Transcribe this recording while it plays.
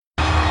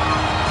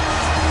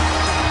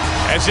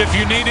As if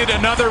you needed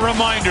another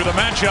reminder, the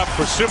matchup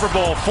for Super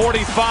Bowl 45.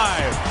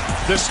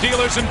 The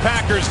Steelers and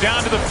Packers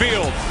down to the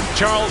field.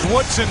 Charles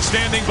Woodson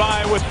standing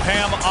by with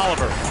Pam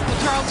Oliver.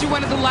 Well, Charles, you're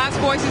one of the last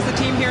voices the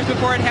team hears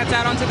before it heads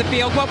out onto the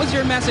field. What was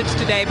your message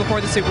today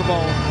before the Super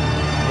Bowl?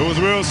 It was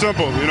real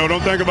simple.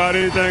 Don't think about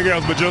anything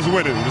else but just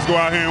winning. Just go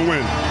out here and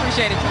win.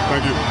 Appreciate it, Charles.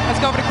 Thank you. Let's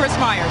go over to Chris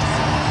Myers.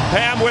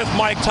 Pam, with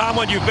Mike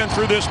Tomlin, you've been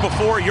through this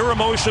before. Your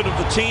emotion of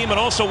the team, and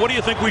also what do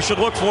you think we should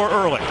look for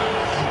early?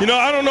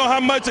 I don't know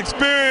how much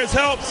experience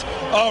helps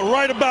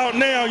right about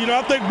now.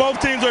 I think both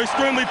teams are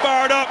extremely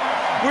fired up.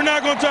 We're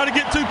not going to try to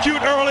get too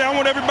cute early. I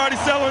want everybody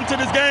selling into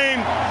this game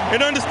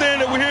and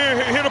understand that we're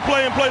here to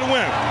play and play to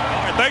win.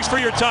 All right, thanks for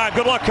your time.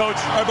 Good luck, Coach.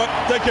 All right, bud.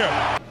 Take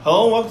care.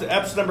 Hello and welcome to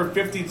episode number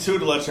 52 of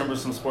the Let's Remember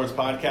Some Sports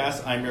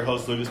podcast. I'm your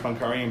host, Lucas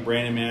Pancari in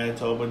Brandon,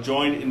 Manitoba,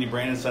 joined in the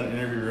Brandon Sun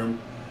interview room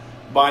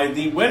by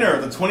the winner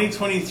of the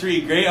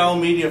 2023 Grey Owl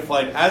Media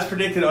Flight, as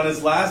predicted on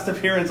his last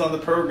appearance on the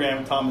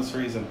program, Thomas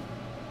Friesen.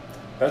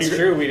 That's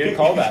true. We didn't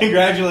call that.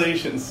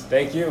 Congratulations.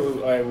 Thank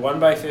you. I won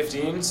by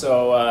 15.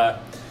 So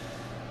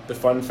the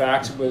fun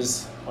fact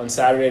was on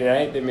Saturday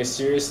night, they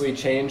mysteriously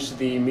changed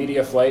the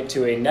media flight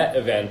to a net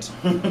event,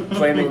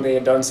 claiming they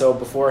had done so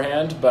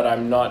beforehand. But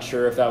I'm not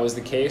sure if that was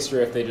the case or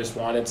if they just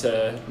wanted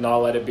to not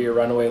let it be a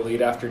runaway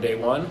lead after day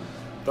one.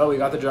 But we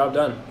got the job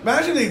done.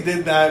 Imagine they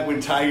did that when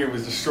Tiger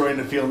was destroying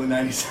the field in the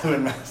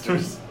 97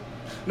 Masters.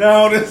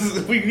 No,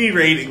 we need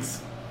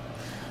ratings.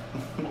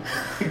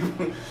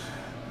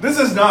 This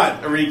is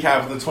not a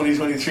recap of the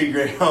 2023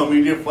 Grey Owl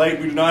Media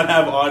Flight. We do not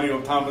have audio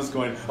of Thomas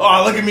going,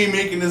 "Oh, look at me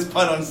making this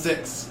putt on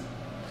 6.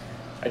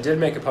 I did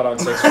make a putt on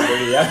 6 for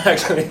birdie, yeah,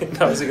 actually.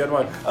 That was a good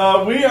one.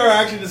 We are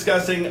actually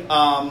discussing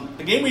a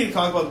game we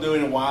talked about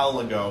doing a while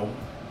ago,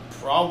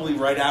 probably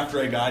right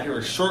after I got here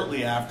or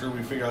shortly after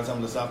we figured out some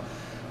of the stuff.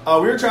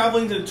 We were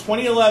traveling to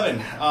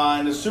 2011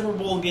 in the Super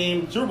Bowl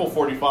game, Super Bowl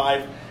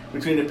 45,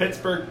 between the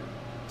Pittsburgh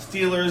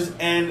Steelers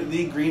and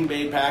the Green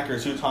Bay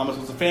Packers, who Thomas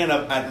was a fan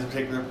of at this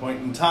particular point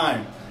in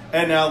time.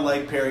 And now,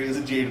 like Perry, is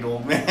a jaded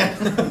old man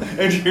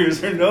and cheers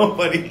for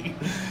nobody.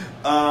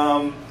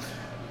 I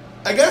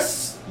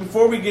guess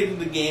before we get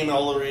into the game and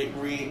all the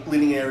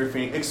leading and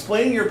everything,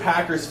 explain your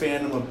Packers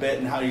fandom a bit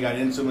and how you got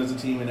into them as a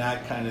team and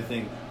that kind of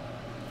thing.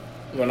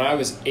 When I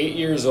was 8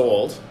 years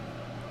old,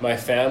 my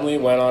family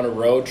went on a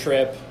road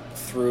trip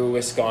through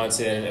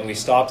Wisconsin, and we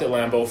stopped at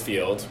Lambeau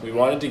Field. We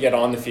wanted to get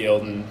on the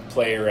field and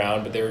play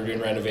around, but they were doing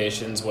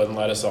renovations, wouldn't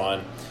let us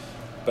on.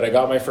 But I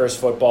got my first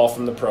football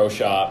from the pro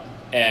shop,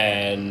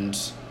 and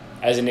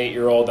as an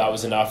 8-year-old, that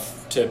was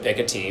enough to pick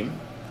a team.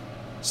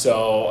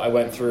 So I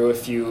went through a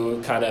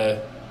few kind of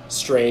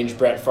strange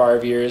Brett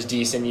Favre years,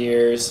 decent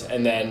years,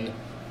 and then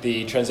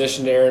the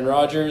transition to Aaron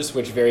Rodgers,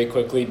 which very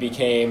quickly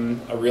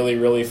became a really,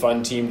 really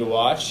fun team to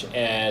watch.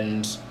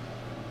 And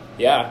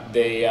yeah,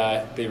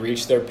 they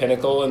reached their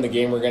pinnacle in the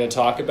game we're going to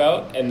talk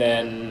about, and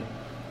then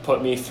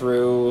put me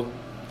through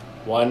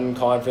one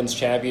conference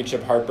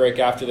championship heartbreak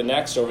after the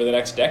next over the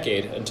next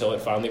decade until it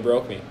finally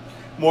broke me.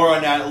 More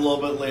on that a little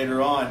bit later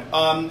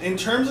on. In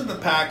terms of the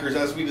Packers,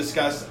 as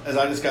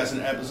I discussed in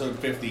episode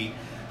 50,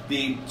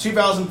 the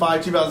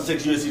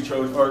 2005-2006 USC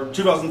Trojans, or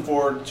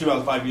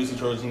 2004-2005 USC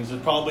Trojans, is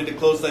probably the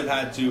closest I've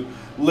had to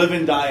live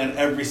and die on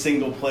every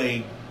single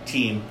play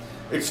team,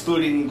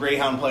 excluding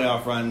Greyhound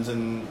playoff runs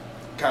and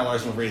Kyle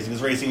Larson with racing.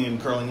 Because racing and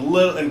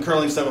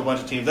curling stuff a bunch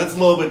of teams. That's a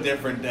little bit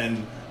different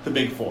than the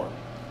Big Four.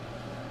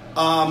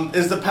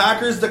 Is the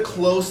Packers the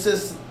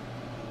closest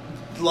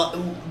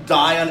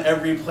die on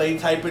every play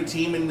type of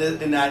team in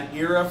that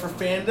era for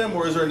fandom,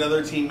 or is there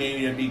another team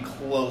maybe to be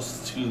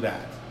close to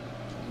that?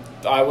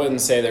 I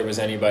wouldn't say there was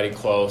anybody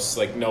close.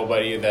 Like,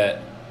 nobody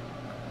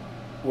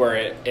where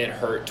it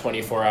hurt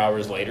 24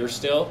 hours later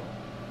still.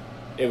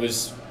 It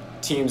was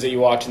teams that you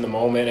watch in the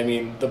moment. I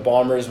mean, the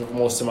Bombers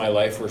most of my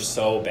life were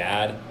so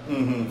bad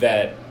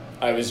that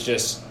I was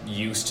just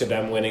used to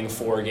them winning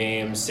 4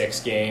 games, 6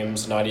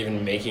 games, not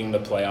even making the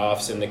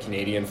playoffs in the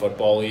Canadian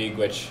Football League,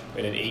 which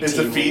in an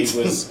 8-team league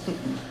was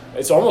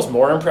it's almost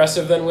more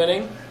impressive than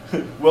winning.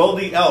 Will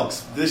the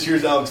Elks, this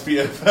year's Elks, be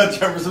a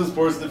Jefferson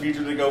Sports in the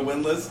future to go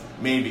winless?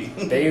 Maybe.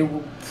 They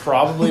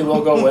probably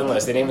will go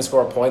winless. They didn't even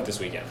score a point this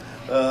weekend.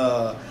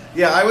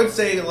 Yeah, I would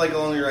say, like,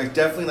 along your lines,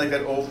 definitely like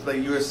that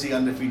USC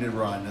undefeated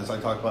run, as I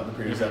talked about in the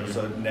previous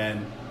episode, and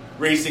then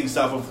racing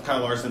stuff with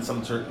Kyle Larson,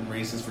 some certain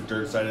races for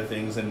dirt side of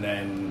things, and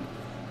then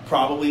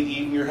probably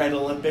eating your head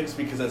Olympics,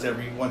 because that's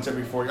once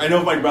every 4 years. I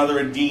know my brother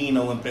and Dean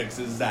Olympics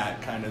is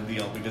that kind of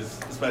deal, because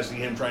especially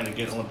him trying to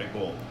get Olympic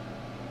gold.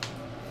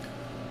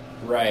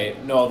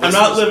 Right. No, I'm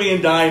not living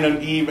and dying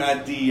on Eve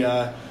at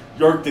the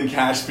Yorkton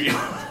Cash Field.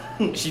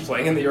 Is she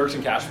playing in the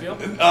Yorkton Cash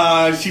Field?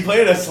 She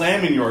played a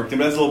slam in Yorkton, but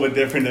that's a little bit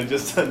different than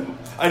just...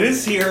 I did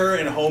see her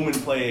in Holman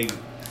play a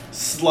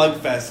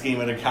slugfest game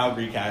at a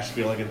Calgary Cash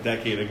Field like a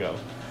decade ago.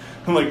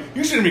 I'm like,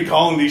 you shouldn't be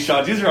calling these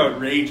shots. These are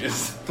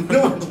outrageous.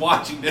 No one's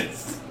watching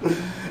this.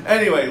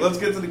 Anyway, let's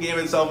get to the game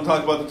itself and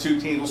talk about the two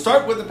teams. We'll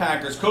start with the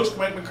Packers. Coach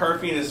Mike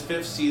McCarthy in his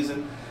 5th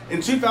season.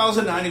 In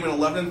 2009, he went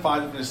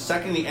 11-5 in his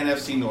second in the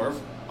NFC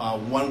North.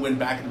 1 win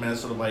back at the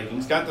Minnesota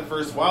Vikings. Got the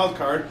first wild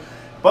card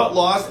but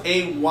lost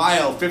a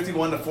wild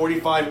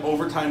 51-45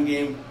 overtime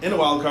game in a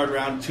wild card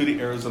round to the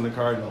Arizona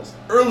Cardinals.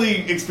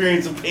 Early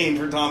experience of pain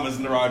for Thomas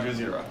in the Rodgers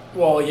era.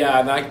 Well,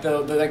 yeah,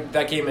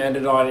 that game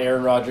ended on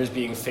Aaron Rodgers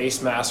being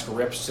face mask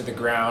ripped to the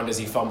ground as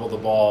he fumbled the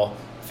ball.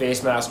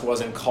 Face mask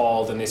wasn't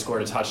called, and they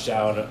scored a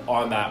touchdown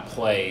on that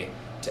play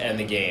to end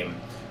the game.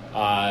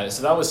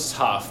 So that was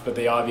tough, but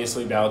they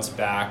obviously bounced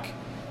back.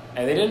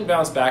 And they didn't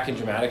bounce back in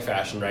dramatic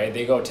fashion, right?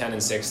 They go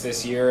 10-6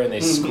 this year, and they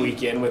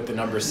squeak in with the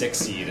number 6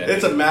 seed.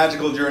 It's a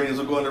magical journey as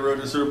we're going to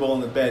road to Super Bowl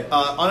in the bed.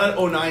 On that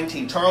 09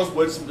 team, Charles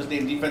Woodson was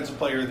named Defensive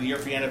Player of the Year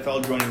for the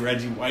NFL, joining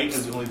Reggie White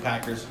as the only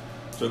Packers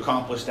to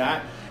accomplish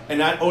that.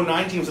 And that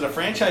 09 team was at a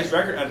franchise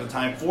record at the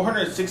time,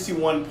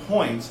 461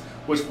 points,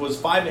 which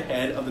was 5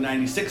 ahead of the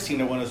 96 team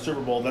that won a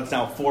Super Bowl. That's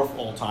now 4th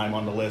all-time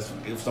on the list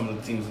of some of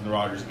the teams in the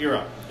Rodgers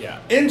era. Yeah.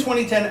 In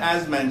 2010,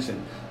 as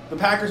mentioned, the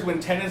Packers win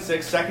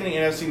 10-6, second in the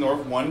NFC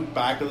North, one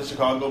back of the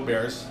Chicago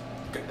Bears.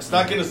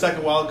 Snuck in a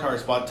second wild card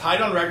spot, tied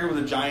on record with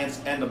the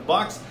Giants and the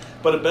Bucks,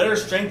 but a better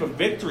strength of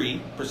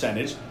victory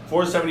percentage,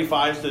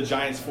 475 to the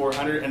Giants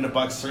 400 and the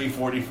Bucks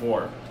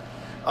 344.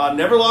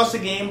 Never lost a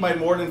game by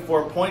more than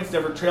 4 points,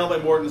 never trailed by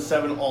more than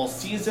 7 all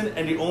season,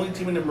 and the only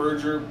team in the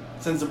merger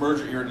since the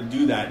merger era to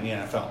do that in the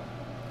NFL.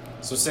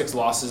 So 6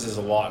 losses is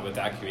a lot with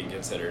that being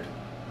considered.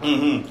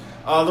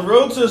 The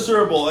road to the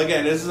Super Bowl,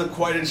 again, this is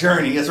quite a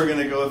journey as we're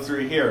going to go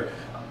through here.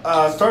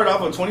 Started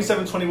off with a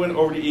 27-20 win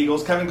over the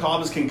Eagles. Kevin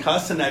Kolb is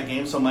concussed in that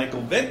game, so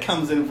Michael Vick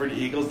comes in for the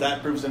Eagles.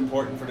 That proves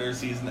important for their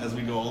season as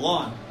we go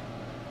along.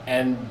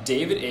 And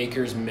David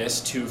Akers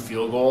missed 2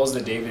 field goals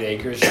that David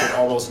Akers should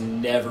almost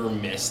never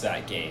miss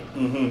that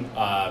game.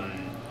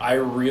 I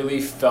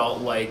really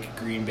felt like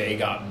Green Bay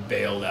got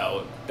bailed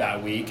out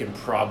that week and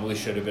probably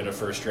should have been a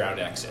first-round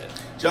exit.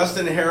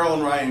 Justin Harrell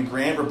and Ryan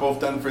Grant were both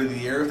done for the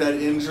year of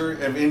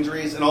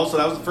injuries, and also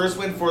that was the first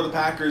win for the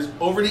Packers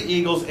over the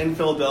Eagles in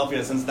Philadelphia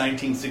since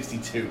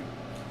 1962.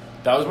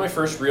 That was my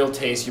first real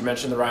taste. You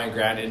mentioned the Ryan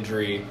Grant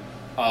injury,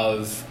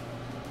 of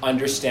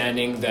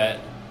understanding that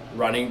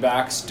running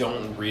backs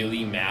don't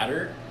really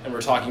matter. And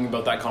we're talking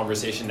about that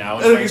conversation now.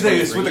 I was say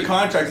with the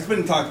contract, it's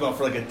been talked about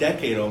for like a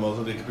decade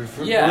almost, with the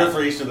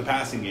proliferation of the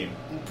passing game.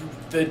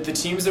 The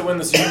teams that win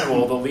the Super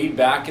Bowl, the lead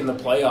back in the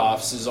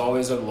playoffs is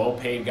always a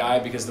low-paid guy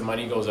because the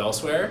money goes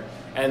elsewhere.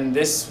 And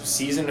this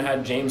season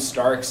had James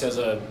Starks as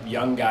a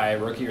young guy,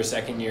 rookie or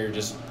second year,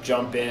 just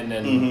jump in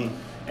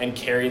and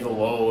carry the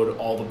load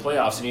all the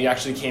playoffs. And he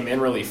actually came in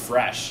really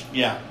fresh.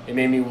 Yeah. It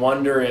made me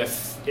wonder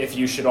if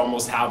you should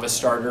almost have a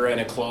starter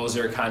and a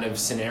closer kind of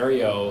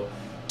scenario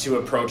to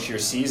approach your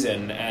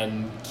season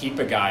and keep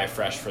a guy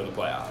fresh for the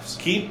playoffs.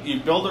 You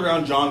build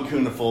around John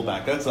Kuhn, the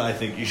fullback. That's what I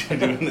think you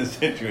should do in this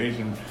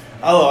situation.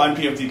 Hello, I'm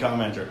PFT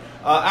commenter.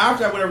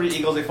 After that win over the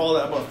Eagles, they followed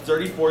up about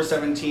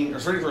 34-17 or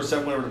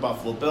 34-7 win over the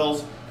Buffalo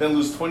Bills, then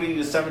lose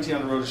 20-17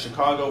 on the road to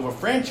Chicago with a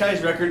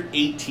franchise record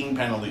 18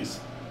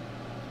 penalties.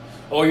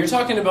 Oh, you're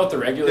talking about the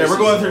regular season? Yeah,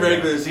 we're going through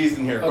regular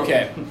season here.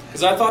 Okay,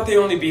 because I thought they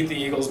only beat the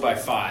Eagles by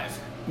 5.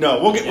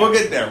 No, we'll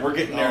get there. We're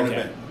getting there in a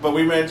bit. But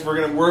we're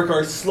going to work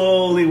our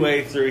slowly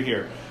way through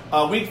here.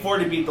 Week 4,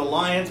 they beat the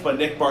Lions, but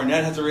Nick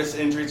Barnett has a wrist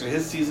injury, so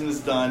his season is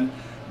done.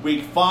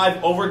 Week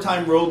 5,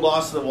 overtime road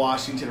loss to the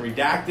Washington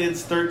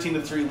Redacteds,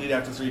 13-3 lead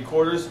after 3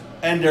 quarters,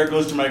 and there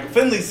goes Jermichael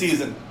Finley's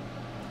season.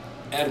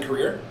 And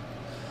career?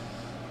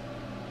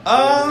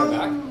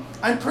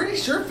 I'm pretty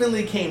sure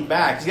Finley came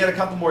back. He's got a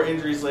couple more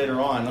injuries later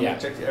on. Let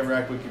me check the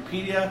Everac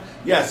Wikipedia.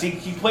 Yes,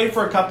 he played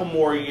for a couple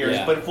more years,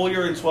 but full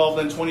year in 12,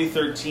 then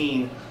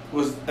 2013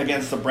 was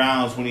against the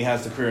Browns when he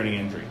has the career-ending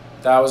injury.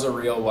 That was a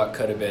real what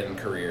could have been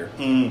career.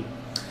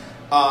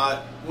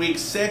 Week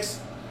 6,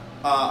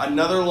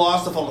 another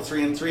loss to fall to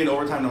 3-3 in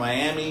overtime to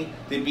Miami.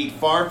 They beat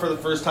Favre for the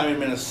first time in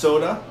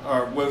Minnesota,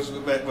 or with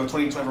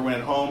 20-24 win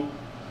at home.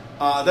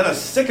 Then a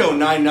sicko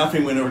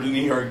 9-0 win over the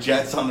New York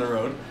Jets on the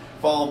road,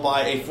 followed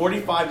by a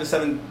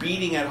 45-7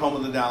 beating at home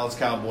of the Dallas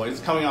Cowboys.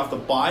 Coming off the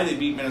bye, they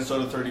beat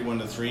Minnesota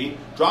 31-3,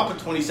 drop a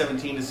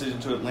 2017 decision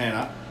to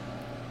Atlanta,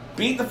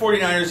 beat the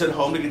 49ers at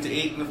home to get to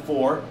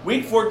 8-4.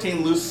 Week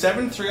 14, lose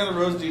 7-3 on the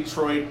road to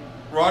Detroit.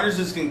 Rodgers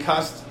is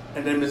concussed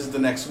and then misses the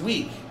next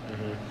week.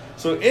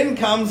 So in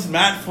comes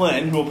Matt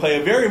Flynn, who will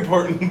play a very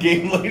important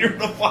game later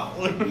the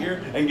following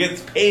year and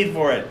gets paid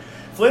for it.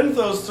 Flynn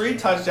throws 3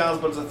 touchdowns,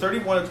 but it's a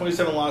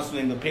 31-27 loss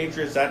to the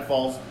Patriots. That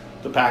falls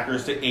the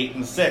Packers to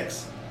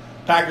 8-6.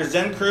 Packers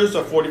then cruise to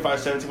a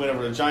 45-17 win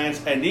over the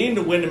Giants, and needing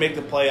to win to make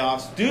the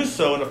playoffs, do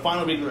so in the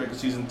final week of the regular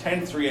season,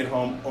 10-3 at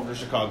home over the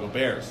Chicago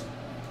Bears.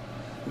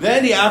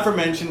 Then the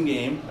aforementioned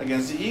game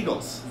against the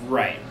Eagles.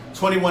 Right.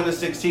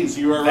 21-16, so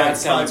you were right. That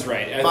sounds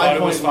right. I thought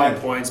it was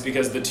 5 points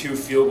because the 2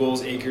 field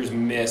goals Akers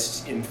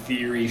missed, in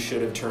theory,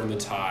 should have turned the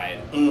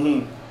tide.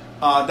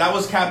 That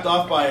was capped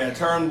off by a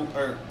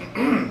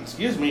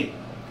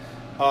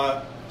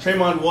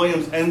Tremont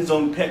Williams end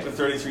zone pick with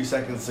 33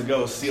 seconds to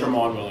go.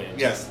 Tremont Williams.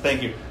 Yes,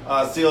 thank you.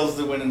 Seals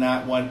the win in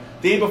that one.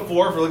 Day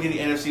before, if we're looking at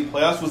the NFC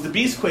playoffs, was the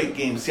Beastquake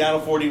game.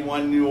 Seattle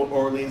 41, New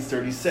Orleans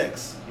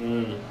 36.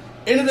 In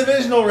the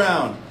divisional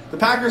round, The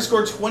Packers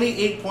scored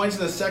 28 points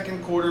in the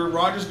second quarter.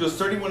 Rodgers goes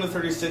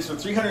 31-36 for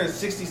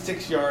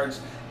 366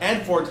 yards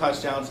and 4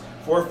 touchdowns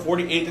for a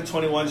 48-21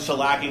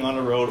 shellacking on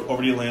the road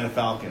over the Atlanta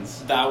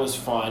Falcons. That was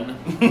fun.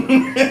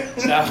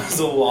 That was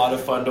a lot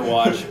of fun to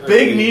watch.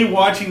 Big me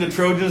watching the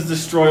Trojans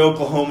destroy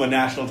Oklahoma,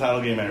 national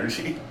title game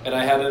energy. And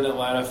I had an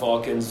Atlanta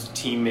Falcons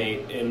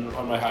teammate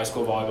on my high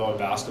school volleyball and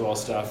basketball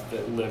stuff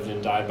that lived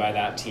and died by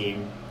that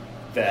team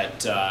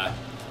that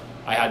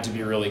I had to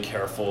be really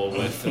careful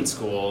with in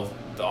school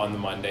on the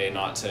Monday,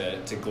 not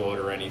to gloat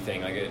or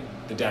anything.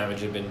 The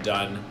damage had been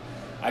done.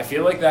 I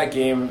feel like that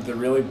game, the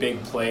really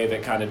big play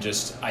that kind of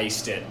just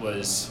iced it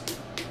was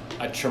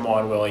a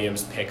Tramon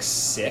Williams pick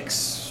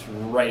 6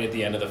 right at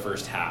the end of the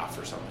first half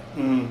or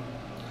something.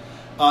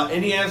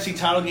 In the NFC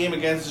title game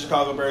against the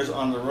Chicago Bears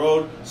on the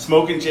road,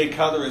 Smoking Jay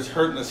Cutler is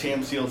hurt in a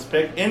Sam Seals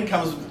pick. In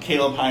comes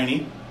Caleb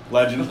Heine,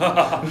 legend.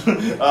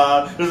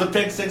 There's a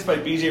pick 6 by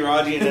BJ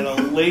Raji and then a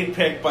late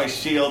pick by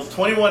Shields.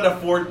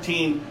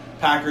 21-14.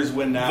 Packers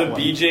win that one.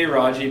 The BJ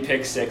Raji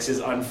pick 6 is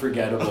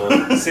unforgettable.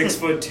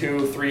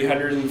 6'2",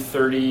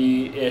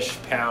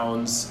 330-ish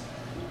pounds,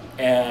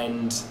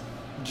 and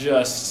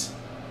just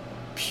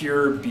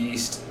pure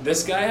beast.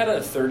 This guy had a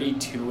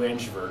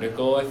 32-inch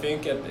vertical, I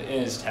think, in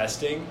his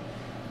testing,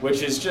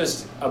 which is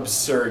just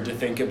absurd to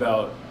think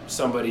about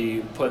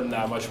somebody putting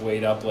that much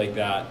weight up like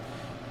that.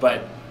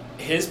 But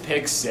his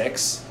pick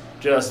 6,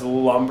 just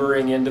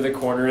lumbering into the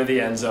corner of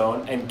the end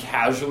zone and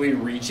casually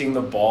reaching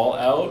the ball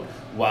out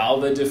while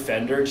the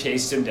defender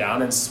chased him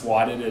down and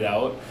swatted it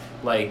out.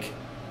 Like,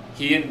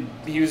 he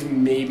was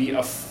maybe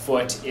a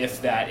foot,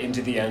 if that,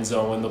 into the end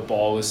zone when the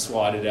ball was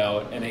swatted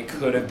out, and it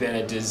could have been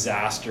a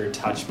disaster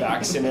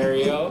touchback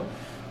scenario,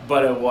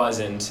 but it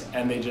wasn't,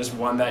 and they just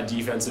won that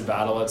defensive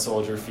battle at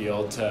Soldier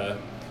Field to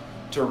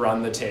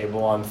run the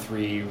table on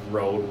 3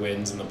 road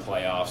wins in the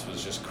playoffs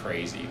was just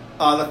crazy.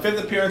 The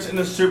 5th appearance in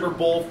the Super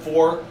Bowl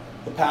for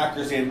the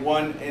Packers. They had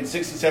won in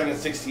 67 and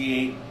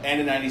 68 and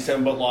in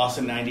 97, but lost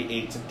in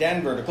 98 to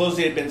Denver. The closest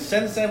they had been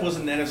since then was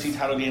an NFC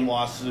title game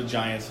loss to the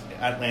Giants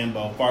at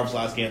Lambeau, Favre's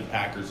last game at the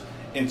Packers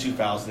in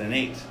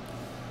 2008.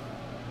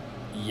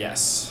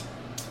 Yes.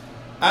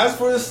 As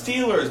for the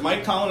Steelers,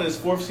 Mike Tomlin in his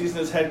 4th season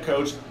as head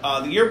coach.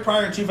 The year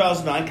prior in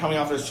 2009, coming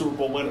off their Super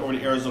Bowl win over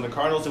the Arizona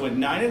Cardinals, they went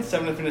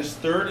 9-7 and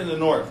finished 3rd in the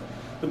North.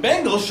 The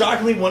Bengals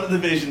shockingly won the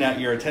division that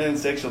year at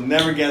 10-6. You'll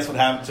never guess what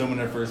happened to them in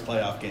their first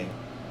playoff game.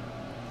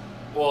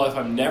 Well, if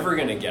I'm never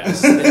going to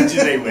guess, then do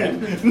they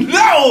win?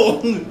 No!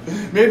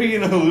 Maybe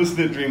in a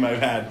hallucinant dream I've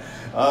had.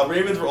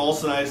 Ravens were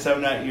also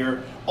 9-7 that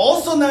year.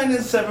 Also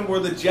 9-7 were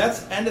the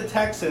Jets and the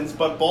Texans,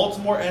 but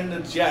Baltimore and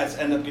the Jets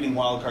end up getting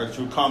wild cards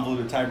through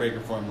convoluted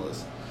tiebreaker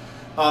formulas.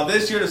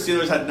 This year, the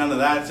Steelers had none of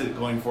that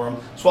going for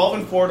them.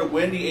 12-4 to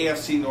win the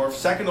AFC North,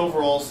 2nd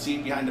overall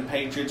seed behind the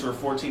Patriots, who are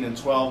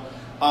 14-12.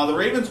 The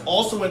Ravens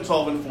also went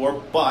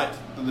 12-4, but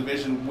the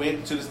division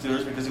went to the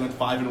Steelers because they went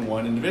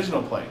 5-1 in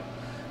divisional play.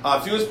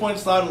 Fewest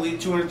points allowed in the league,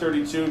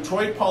 232.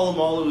 Troy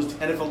Polamalu was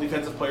NFL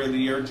Defensive Player of the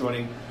Year,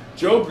 joining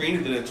Joe Green,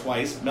 who did it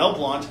twice, Mel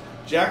Blount,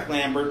 Jack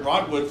Lambert,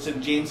 Rod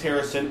Woodson, James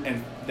Harrison,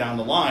 and down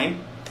the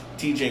line,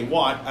 T.J.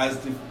 Watt as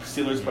the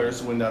Steelers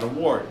players to win that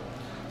award.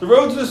 The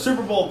road to the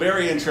Super Bowl,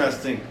 very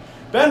interesting.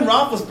 Ben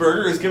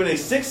Roethlisberger is given a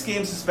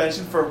 6-game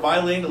suspension for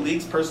violating the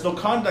league's personal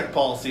conduct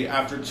policy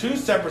after 2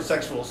 separate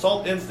sexual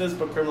assault incidents,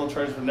 but criminal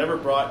charges were never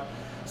brought.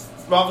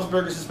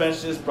 Roethlisberger's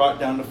suspension is brought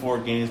down to 4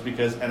 games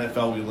because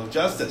NFL Wheel of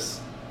Justice.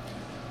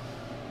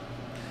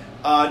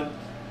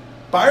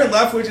 Byron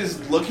Leftwich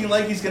is looking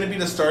like he's going to be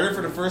the starter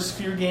for the first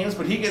few games,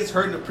 but he gets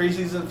hurt in the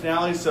preseason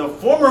finale, so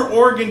former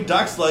Oregon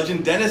Ducks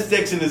legend Dennis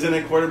Dixon is in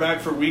at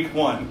quarterback for Week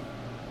 1.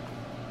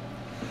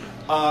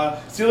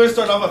 Steelers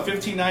start off a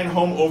 15-9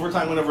 home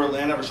overtime win over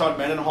Atlanta. Rashad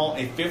Mendenhall,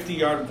 a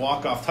 50-yard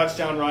walk-off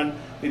touchdown run.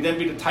 They then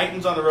beat the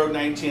Titans on the road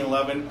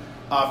 19-11.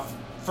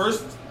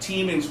 First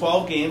team in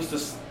 12 games to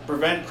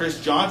prevent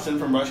Chris Johnson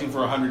from rushing for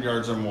 100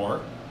 yards or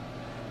more.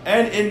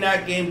 And in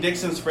that game,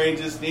 Dixon sprains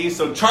his knee.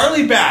 So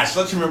Charlie Batch,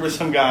 let's remember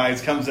some guys,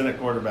 comes in at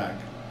quarterback.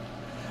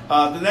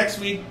 The next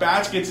week,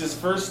 Batch gets his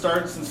first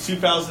start since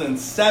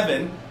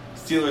 2007.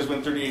 Steelers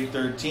win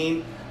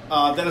 38-13.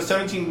 Then a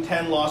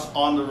 17-10 loss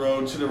on the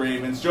road to the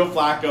Ravens. Joe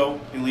Flacco,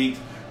 elite.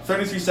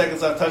 33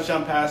 seconds left,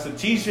 touchdown pass to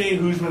T.J.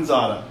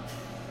 Houshmandzadeh.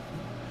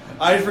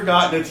 I had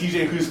forgotten that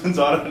T.J.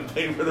 Houshmandzadeh had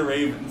played for the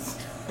Ravens.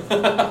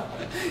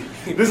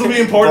 This will be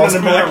important on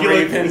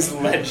Immaculate Ravens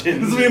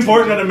legend. This will be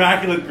important on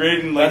Immaculate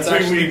Grid in like That's 3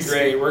 actually weeks.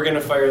 great. We're going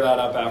to fire that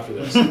up after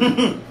this.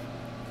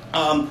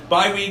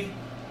 Bye week,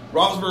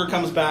 Roethlisberger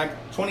comes back,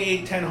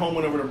 28-10 home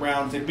win over the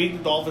Browns. They beat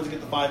the Dolphins to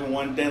get the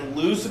 5-1, then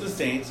lose to the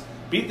Saints,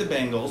 beat the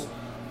Bengals,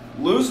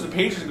 lose to the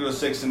Patriots to go to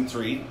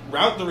 6-3,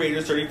 rout the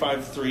Raiders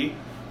 35-3.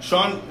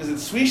 Sean, is it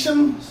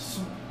Swisham?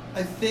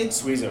 I think.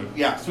 Squeeze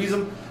Yeah,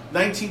 Swisham.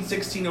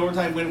 19-16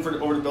 overtime win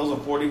over the Bills,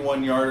 a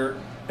 41-yarder.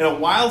 In a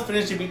wild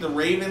finish, they beat the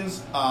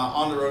Ravens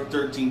on the road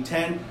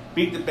 13-10,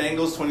 beat the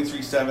Bengals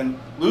 23-7,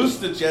 lose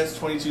to the Jets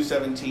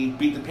 22-17,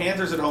 beat the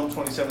Panthers at home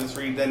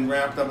 27-3, then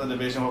wrapped up the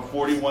division with a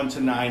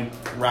 41-9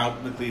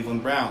 rout the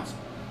Cleveland Browns.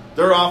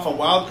 They're off on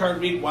Wild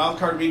Card Week. Wild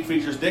Card Week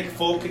features Nick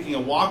Folk kicking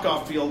a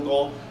walk-off field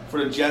goal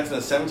for the Jets in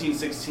a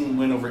 17-16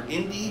 win over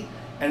Indy,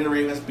 and the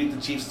Ravens beat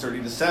the Chiefs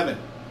 30-7.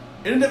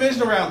 In the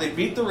divisional round, they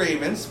beat the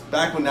Ravens,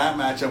 back when that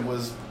matchup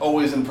was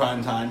always in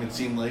prime time, it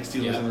seemed like,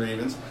 Steelers and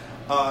Ravens.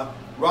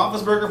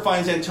 Roethlisberger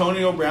finds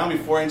Antonio Brown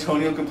before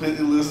Antonio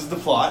completely loses the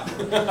plot.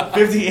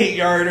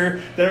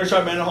 58-yarder. Then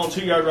Rashad Mendenhall,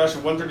 2-yard rush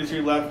with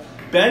 1:33 left.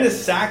 Ben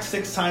is sacked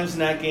 6 times in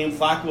that game.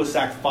 Flacco was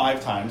sacked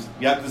 5 times.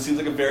 Yep, this seems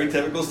like a very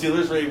typical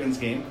Steelers-Ravens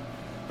game.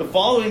 The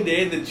following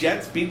day, the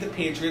Jets beat the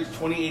Patriots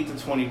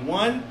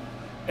 28-21.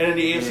 And in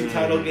the AFC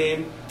title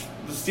game,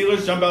 the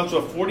Steelers jump out to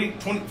a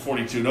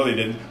 42. No, they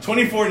didn't.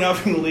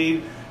 24-0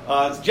 lead.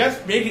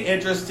 Jets make it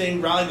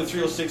interesting, rallying with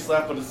 3:06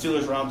 left, but the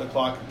Steelers round the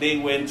clock. They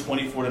win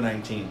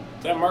 24-19.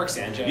 Is that Mark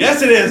Sanchez?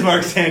 Yes, it is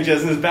Mark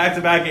Sanchez in his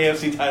back-to-back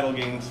AFC title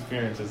game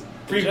experiences.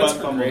 The Jets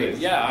were great.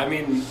 Yeah, I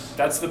mean,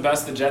 that's the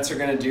best the Jets are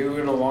going to do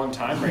in a long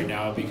time right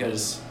now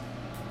because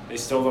they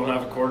still don't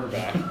have a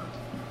quarterback.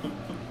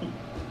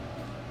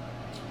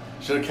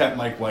 Should have kept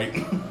Mike White.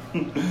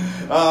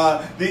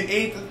 The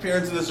 8th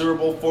appearance in the Super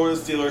Bowl for the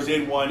Steelers.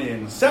 They'd won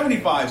in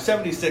 75,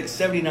 76,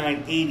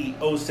 79,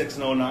 80, 06,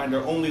 and 09.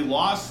 Their only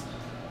loss,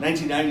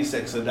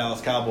 1996, to the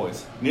Dallas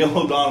Cowboys. Neil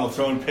O'Donnell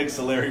throwing picks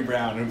to Larry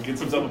Brown, who gets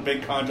himself a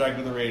big contract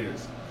with the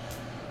Raiders.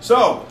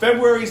 So,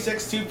 February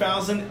 6,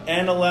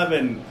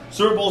 2011.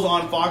 Super Bowl's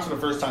on Fox for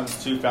the first time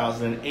since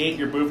 2008.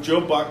 Your booth,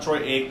 Joe Buck,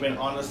 Troy Aikman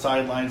on the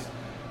sidelines.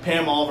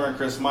 Pam Oliver and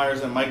Chris Myers,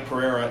 and Mike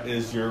Pereira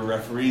is your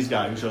referees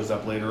guy who shows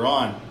up later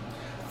on.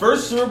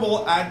 First Super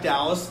Bowl at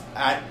Dallas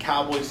at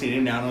Cowboy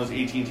Stadium, now known as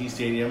AT&T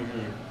Stadium,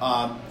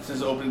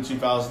 since it opened in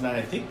 2009.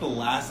 I think the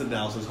last that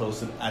Dallas was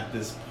hosted at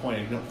this point.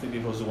 I don't think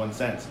they've hosted one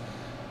since.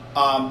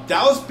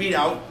 Dallas beat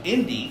out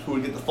Indy, who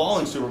would get the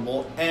following Super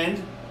Bowl,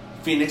 and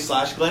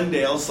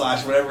Phoenix/Glendale/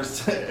 whatever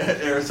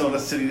Arizona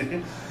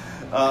city.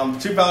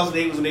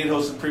 2008 was when they'd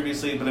hosted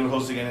previously, but they would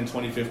host again in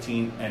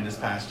 2015 and this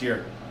past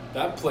year.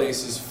 That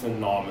place is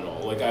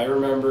phenomenal. Like, I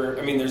remember,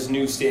 I mean, there's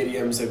new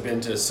stadiums. I've been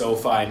to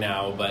SoFi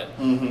now, but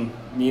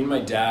me and my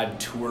dad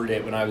toured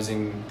it when I was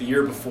in, the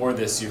year before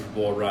this Super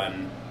Bowl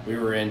run. We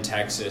were in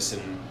Texas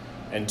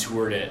and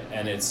toured it,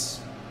 and it's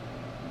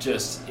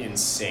just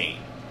insane.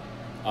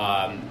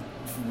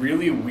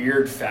 Really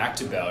weird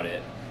fact about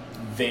it,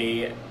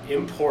 they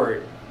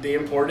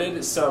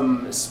imported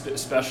some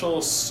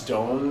special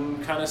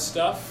stone kind of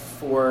stuff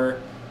for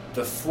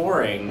the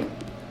flooring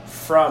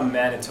from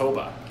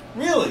Manitoba.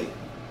 Really?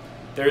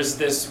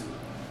 There's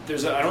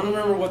I don't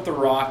remember what the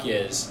rock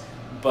is,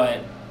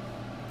 but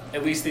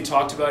at least they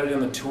talked about it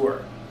in the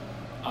tour.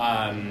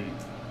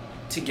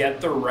 To get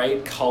the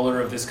right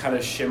color of this kind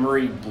of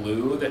shimmery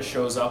blue that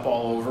shows up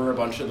all over a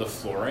bunch of the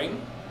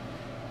flooring,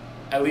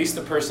 at least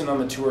the person on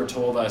the tour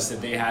told us that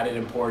they had it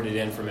imported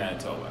in from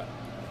Manitoba.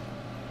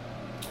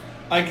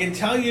 I can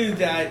tell you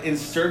that in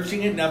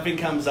searching it, nothing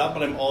comes up,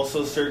 but I'm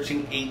also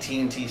searching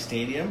AT&T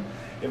Stadium.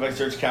 If I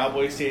search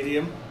Cowboy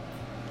Stadium,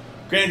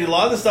 granted, a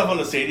lot of the stuff on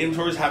the stadium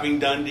tours, having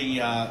done the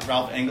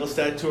Ralph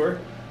Engelstad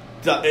tour,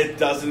 it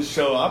doesn't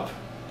show up.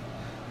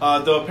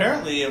 Though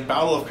apparently a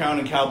Battle of Crown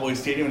and Cowboy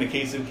Stadium in the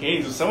case of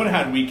Canadians, so someone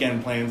had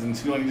weekend plans in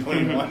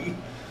 2021.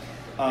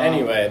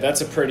 Anyway,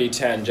 that's a pretty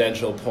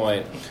tangential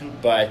point.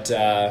 But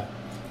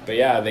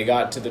yeah, they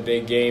got to the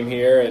big game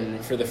here,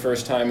 and for the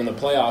first time in the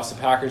playoffs, the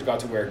Packers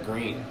got to wear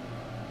green.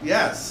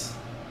 Yes.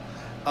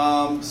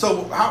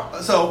 So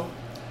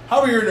how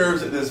are your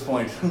nerves at this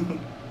point?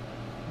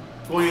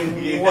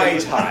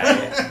 Quite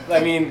high. I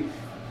mean,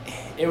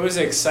 it was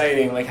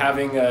exciting. Like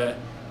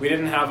we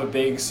didn't have a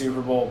big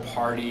Super Bowl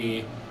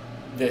party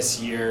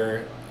this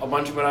year.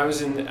 When I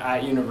was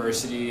at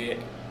university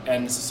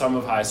and some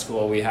of high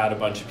school, we had a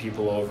bunch of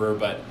people over,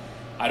 but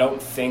I don't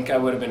think I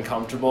would have been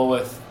comfortable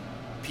with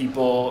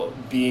people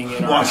being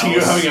in our watching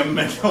house. You having a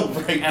mental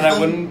breakdown. And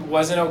I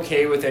wasn't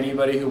okay with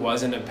anybody who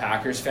wasn't a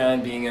Packers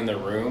fan being in the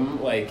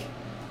room. Like,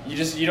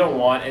 you don't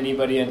want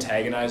anybody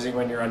antagonizing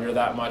when you're under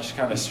that much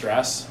kind of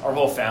stress. Our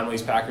whole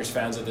family's Packers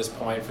fans at this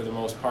point for the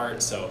most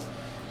part, so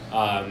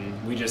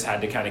we just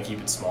had to kind of keep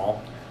it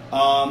small.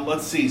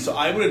 Let's see. So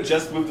I would have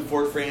just moved to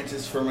Fort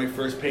Francis for my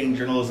first paying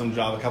journalism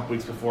job a couple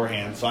weeks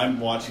beforehand. So I'm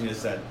watching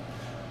this at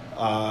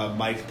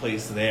Mike's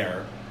place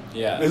there.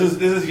 Yeah. This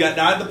is yet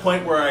not at the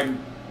point where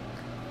I'm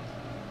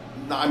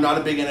not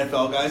a big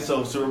NFL guy.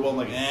 So Super Bowl,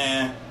 I'm like,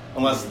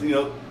 unless the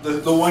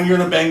 1 year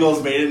the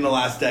Bengals made it in the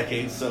last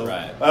decade. So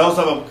right. I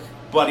also have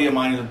a buddy of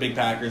mine who's a big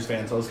Packers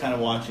fan. So I was kind of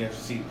watching it to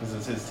see because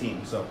it's his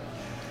team. So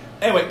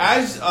anyway,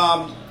 as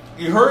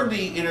you heard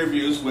the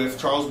interviews with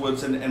Charles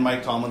Woodson and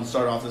Mike Tomlin to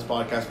start off this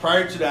podcast.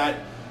 Prior to that,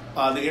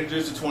 they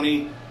introduced the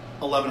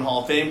 2011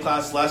 Hall of Fame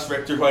class, Les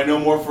Richter, who I know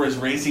more for his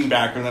racing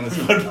background than his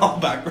football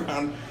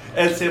background,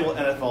 Ed Sable,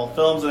 NFL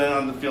Films, and then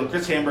on the field,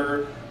 Chris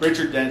Hamburger,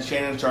 Richard Dent,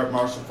 Shannon Sharp,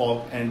 Marshall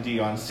Falk, and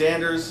Deion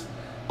Sanders.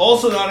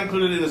 Also not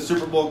included in the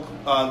Super Bowl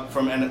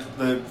from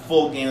the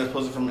full game that's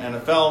posted from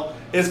NFL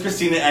is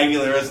Christina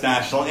Aguilera's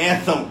national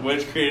anthem,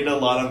 which created a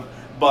lot of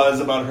buzz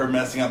about her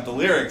messing up the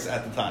lyrics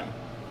at the time.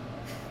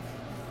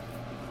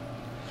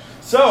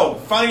 So,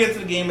 finally get to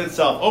the game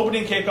itself.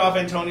 Opening kickoff,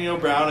 Antonio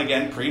Brown,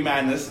 again,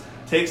 pre-madness,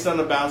 takes on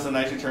the bounce and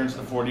nicely turns to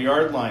the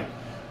 40-yard line.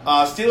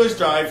 Steelers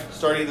drive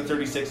starting at the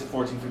 36 at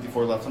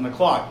 14:54 left on the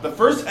clock. The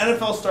first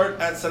NFL start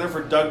at center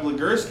for Doug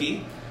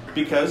Legursky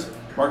because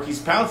Marquise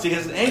Pouncey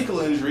has an ankle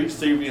injury in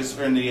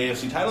the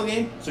AFC title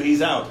game, so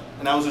he's out,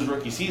 and that was his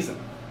rookie season.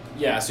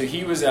 Yeah, so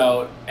he was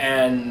out,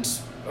 and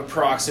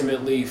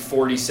approximately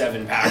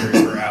 47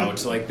 Packers were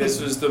out. Like, this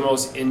was the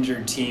most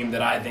injured team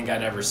that I think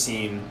I'd ever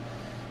seen,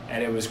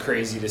 and it was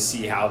crazy to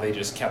see how they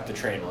just kept the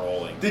train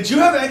rolling. Did you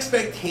have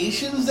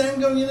expectations then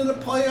going into the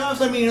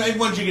playoffs? I mean,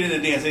 once you get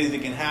into dance,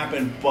 anything can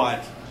happen,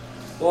 but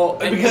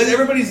because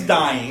everybody's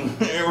dying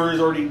or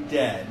is already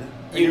dead.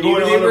 You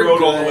knew they were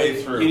good. All the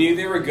way through. You knew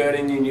they were good,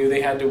 and you knew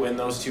they had to win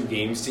those 2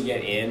 games to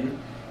get in.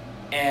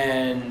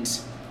 And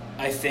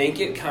I think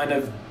it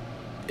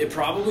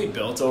probably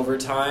built over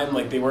time.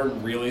 Like, they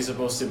weren't really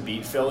supposed to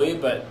beat Philly,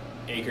 but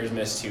Akers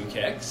missed 2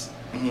 kicks,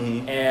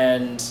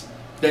 and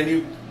then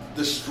you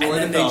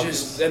destroyed and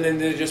then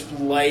they just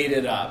light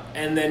it up.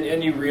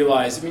 And you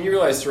realize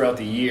throughout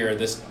the year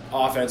this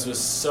offense was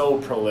so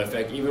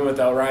prolific, even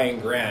without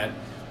Ryan Grant.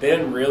 They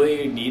didn't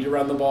really need to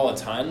run the ball a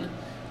ton.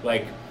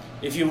 Like,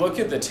 if you look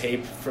at the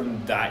tape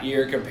from that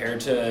year compared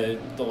to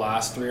the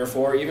last 3 or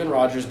 4, even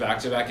Rodgers'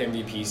 back-to-back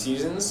MVP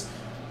seasons,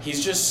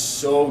 he's just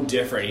so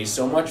different. He's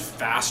so much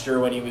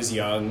faster when he was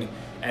young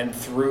and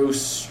threw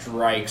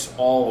strikes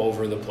all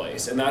over the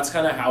place. And that's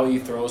kind of how he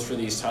throws for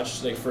these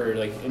touches,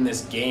 in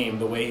this game,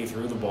 the way he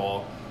threw the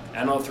ball.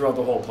 And all throughout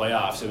the whole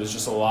playoffs, it was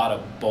just a lot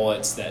of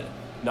bullets that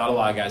not a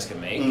lot of guys can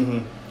make.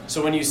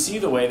 So when you see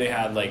the way they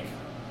had,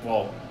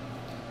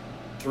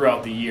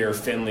 throughout the year,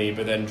 Finley,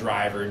 but then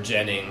Driver,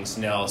 Jennings,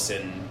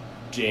 Nelson,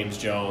 James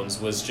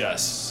Jones was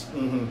just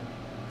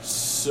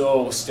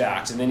so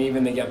stacked. And then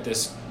even they get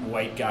this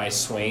white guy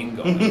Swain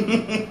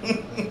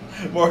going.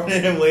 More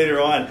than him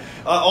later on.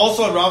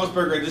 Also at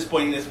Roethlisberger at this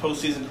point in his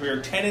postseason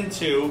career,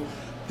 10-2.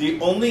 The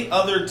only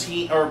other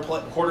team or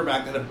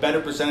quarterback that had a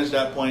better percentage at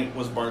that point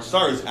was Bart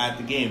Starrs at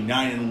the game,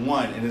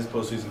 9-1 in his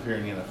postseason career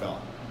in the NFL.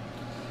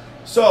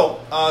 So,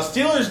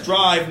 Steelers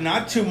drive,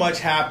 not too much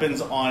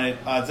happens on it.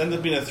 It ends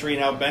up being a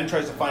 3-and-out. Ben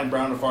tries to find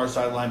Brown on the far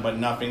sideline, but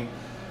nothing.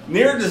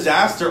 Near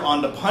disaster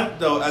on the punt,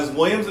 though, as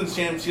Williams and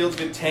Sam Shields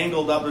get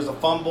tangled up. There's a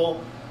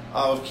fumble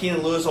with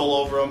Keenan Lewis all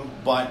over him,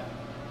 but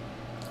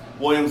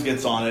Williams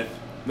gets on it.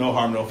 No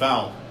harm, no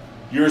foul.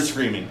 You're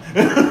screaming.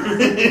 That's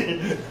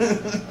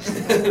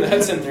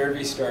a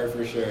nervy start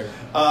for sure.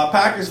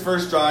 Packers'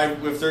 first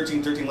drive with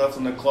 13 left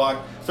on the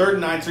clock. 3rd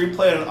and 9, 3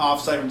 play on an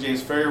offside from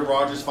James Ferrier.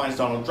 Rodgers finds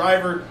Donald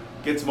Driver,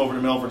 gets him over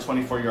the middle for a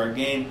 24-yard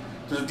gain.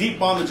 There's a deep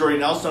bomb to Jordy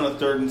Nelson on a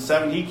 3rd and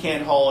 7. He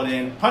can't haul it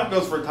in. Punt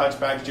goes for a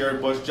touchback.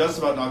 Jared Bush just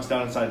about knocks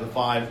down inside the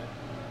 5.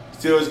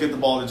 Steelers get the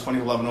ball to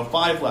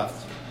 20-11-05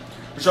 left.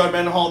 Rashad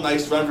Mendenhall,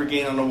 nice run for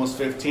gain on almost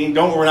 15.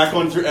 Don't worry, we're not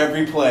going through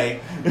every play.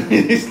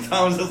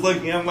 Thomas is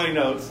looking at my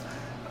notes.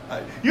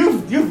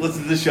 You've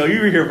listened to the show.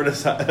 You were here for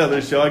this other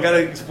show. I got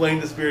to explain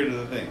the spirit of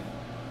the thing.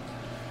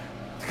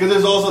 Because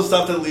there's also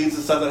stuff that leads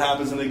to stuff that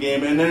happens in the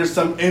game. And there's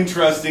some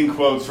interesting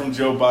quotes from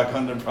Joe Buck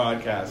on the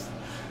broadcast.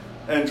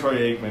 And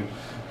Troy Aikman.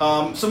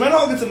 So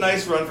Mendenhall gets a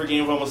nice run for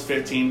gain of almost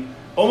 15.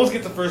 Almost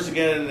get the first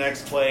again in the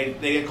next play.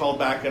 They get called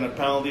back on a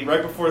penalty.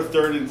 Right before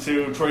 3rd and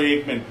 2, Troy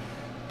Aikman.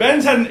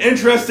 Ben's had an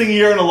interesting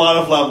year on a lot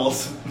of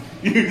levels.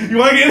 You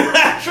want to get into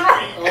that,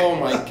 Troy? Oh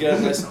my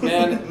goodness,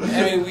 man.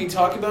 I mean, we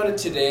talk about it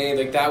today.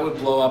 Like, that would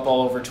blow up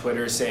all over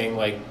Twitter saying,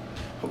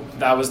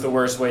 that was the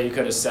worst way you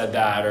could have said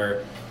that.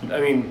 Or, I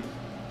mean,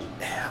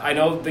 I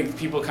know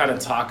people kind of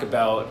talk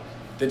about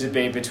the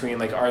debate between,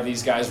 are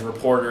these guys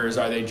reporters,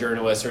 are they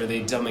journalists, or are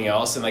they something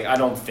else? And, I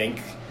don't think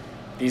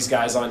these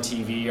guys on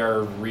TV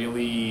are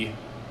really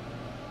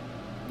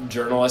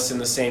journalists in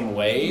the same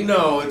way.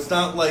 No, it's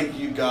not like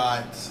you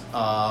got...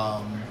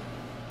 I'm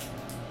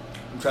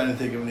trying to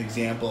think of an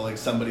example,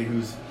 somebody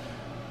who's...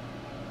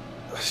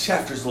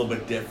 Schefter's a little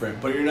bit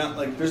different, but you're not,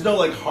 there's no,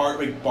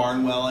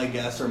 Barnwell, I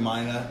guess, or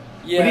Mina.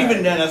 Yeah. But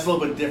even then, that's a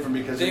little bit different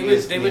because...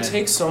 They would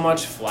take so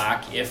much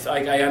flack if,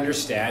 I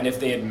understand if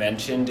they had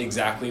mentioned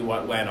exactly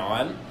what went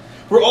on.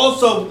 We're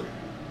also,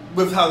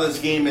 with how this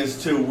game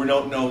is, too, we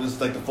don't know this,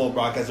 the full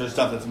broadcast. There's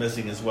stuff that's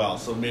missing as well,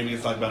 so maybe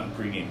it's talked about in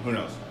pregame. Who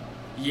knows?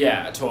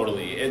 Yeah,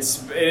 totally. It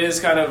is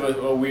kind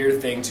of a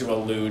weird thing to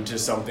allude to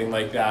something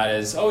like that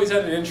as, he's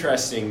had an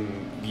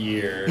interesting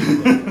year.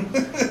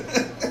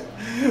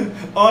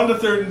 On the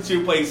 3rd and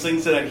 2 play,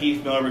 slings it at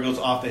Heath Miller, goes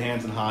off the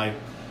hands and high.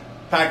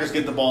 Packers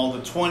get the ball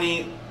to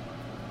 20.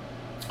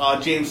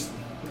 James,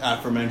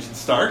 aforementioned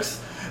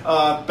Starks,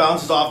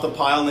 bounces off the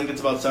pile and then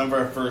gets about 7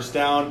 for a first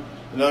down.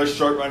 Another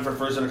short run for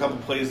first and a couple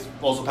plays,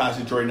 also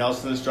passing Jordy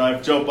Nelson this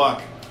drive. Joe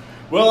Buck.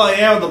 Will I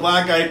am with the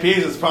Black Eyed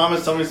Peas has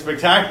promised something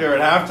spectacular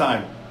at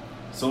halftime.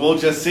 So we'll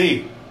just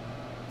see.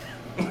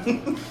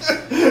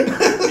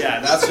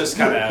 Yeah, that's just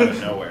kind of out of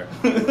nowhere.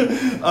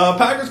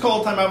 Packers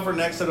call a timeout for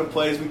next set of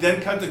plays. We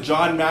then cut to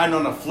John Madden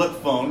on a flip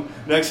phone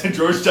next to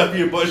George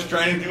W. Bush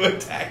trying to do a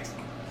text.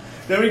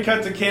 Then we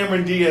cut to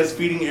Cameron Diaz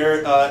feeding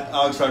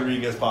Alex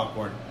Rodriguez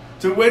popcorn.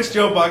 To which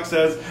Joe Buck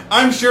says,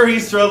 I'm sure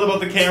he's thrilled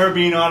about the camera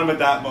being on him at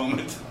that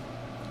moment.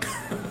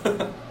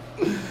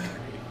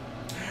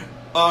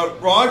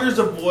 Rodgers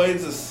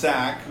avoids a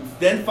sack,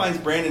 then finds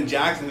Brandon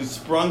Jackson, who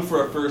sprung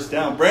for a first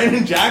down.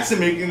 Brandon Jackson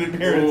making an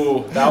appearance.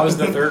 Ooh, that was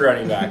the third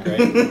running back,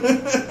 right?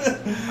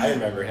 I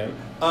remember him.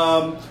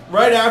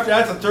 Right after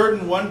that's a 3rd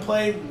and 1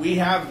 play. We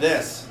have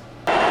this.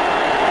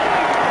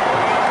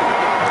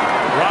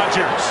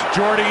 Rodgers,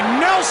 Jordy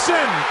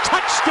Nelson,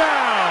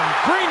 touchdown,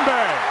 Green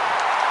Bay.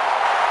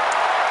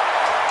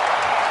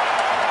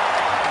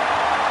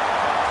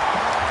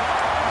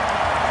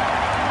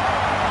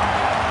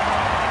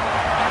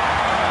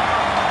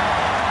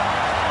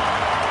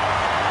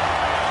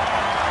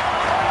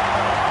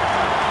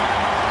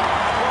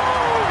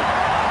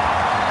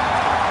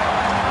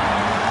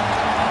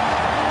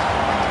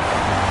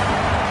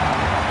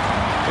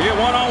 You get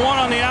one-on-one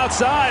on the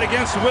outside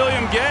against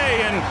William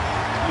Gay, and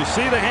you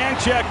see the hand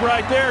check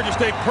right there.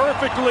 Just a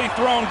perfectly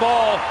thrown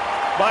ball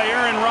by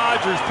Aaron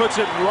Rodgers. Puts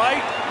it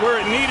right where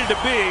it needed to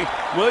be.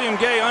 William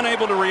Gay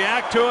unable to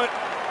react to it.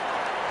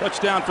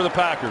 Touchdown for the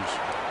Packers.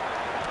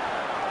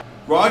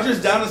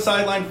 Rodgers down the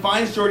sideline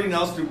finds Jordy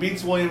Nelson, who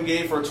beats William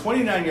Gay for a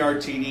 29-yard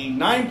TD.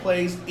 9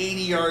 plays,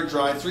 80-yard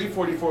drive,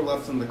 3:44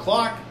 left on the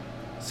clock.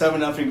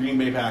 7-0 Green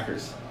Bay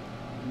Packers.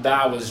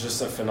 That was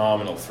just a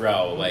phenomenal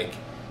throw. Like,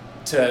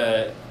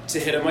 to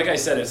hit him, like I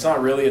said, it's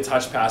not really a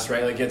touch pass,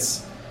 right? Like,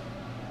 it's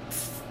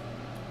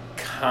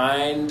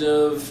kind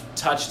of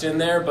touched in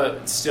there,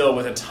 but still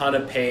with a ton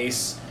of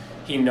pace.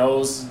 He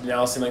knows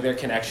Nelson, like, their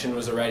connection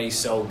was already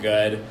so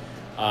good.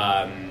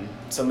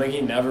 Something he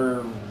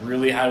never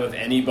really had with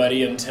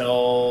anybody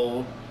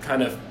until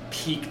kind of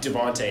peak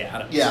Devontae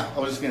Adams. Yeah, I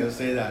was just going to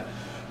say that.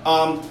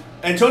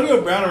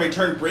 Antonio Brown on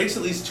return breaks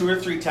at least 2 or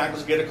 3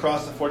 tackles to get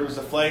across the 40. There was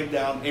a flag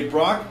down. A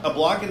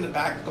block in the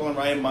back on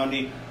Ryan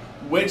Mundy,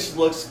 which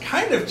looks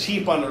kind of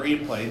cheap on the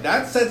replay.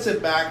 That sets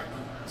it back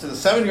to the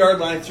 7-yard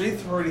line,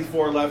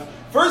 3:34 left.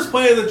 First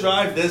play of the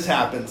drive, this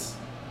happens.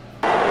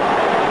 Pump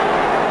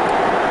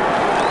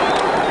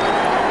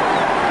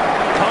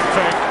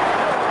fake.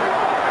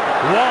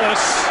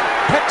 Wallace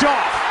picked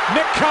off.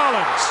 Nick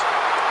Collins.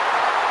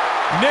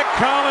 Nick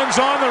Collins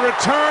on the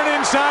return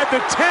inside the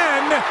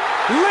 10.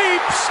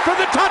 Leaps for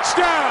the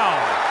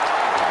touchdown.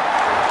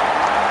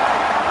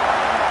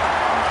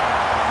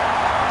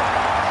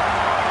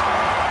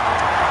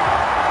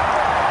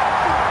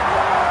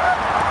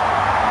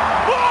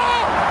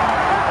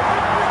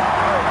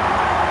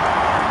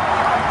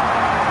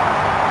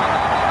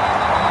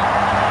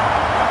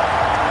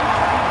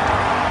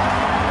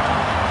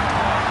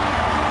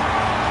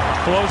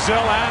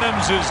 Flozell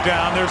Adams is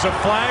down. There's a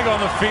flag on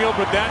the field,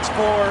 but that's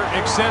for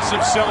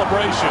excessive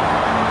celebration.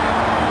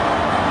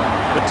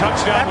 The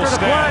touchdown will stand. After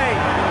the play,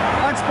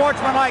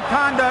 unsportsmanlike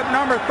conduct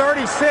number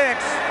 36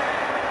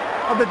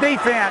 of the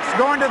defense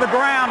going to the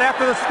ground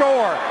after the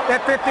score.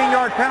 That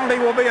 15-yard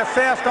penalty will be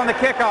assessed on the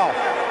kickoff.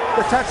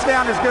 The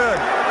touchdown is good.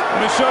 Let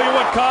me show you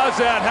what caused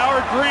that.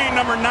 Howard Green,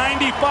 number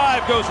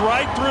 95, goes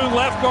right through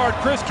left guard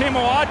Chris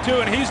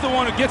Kemoatu, and he's the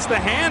one who gets the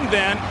hand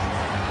then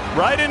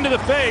right into the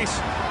face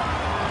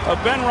of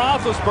Ben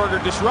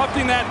Roethlisberger,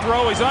 disrupting that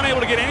throw. He's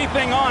unable to get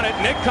anything on it.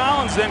 Nick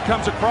Collins then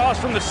comes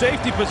across from the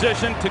safety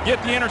position to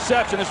get the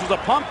interception. This was a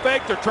pump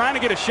fake. They're trying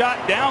to get a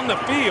shot down the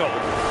field.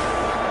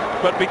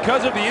 But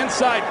because of the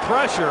inside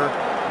pressure,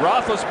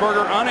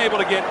 Roethlisberger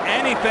unable to get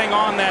anything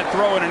on that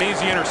throw and an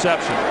easy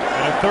interception.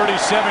 And a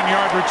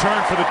 37-yard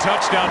return for the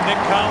touchdown. Nick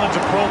Collins,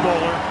 a Pro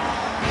Bowler,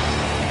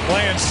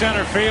 playing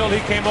center field. He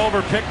came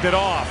over, picked it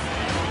off.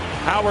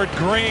 Howard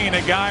Green,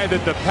 a guy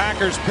that the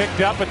Packers picked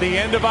up at the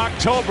end of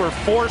October,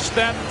 forced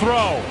that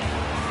throw.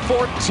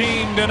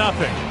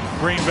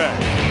 14-0, Green Bay.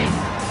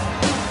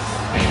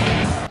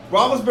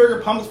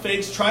 Roethlisberger pumps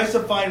fakes, tries to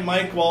find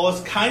Mike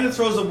Wallace, kind of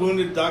throws a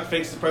wounded duck,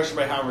 fakes the pressure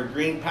by Howard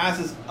Green,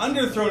 passes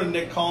underthrown to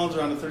Nick Collins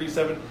around the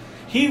 37.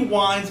 He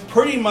winds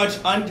pretty much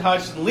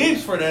untouched,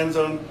 leaps for an end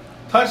zone.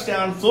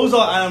 Touchdown.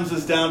 Flozell Adams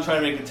is down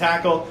trying to make a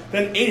tackle.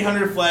 Then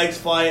 800 flags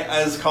fly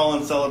as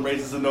Collins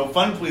celebrates as a no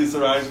fun police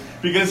arrives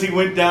because he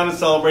went down to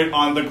celebrate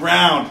on the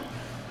ground.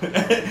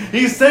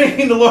 He's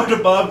thanking the Lord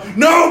above.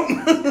 No!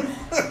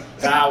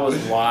 That was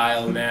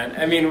wild, man.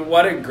 I mean,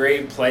 what a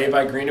great play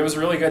by Green. It was a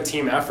really good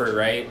team effort,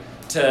 right?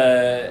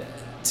 To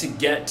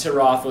get to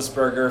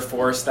Roethlisberger,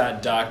 force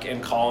that duck,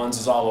 and Collins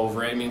is all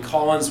over it. I mean,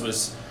 Collins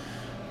was...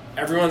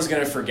 Everyone's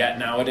going to forget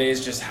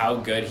nowadays just how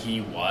good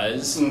he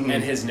was,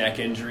 and his neck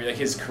injury. Like,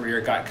 his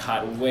career got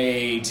cut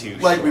way too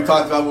short. Like we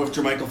talked about with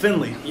Jermichael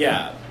Finley.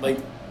 Yeah, like,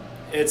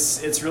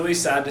 it's really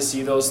sad to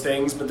see those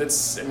things, but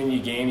that's, I mean, you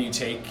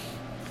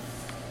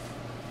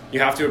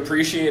have to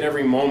appreciate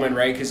every moment,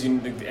 right? Because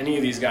any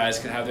of these guys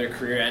could have their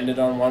career ended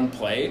on one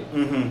play,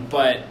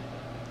 but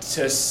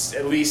to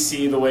at least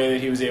see the way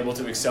that he was able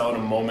to excel in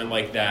a moment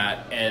like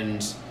that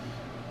and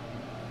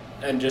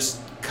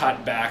just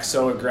cut back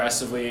so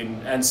aggressively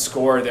and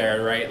score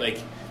there, right? Like,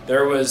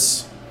 there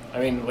was, I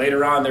mean,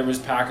 later on there was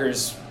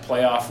Packers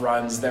playoff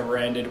runs that were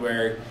ended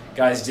where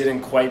guys didn't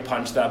quite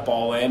punch that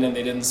ball in and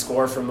they didn't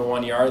score from the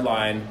 1 yard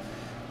line.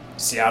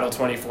 Seattle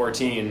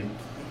 2014,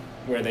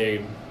 where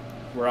they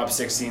were up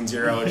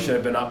 16-0 and should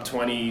have been up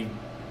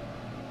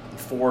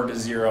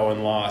 24-0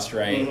 and lost,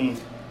 right?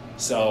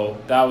 So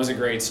that was a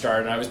great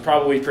start, and I was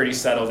probably pretty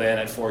settled in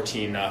at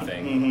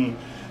 14-0.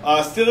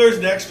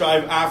 Steelers' next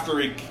drive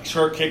after a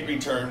short kick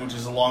return, which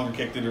is a longer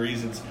kick due to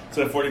reasons,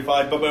 instead of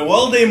 45. But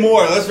by Day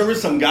Moore, let's remember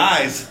some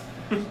guys.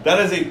 That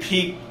is a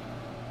peak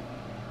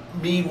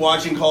me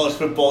watching college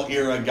football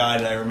era guy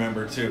that I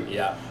remember too.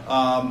 Yeah.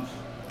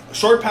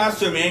 Short pass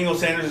to Emmanuel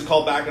Sanders is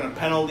called back on a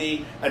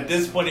penalty. At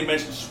this point, he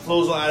mentioned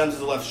Flozell Adams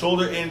has a left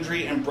shoulder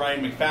injury, and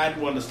Brian McFadden,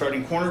 one of the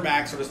starting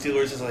cornerbacks for the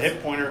Steelers, is a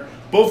hip pointer.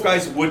 Both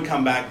guys would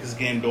come back as the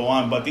game go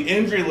on, but the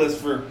injury list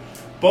for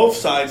both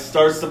sides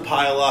starts to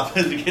pile up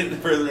as we get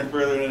further and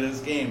further into this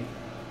game.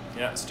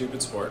 Yeah,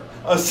 stupid sport.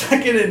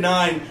 2nd and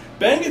 9.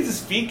 Ben gets his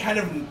feet kind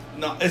of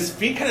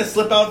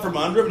slip out from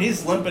under him, and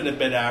he's limping a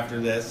bit after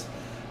this.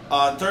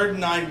 3rd and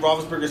 9,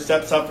 Roethlisberger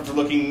steps up after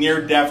looking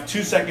near death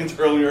 2 seconds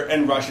earlier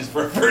and rushes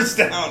for a first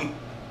down.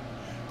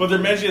 But they're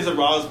mentioning as a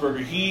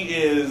Roethlisberger,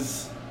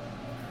 he's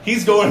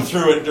going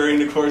through it during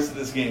the course of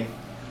this game.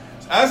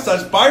 As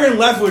such, Byron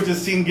Leftwich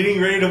is seen getting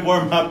ready to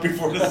warm up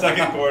before the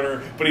second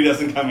quarter, but he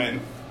doesn't come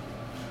in.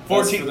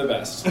 14 for the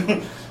best.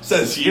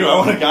 Says you. I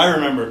want a guy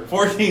remember.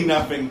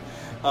 14-0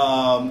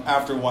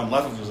 after one.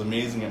 Leftwich was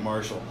amazing at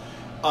Marshall.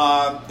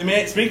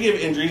 Speaking of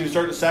injuries, we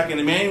start the second.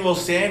 Emmanuel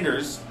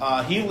Sanders,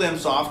 he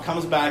limps off,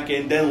 comes back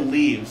in, then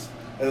leaves.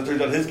 As it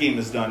turns out, his game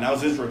is done. That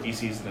was his rookie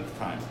season at the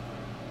time.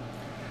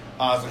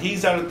 So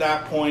he's out at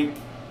that point.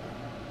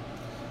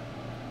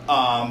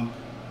 Ben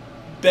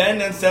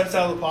then steps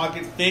out of the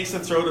pocket, fakes the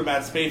throw to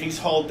Matt Spaeth. He's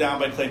hauled down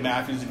by Clay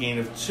Matthews, a gain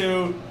of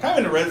 2. Kind of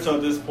in the red zone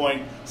at this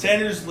point.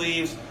 Sanders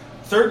leaves.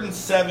 3rd and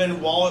 7.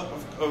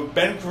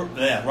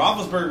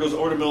 Roethlisberger goes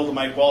over the middle to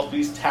Mike Wallace, but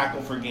he's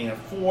tackled for a gain of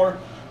 4.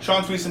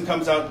 Sean Friesen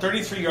comes out,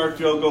 33-yard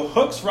field goal,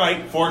 hooks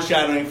right,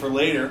 foreshadowing for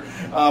later,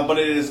 but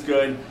it is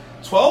good.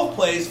 12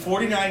 plays,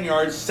 49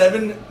 yards,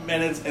 7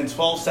 minutes, and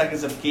 12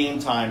 seconds of game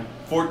time,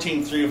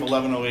 14-3 with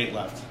 11:08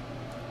 left.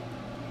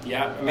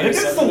 Yeah, I think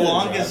that's the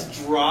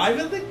longest drive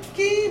of the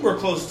game, or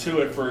close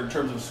to it in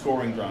terms of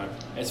scoring drive.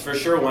 It's for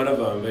sure one of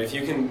them, but if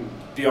you can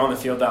be on the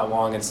field that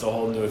long and still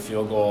hold into a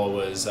field goal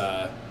was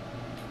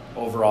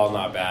overall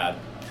not bad.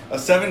 A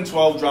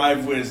 7-12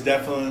 drive was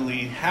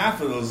definitely half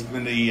of those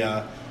in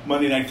the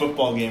Monday Night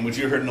Football game, which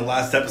you heard in the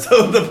last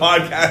episode of the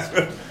podcast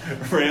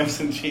with Rams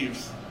and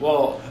Chiefs.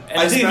 Well, and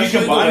I think if you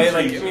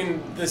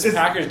combine this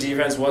Packers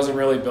defense wasn't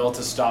really built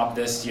to stop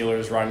this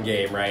Steelers run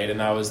game, right? And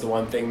that was the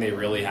one thing they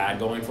really had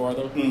going for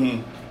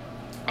them.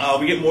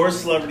 We get more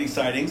celebrity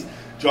sightings.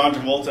 John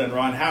Travolta and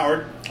Ron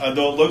Howard,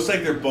 though it looks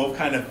like they're both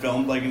kind of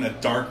filmed like in a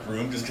dark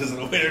room just because of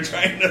the way they're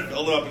trying to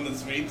fill them up in the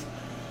suites.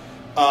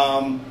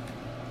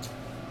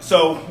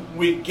 So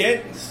we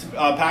get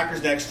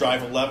Packers' next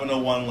drive,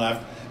 11:01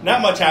 left.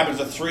 Not much happens.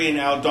 A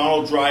 3-and-out.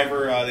 Donald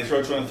Driver, they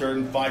throw to on 3rd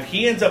and 5.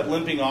 He ends up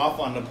limping off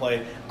on the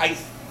play. I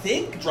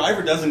think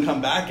Driver doesn't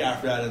come back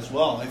after that as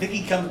well. I think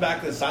he comes back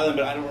to the sideline,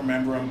 but I don't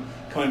remember him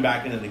coming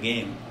back into the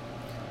game.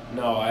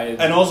 No,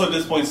 And also at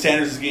this point,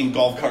 Sanders is getting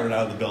golf carted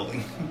out of the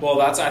building. Well,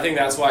 I think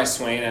that's why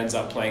Swain ends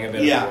up playing a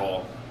bit of a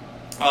role.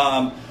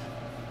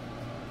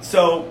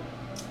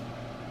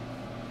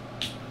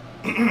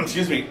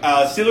 Excuse me.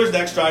 Steelers'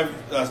 next drive,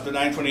 the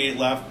 9:28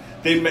 left.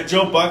 They met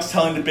Joe Buck's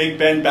telling the Big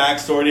Ben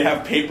backstory. They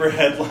have paper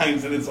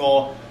headlines, and it's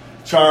all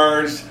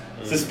charged,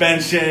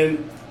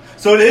 suspension.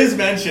 So it is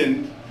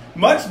mentioned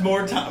much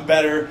more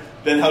better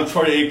than how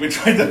Troy Aikman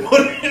tried to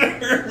put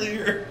it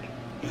earlier.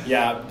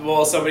 Yeah,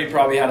 well, somebody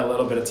probably had a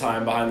little bit of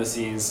time behind the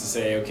scenes to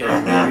say, okay,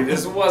 maybe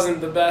this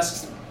wasn't the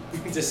best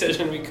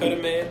decision we could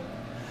have made.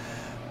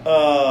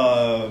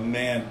 Oh,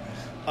 man.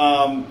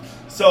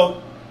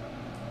 So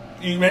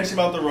you mentioned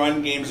about the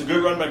run game. It's a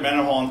good run by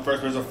Mendenhall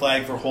first. There's a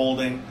flag for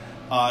holding.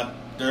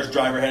 There's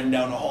Driver heading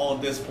down the hall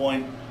at this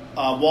point.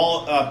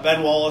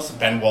 Ben Wallace.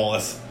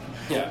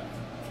 Yeah.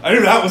 I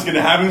knew that was going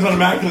to happen. He was on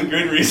Immaculate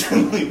Grid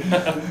recently.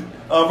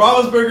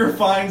 Roethlisberger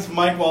finds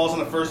Mike Wallace on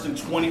the 1st and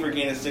 20 for a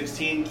gain of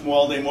 16.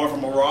 Day Moore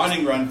from a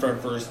rotting run for a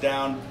first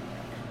down.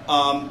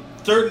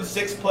 3rd and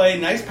 6 play.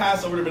 Nice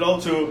pass over the middle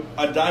to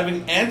a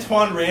diving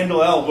Antoine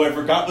Randall L., who I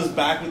forgot was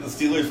back with the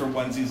Steelers for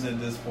one season at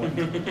this point.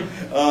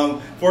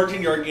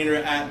 14-yard gainer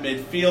at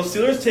midfield.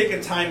 Steelers take a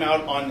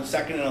timeout on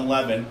 2nd and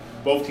 11.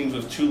 Both teams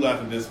with 2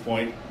 left at this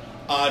point.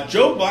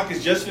 Joe Buck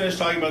has just finished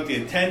talking about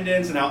the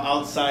attendance and how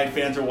outside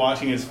fans are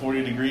watching. It's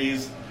 40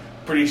 degrees.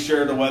 Pretty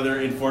sure the weather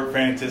in Fort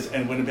Francis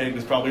and Winnipeg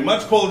was probably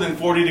much colder than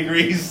 40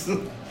 degrees.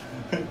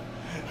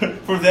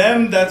 For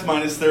them, that's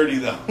minus 30,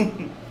 though.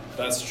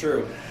 That's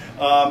true.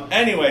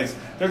 Anyways,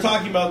 they're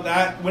talking about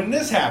that when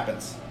this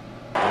happens.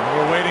 And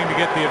we're waiting to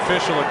get the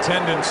official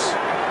attendance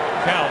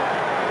count.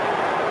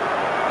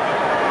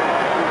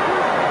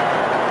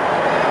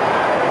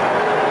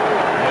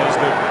 As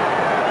the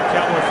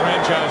Cowboy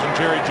franchise and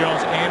Jerry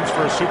Jones aims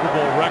for a Super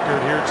Bowl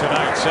record here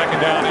tonight. 2nd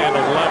down and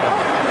 11.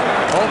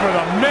 Over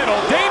the middle.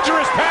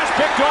 Dangerous pass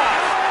picked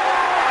off.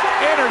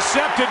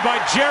 Intercepted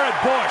by Jared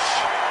Bush.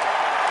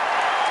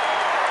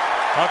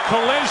 A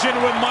collision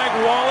with Mike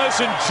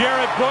Wallace, and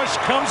Jared Bush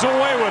comes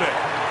away with it.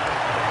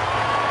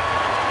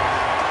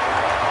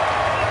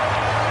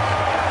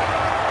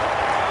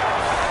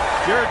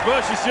 Jared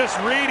Bush is just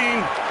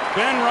reading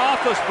Ben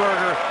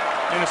Roethlisberger.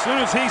 And as soon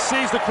as he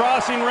sees the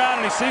crossing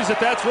route and he sees that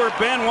that's where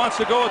Ben wants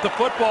to go with the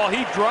football,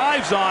 he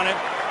drives on it.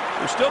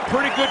 There's still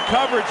pretty good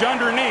coverage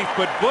underneath,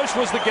 but Bush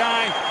was the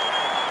guy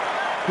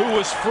who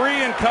was free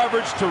in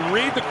coverage to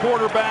read the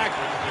quarterback,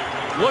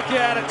 look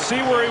at it,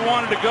 see where he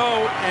wanted to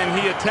go,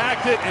 and he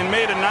attacked it and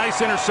made a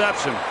nice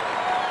interception.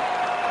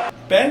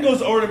 Ben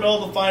goes over the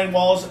middle to find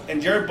Walls,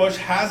 and Jared Bush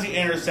has the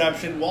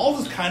interception.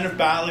 Walls is kind of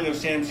battling with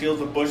Sam Shields,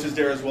 but Bush is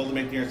there as well to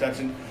make the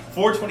interception.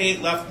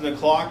 4:28 left in the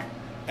clock,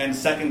 and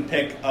second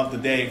pick of the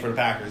day for the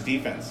Packers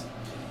defense.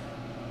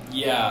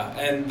 Yeah,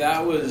 and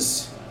that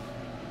was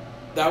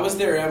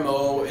their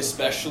MO,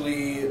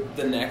 especially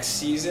the next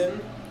season.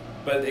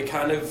 But they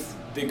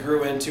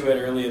grew into it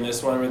early in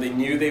this one, where they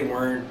knew they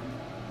weren't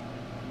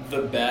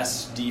the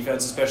best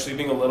defense, especially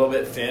being a little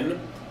bit thin.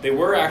 They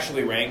were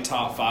actually ranked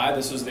top 5.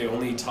 This was the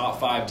only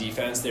top 5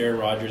 defense Aaron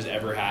Rodgers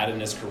ever had in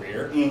his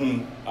career.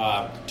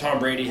 Mm-hmm. Tom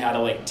Brady had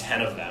like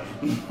 10 of them,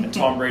 and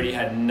Tom Brady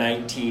had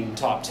 19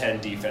 top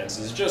 10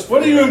 defenses.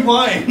 What are you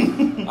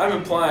implying? I'm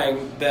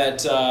implying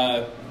that,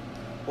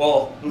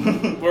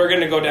 we're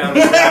going to go down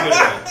this rabbit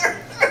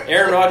hole.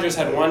 Aaron Rodgers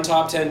had 1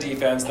 top 10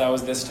 defense. That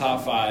was this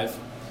top 5.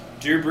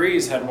 Drew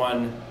Brees had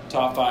 1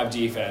 top 5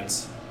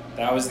 defense.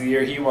 That was the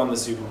year he won the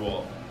Super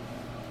Bowl.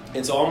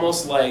 It's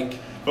almost like...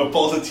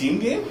 Football's a team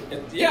game?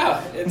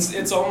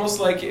 It's almost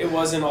like it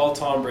wasn't all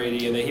Tom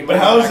Brady, and that he might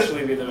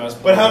actually be the best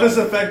player. But how does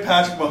it affect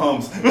Patrick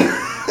Mahomes?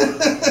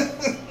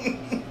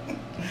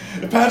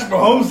 If Patrick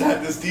Mahomes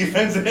had this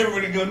defense, then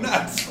everybody would go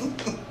nuts.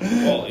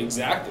 Well,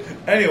 exactly.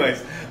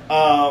 Anyways,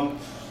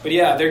 but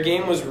yeah, their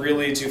game was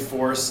really to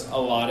force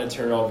a lot of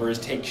turnovers,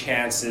 take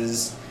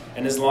chances,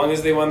 and as long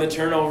as they won the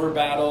turnover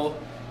battle,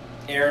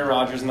 Aaron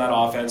Rodgers and that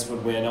offense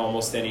would win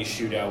almost any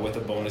shootout with a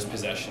bonus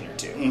possession or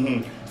two.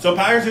 Mm-hmm. So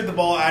Packers hit the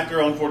ball at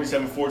their own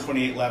 47,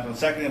 4:28 left on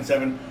 2nd and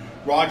 7.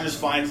 Rodgers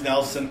finds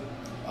Nelson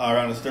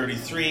around his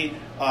 33.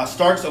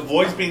 Starks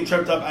avoids being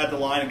tripped up at the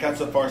line and cuts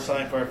the far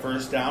side for a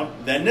first down.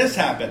 Then this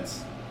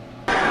happens.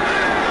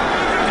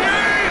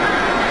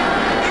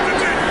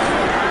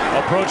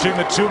 Approaching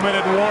the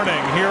 2-minute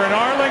warning here in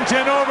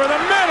Arlington, over the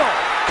middle.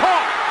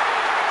 Caught.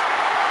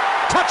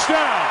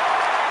 Touchdown.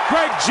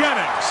 Greg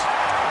Jennings.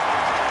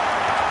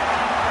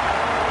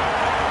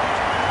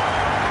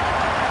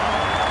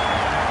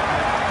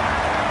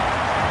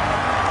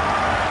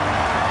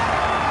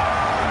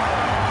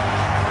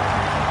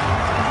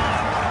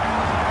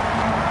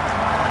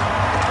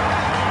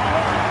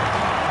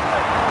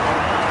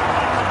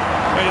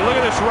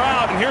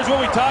 Route, and here's what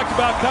we talked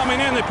about coming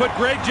in. They put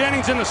Greg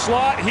Jennings in the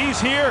slot. He's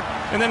here,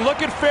 and then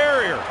look at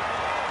Ferrier.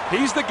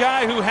 He's the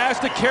guy who has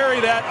to carry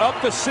that up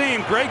the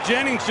seam. Greg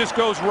Jennings just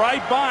goes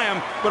right by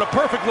him, but a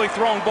perfectly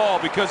thrown ball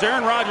because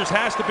Aaron Rodgers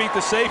has to beat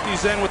the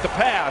safeties in with the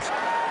pass.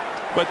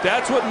 But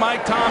that's what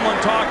Mike Tomlin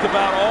talked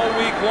about all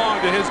week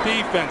long to his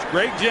defense.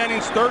 Greg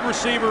Jennings, third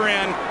receiver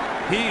in.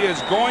 He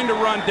is going to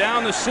run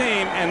down the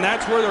seam, and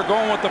that's where they're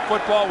going with the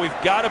football. We've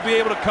got to be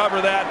able to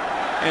cover that,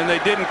 and they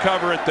didn't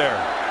cover it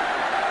there.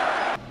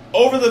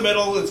 Over the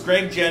middle, it's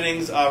Greg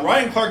Jennings.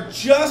 Ryan Clark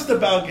just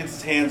about gets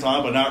his hands on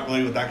it, but not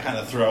really with that kind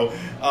of throw.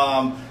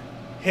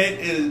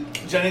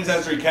 Jennings,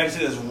 after he catches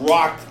it, is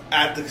rocked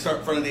at the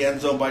front of the end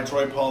zone by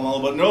Troy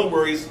Polamalu, but no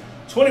worries.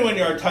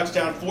 21-yard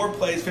touchdown, 4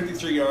 plays,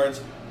 53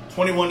 yards,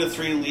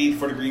 21-3 lead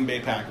for the Green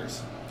Bay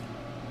Packers.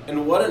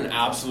 And what an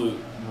absolute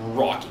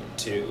rocking,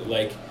 too.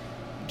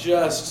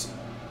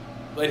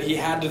 He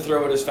had to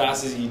throw it as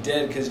fast as he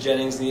did because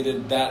Jennings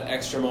needed that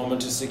extra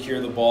moment to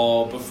secure the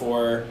ball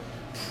before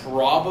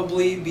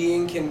probably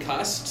being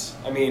concussed.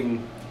 I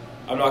mean,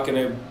 I'm not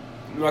gonna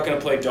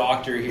play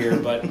doctor here,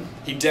 but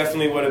he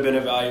definitely would have been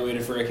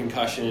evaluated for a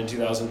concussion in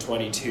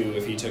 2022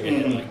 if he took a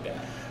hit like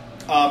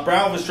that.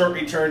 Brown with a short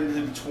return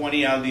to the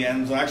 20 out of the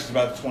end zone, actually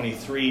about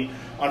 23.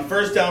 On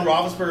first down,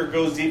 Roethlisberger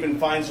goes deep and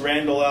finds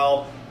Randall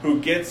L., who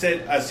gets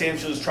it as Sam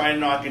Shields is trying to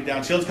knock it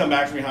down. Shields come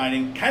back from behind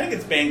him, kind of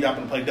gets banged up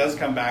in the play, does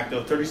come back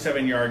though,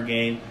 37-yard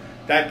gain.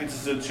 That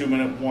gets us a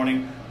 2-minute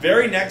warning.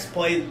 Very next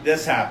play,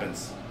 this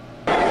happens.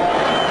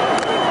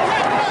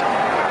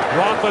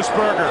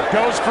 Roethlisberger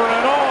goes for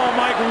it all.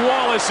 Mike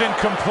Wallace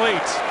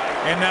incomplete.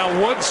 And now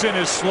Woodson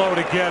is slow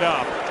to get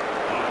up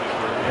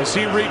as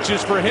he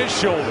reaches for his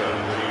shoulder.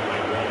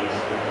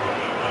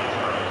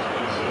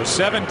 The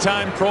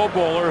 7-time Pro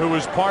Bowler who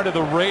was part of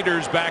the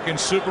Raiders back in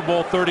Super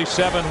Bowl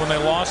 37 when they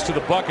lost to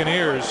the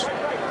Buccaneers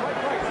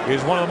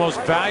is one of the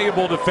most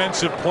valuable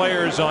defensive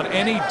players on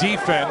any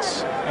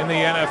defense in the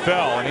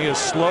NFL. And he is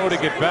slow to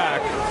get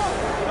back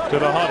to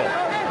the huddle.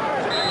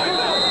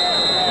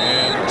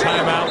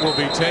 Timeout will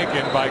be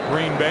taken by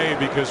Green Bay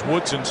because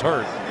Woodson's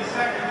hurt.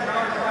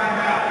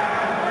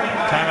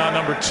 Timeout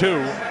number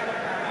 2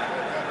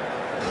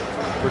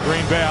 for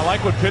Green Bay. I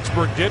like what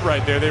Pittsburgh did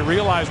right there. They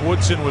realized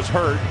Woodson was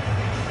hurt.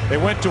 They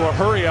went to a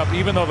hurry up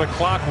even though the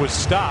clock was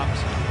stopped.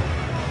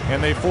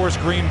 And they forced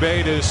Green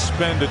Bay to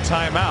spend a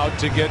timeout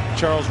to get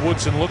Charles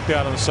Woodson looked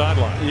at on the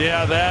sideline.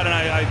 Yeah, that, and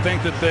I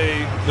think that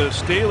the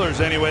Steelers,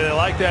 anyway, they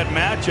like that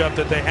matchup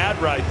that they had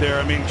right there.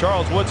 I mean,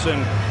 Charles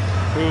Woodson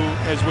who,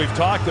 as we've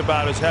talked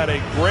about, has had a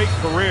great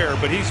career,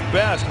 but he's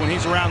best when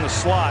he's around the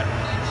slot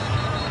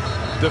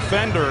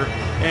defender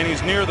and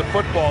he's near the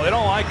football. They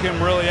don't like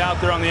him really out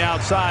there on the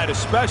outside,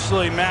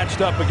 especially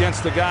matched up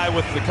against the guy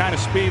with the kind of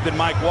speed that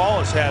Mike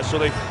Wallace has. So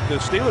the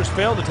Steelers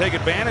failed to take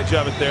advantage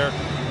of it there.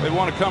 They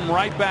want to come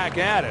right back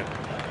at it.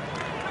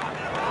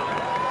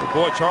 But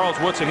boy, Charles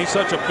Woodson, he's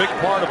such a big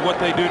part of what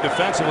they do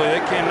defensively. They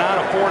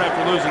cannot afford,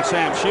 after losing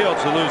Sam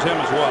Shields, to lose him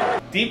as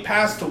well. Deep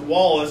pass to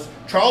Wallace.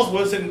 Charles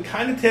Woodson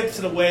kind of tips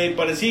it away,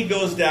 but as he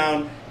goes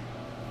down,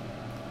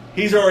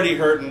 he's already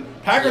hurting.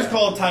 Packers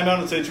call a timeout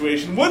in the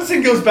situation.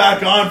 Woodson goes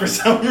back on for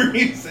some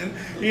reason.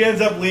 He ends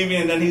up leaving,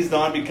 and then he's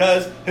done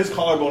because his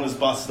collarbone is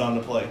busted on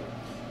the play.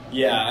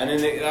 Yeah, and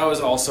then that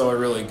was also a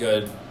really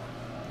good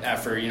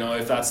effort. You know,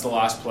 if that's the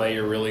last play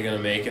you're really going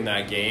to make in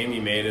that game, he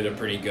made it a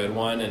pretty good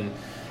one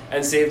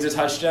and saved a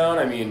touchdown.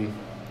 I mean,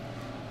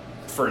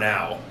 for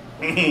now.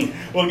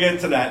 We'll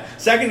get to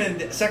that. Second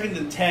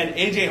and 10.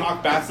 A.J.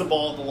 Hawk bats the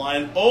ball at the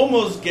line.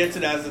 Almost gets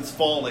it as it's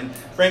falling.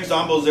 Frank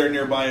Zombo's there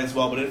nearby as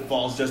well, but it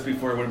falls just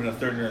before it would have been a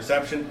third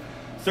interception.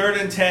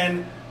 3rd and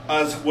 10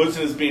 as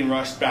Woodson is being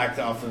rushed back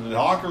out from the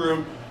locker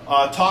room.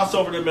 Toss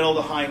over the middle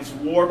to Hines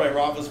Ward by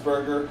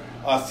Roethlisberger.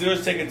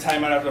 Steelers take a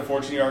timeout after the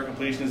 14-yard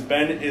completion as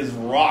Ben is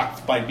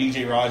rocked by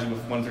B.J. Raji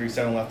with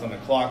 1:37 left on the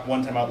clock.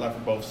 One timeout left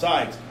for both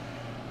sides.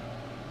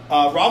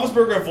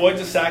 Roethlisberger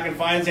avoids a sack and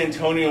finds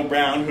Antonio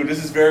Brown, who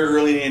this is very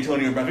early in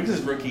Antonio Brown. I think this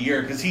is his rookie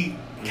year because he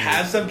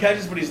has some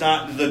catches, but he's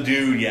not the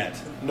dude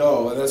yet.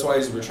 No, and that's why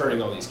he's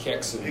returning all these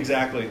kicks.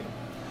 Exactly.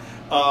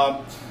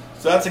 So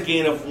that's a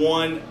gain of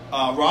 1.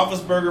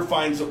 Roethlisberger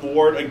finds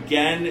Ward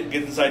again,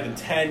 gets inside the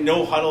 10.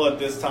 No huddle at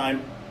this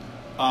time.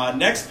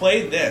 Next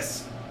play,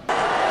 this.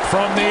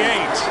 From the 8.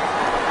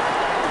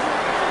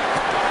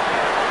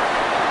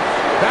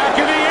 Back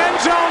in the end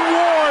zone,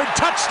 Ward,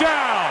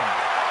 touchdown.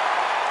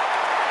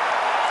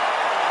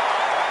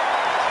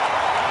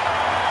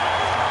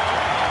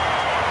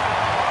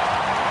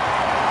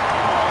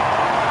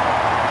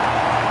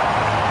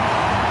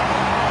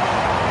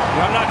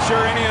 I'm not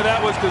sure any of that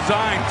was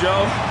designed,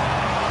 Joe.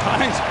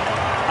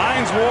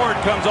 Hines Ward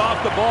comes off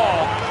the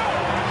ball.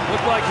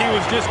 Looked like he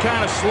was just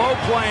kind of slow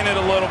playing it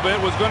a little bit,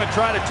 was going to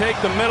try to take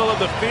the middle of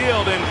the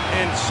field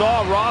and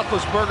saw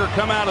Roethlisberger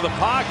come out of the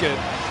pocket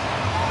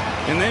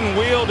and then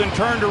wheeled and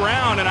turned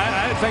around. And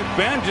I think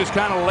Ben just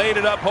kind of laid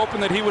it up hoping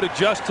that he would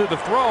adjust to the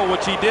throw,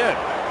 which he did.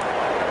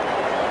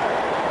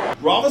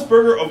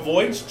 Roethlisberger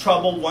avoids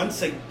trouble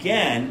once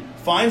again,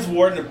 finds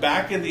Ward in the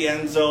back of the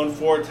end zone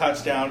for a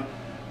touchdown.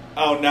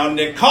 Oh, now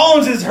Nick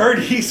Collins is hurt.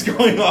 He's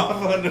going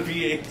off on the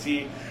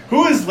PAT.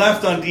 Who is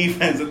left on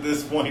defense at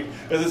this point?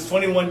 Because it's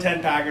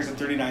 21-10 Packers and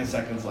 39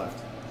 seconds left.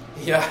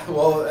 Yeah,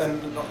 well,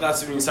 and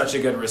that's been such a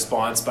good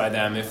response by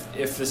them. If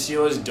the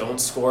Steelers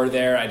don't score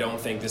there, I don't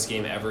think this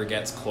game ever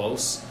gets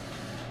close.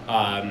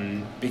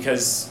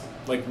 Because,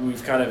 like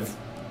we've kind of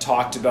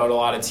talked about, a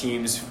lot of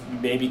teams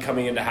maybe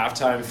coming into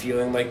halftime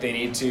feeling like they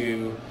need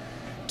to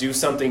do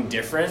something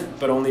different,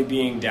 but only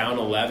being down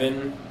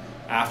 11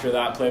 after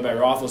that play by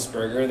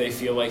Roethlisberger, they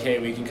feel like, hey,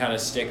 we can kind of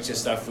stick to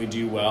stuff we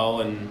do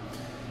well, and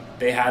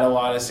they had a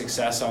lot of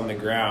success on the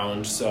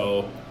ground,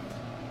 so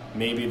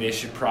maybe they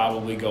should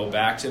probably go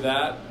back to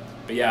that.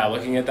 But yeah,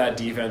 looking at that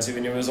defense,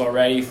 even it was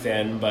already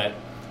thin, but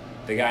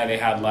the guy they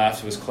had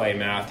left was Clay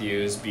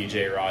Matthews,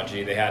 B.J.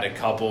 Raji. They had a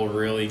couple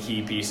really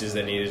key pieces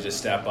that needed to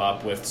step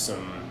up with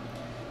some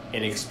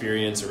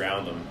inexperience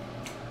around them.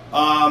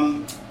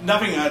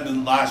 Nothing at the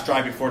last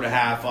drive before the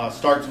half.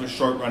 Starts with a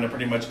short run and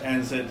pretty much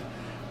ends it.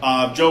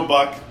 Joe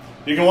Buck.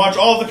 You can watch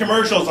all the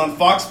commercials on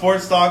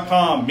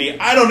foxsports.com.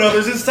 I don't know.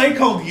 There's this site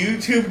called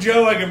YouTube,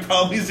 Joe. I can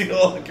probably see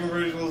all the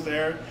commercials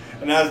there.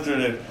 And Astor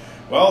did.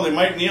 Well, they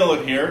might kneel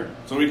it here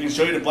so we can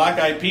show you the Black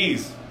Eyed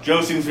Peas.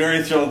 Joe seems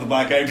very thrilled the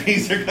Black Eyed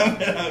Peas are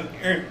coming out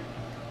here.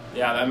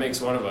 Yeah, that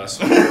makes one of us.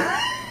 So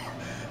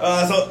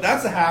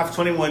that's the half,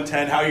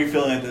 21-10. How are you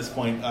feeling at this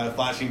point,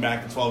 flashing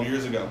back to 12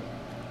 years ago?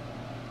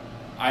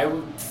 I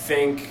would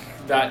think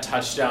that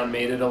touchdown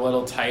made it a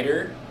little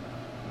tighter,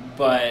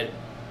 but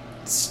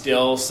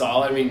still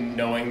solid. I mean,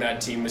 knowing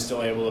that team was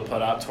still able to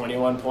put up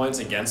 21 points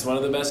against one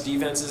of the best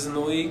defenses in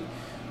the league.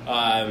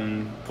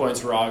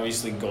 Points were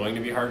obviously going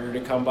to be harder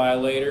to come by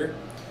later.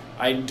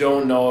 I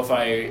don't know if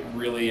I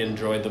really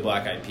enjoyed the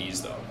Black Eyed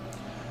Peas, though.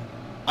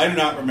 I do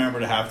not remember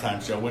the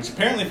halftime show, which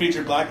apparently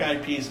featured Black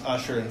Eyed Peas,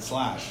 Usher, and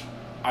Slash.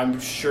 I'm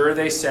sure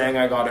they sang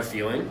I Got a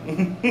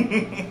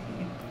Feeling.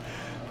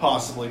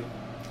 Possibly.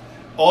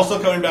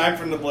 Also coming back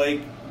from the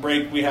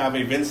break, we have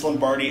a Vince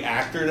Lombardi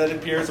actor that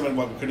appears. I mean,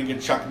 we couldn't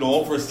get Chuck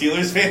Noll for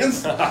Steelers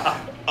fans.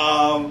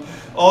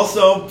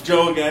 Also,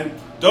 Joe again,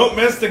 don't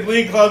miss the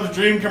Glee Club's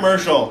Dream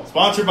commercial,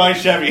 sponsored by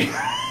Chevy.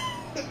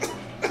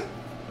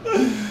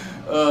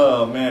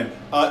 Oh, man.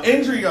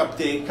 Injury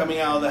update coming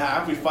out of the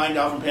half. We find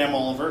out from Pam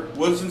Oliver.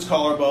 Woodson's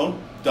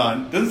collarbone,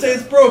 done. Doesn't say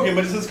it's broken,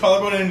 but it says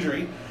collarbone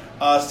injury.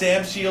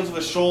 Sam Shields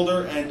with a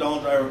shoulder and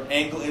Donald Driver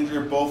ankle injury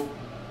are both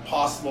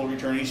possible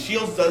returning.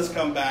 Shields does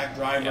come back.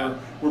 Driver,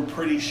 we're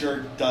pretty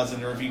sure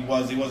doesn't, or if he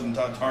wasn't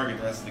on target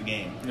the rest of the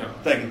game. No.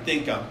 That I can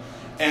think of.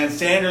 And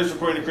Sanders,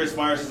 according to Chris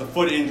Myers, has a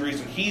foot injury,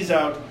 so he's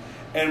out.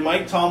 And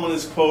Mike Tomlin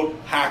is, quote,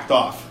 hacked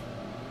off.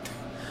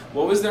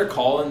 What was their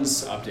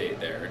Collins update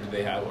there? Did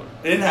they have one?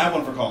 They didn't have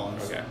one for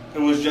Collins. Okay. It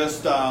was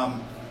just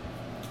the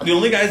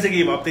only guys they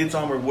gave updates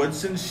on were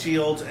Woodson,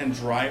 Shields, and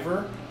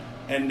Driver,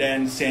 and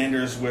then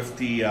Sanders with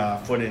the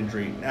foot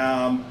injury.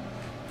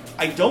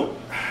 I don't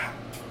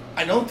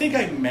think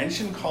I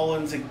mentioned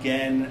Collins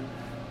again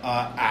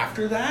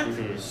after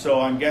that,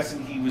 so I'm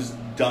guessing he was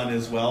done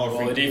as well.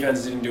 Well, the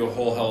defense didn't do a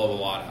whole hell of a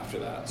lot after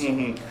that.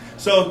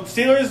 So,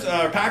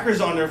 so Packers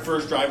on their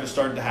first drive to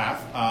start the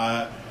half.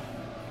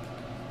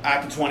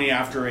 At the 20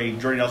 after a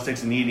Jordy Nelson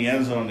takes a knee in the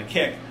end zone on the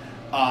kick.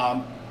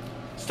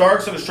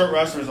 Starks on a short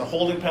rush. There's a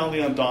holding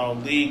penalty on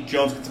Donald Lee.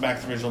 Jones gets back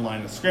to the original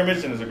line of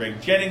scrimmage, and there's a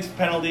Greg Jennings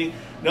penalty.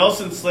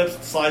 Nelson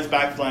slides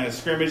back to the line of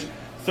scrimmage.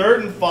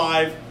 3rd and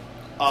 5.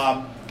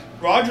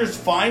 Rodgers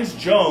finds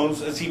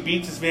Jones as he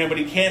beats his man, but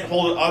he can't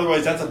hold it.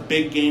 Otherwise, that's a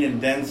big gain and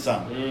then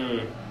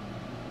some.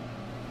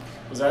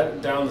 Was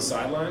that down the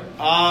sideline?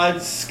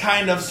 It's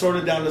kind of sort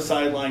of down the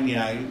sideline,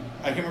 yeah.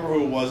 I can't remember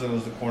who it was, and it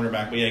was the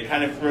cornerback. But yeah,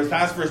 kind of for his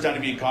pass first down to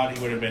be caught,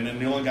 he would have been.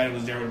 And the only guy who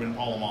was there would have been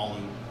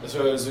Polamalu.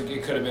 So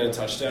it could have been a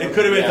touchdown? It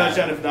could have been a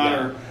touchdown, if not,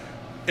 or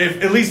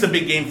if at least a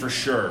big game for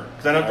sure.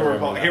 Because I don't know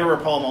where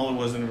Polamalu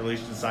was in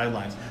relation to the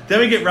sidelines. Then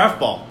we get ref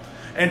ball.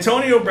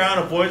 Antonio Brown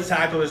avoids the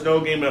tackle. There's no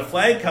game, but a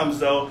flag comes,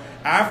 though,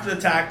 after the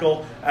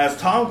tackle as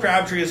Tom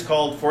Crabtree is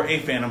called for a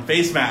phantom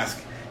face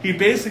mask. He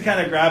basically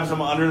kind of grabs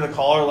him under the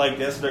collar like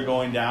this. They're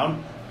going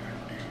down.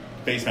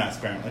 Face mask,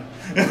 apparently.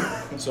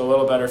 So a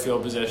little better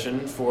field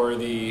position for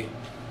the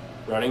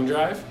running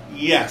drive?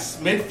 Yes.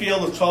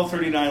 Midfield with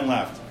 12:39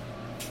 left.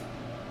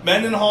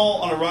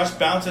 Mendenhall on a rush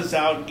bounces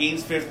out,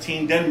 gains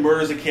 15, then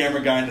murders a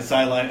camera guy in the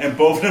sideline, and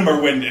both of them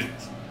are winded.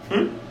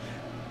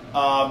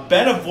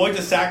 Ben avoids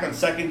a sack on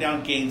 2nd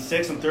down, gains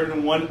 6, and 3rd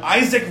and 1.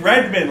 Isaac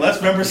Redmond, let's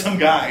remember some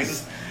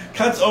guys,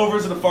 cuts over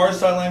to the far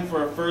sideline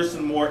for a 1st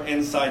and more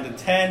inside the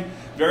 10.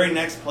 Very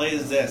next play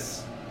is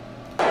this.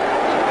 Mendenhall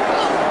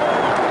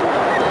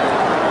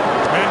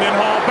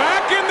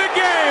back in the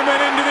game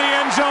and into the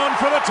end zone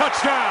for the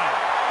touchdown.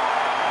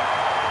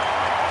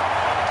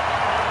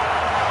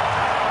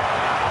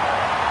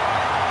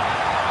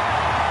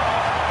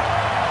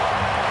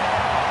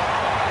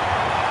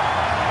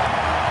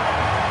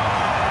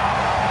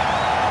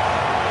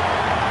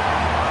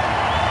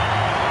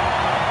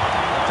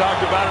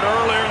 Talked about it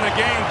earlier in the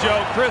game,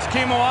 Joe. Chris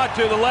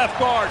Kimoatu, the left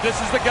guard. This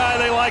is the guy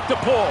they like to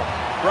pull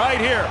right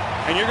here.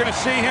 And you're going to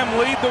see him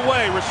lead the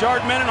way.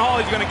 Rashard Mendenhall,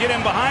 he's going to get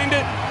in behind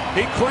it.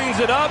 He cleans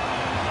it up.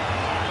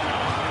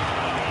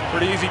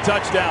 Pretty easy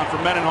touchdown for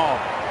Mendenhall.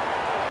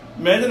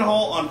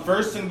 Mendenhall on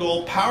 1st and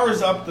goal,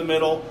 powers up the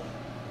middle,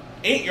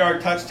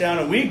 8-yard touchdown,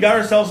 and we got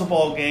ourselves a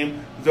ball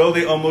game, though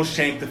they almost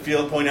shanked the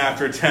field point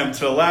after attempt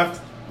to the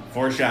left.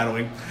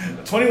 Foreshadowing.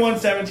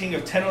 21-17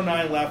 of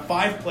 10:09 left,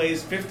 5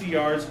 plays, 50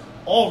 yards,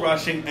 all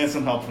rushing, and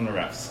some help from the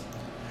refs.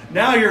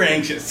 Now you're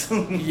anxious.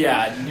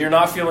 Yeah, you're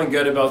not feeling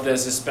good about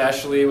this,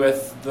 especially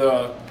with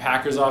the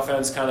Packers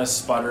offense kind of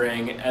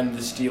sputtering and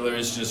the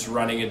Steelers just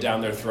running it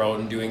down their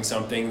throat and doing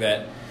something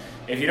that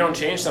if you don't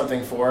change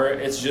something for it,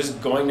 it's just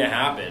going to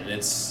happen.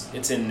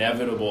 It's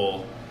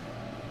inevitable.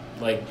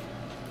 Like,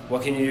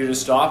 what can you do to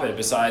stop it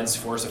besides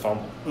force a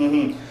fumble?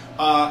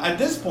 At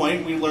this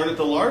point, we learned that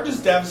the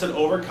largest deficit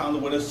overcome to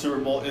win a Super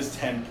Bowl is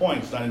 10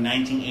 points. Not in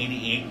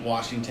 1988,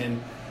 Washington.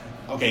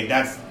 Okay,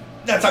 that's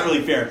not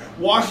really fair.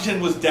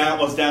 Washington was down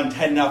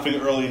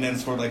 10-0 early and then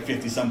scored like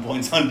 50-some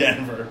points on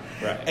Denver.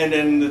 Right. And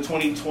then the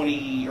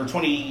 2020 or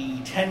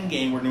 2010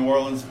 game where New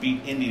Orleans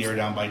beat Indy, they were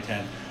down by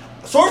 10.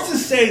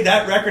 Sources say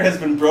that record has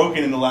been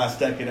broken in the last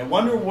decade. I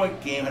wonder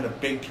what game had a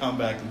big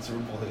comeback in Super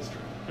Bowl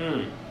history.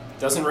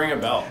 Doesn't ring a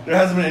bell. There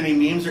hasn't been any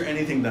memes or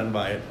anything done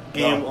by it.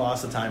 Game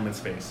lost of time and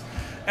space.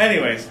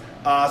 Anyways,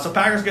 so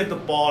Packers get the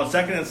ball.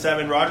 2nd and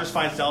 7. Rodgers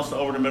finds Nelson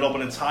over the middle,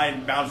 but it's high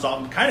and bounced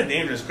off. Kind of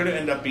dangerous. Could have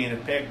ended up being a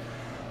pick.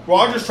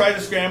 Rodgers tried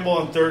to scramble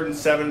on 3rd and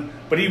 7,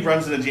 but he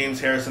runs into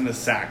James Harrison and is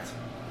sacked.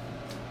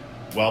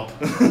 Welp.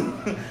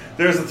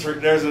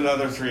 There's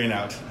another 3 and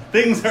out.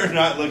 Things are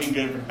not looking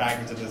good for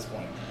Packers at this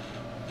point.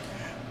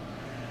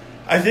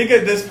 I think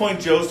at this point,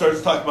 Joe starts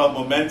to talk about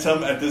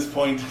momentum. At this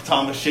point,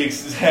 Thomas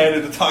shakes his head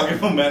at the talk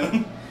of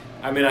momentum.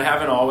 I mean, I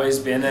haven't always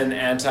been an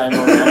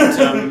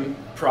anti-momentum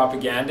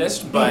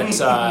propagandist,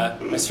 but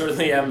I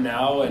certainly am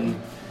now,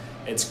 and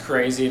it's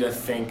crazy to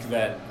think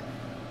that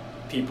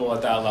people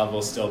at that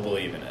level still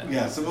believe in it.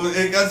 Yeah, so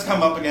it does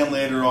come up again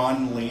later, I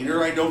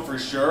know for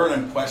sure, and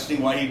I'm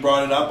questioning why he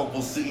brought it up, but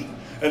we'll see.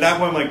 At that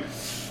point, I'm like,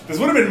 this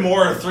would have been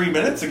more 3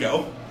 minutes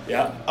ago.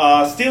 Yeah.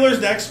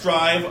 Steelers' next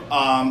drive,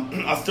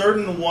 a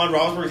 3rd and 1.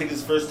 Rosberg takes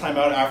his first time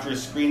out after a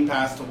screen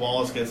pass to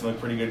Wallace, gets him a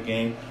pretty good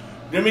gain.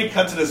 Then we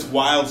cut to this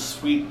wild,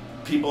 sweet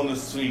people in the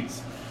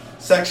suites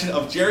section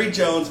of Jerry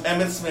Jones,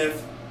 Emmitt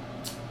Smith,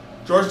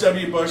 George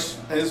W. Bush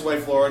and his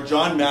wife Laura,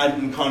 John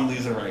Madden, and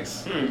Condoleezza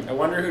Rice. I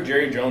wonder who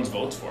Jerry Jones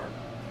votes for.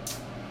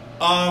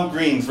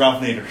 Greens,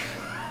 Ralph Nader.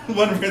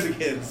 One for the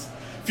kids.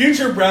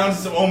 Future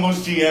Browns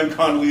almost GM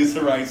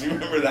Condoleezza Rice. You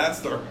remember that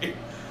story?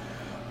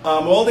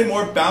 Walden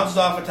Moore bounces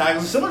off a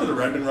tackle, similar to the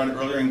Redmond run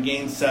earlier, and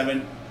gains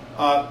 7.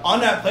 On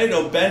that play,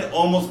 though, Ben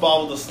almost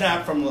bobbled the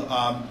snap from,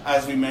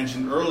 as we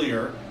mentioned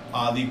earlier,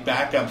 the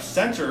backup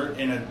center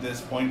in at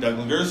this point, Doug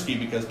Legursky,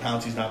 because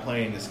Pouncey's not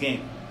playing in this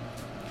game.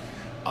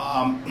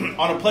 On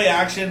a play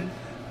action,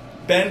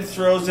 Ben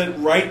throws it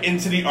right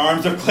into the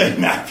arms of Clay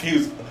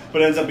Matthews,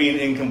 but ends up being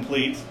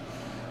incomplete.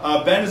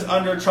 Ben is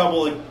under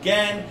trouble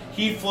again.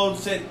 He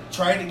floats it,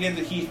 trying to get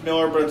to Heath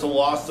Miller, but it's a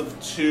loss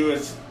of 2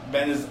 as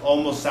Ben is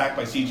almost sacked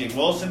by C.J.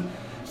 Wilson.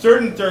 3rd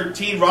and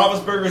 13.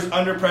 Roethlisberger is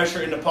under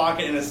pressure in the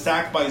pocket and is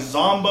sacked by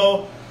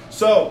Zombo.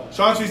 So,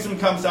 Thomas Friesen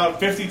comes out,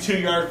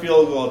 52-yard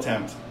field goal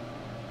attempt.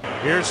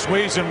 Here's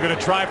Friesen going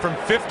to try from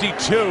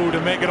 52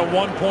 to make it a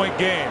 1-point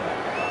game.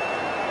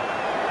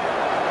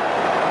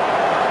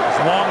 He's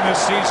long this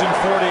season,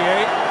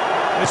 48.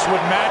 This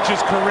would match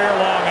his career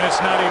long, and it's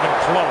not even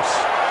close.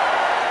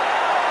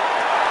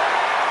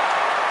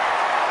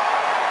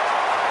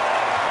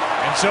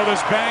 And so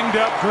this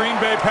banged-up Green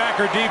Bay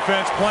Packer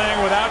defense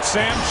playing without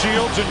Sam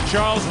Shields and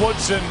Charles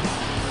Woodson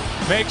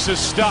makes a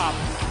stop.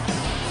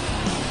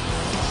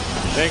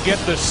 They get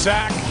the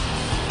sack.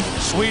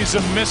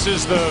 Friesen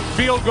misses the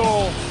field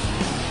goal,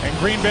 and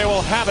Green Bay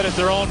will have it at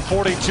their own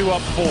 42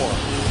 up 4.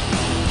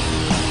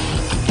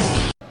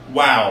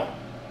 Wow.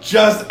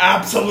 Just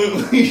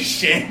absolutely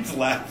shanked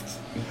left.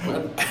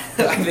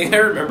 I think I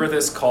remember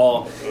this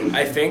call.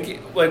 I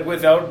think, like,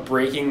 without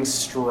breaking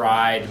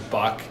stride,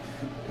 Buck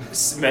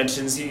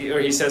mentions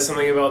he says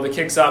something about the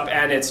kick's up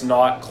and it's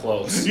not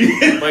close.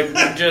 Like,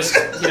 just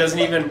he doesn't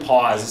even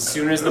pause. As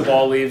soon as the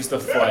ball leaves the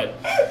foot,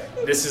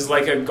 this is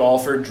like a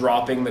golfer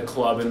dropping the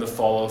club in the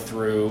follow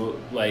through,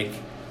 like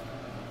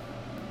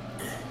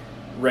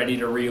ready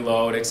to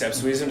reload. Except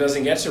Friesen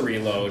doesn't get to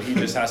reload. He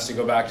just has to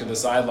go back to the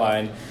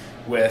sideline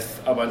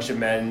with a bunch of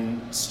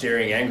men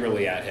staring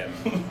angrily at him.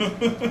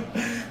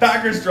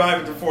 Packers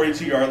drive at the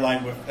 42-yard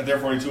line at their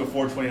 42 with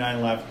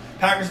 4:29 left.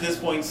 Packers at this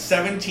point,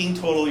 17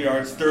 total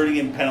yards, 30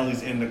 in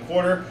penalties in the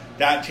quarter.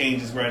 That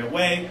changes right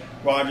away.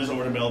 Rodgers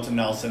over to middle to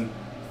Nelson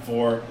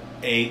for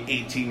a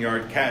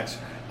 18-yard catch.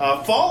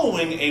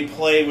 Following a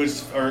play,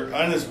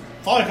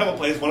 following a couple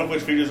plays, one of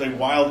which features a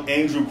wild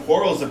Andrew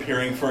Quarles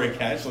appearing for a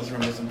catch. Let's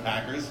remember some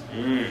Packers.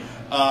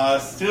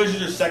 Steelers use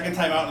their second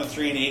time out in the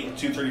 3-and-8 with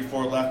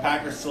 2:34 left.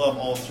 Packers still have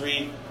all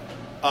 3.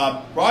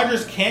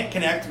 Rodgers can't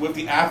connect with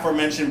the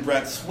aforementioned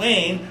Brett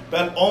Swain,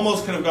 but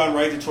almost could have gone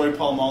right to Troy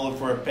Polamalu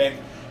for a pick.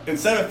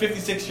 Instead of a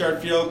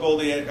 56-yard field goal,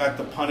 they got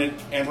to punt it.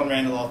 Antoine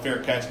Randall, a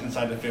fair catch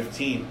inside the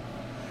 15.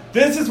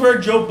 This is where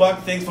Joe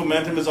Buck thinks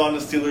momentum is on the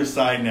Steelers'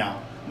 side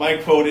now. My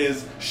quote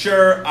is,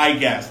 "Sure, I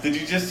guess. Did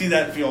you just see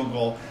that field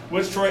goal?"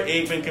 Which Troy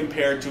Aikman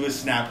compared to a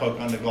snap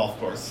hook on the golf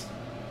course.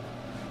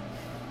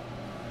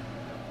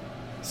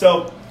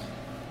 So,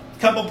 a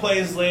couple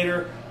plays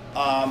later,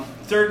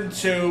 3rd and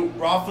 2,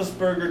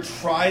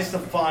 Roethlisberger tries to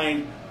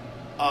find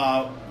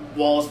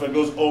Wallace, but it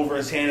goes over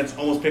his hand. It's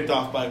almost picked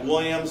off by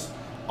Williams.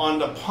 On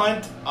the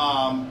punt,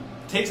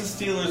 takes a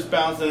Steelers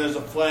bounce, and there's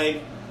a flag.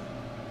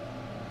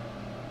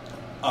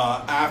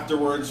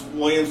 Afterwards,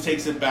 Williams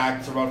takes it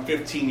back to about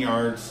 15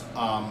 yards.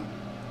 I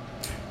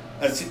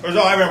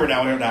remember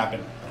now what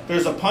happened.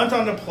 There's a punt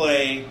on the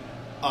play.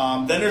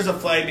 Then there's a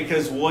flag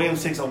because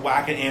Williams takes a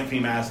whack at Anthony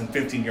Madison,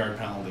 15-yard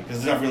penalty, because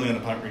it's not really on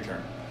the punt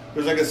return.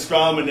 There's like a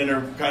scrum, and then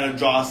they're kind of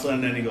jostling,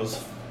 and then he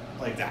goes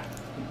like that.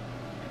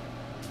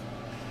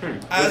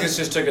 Lucas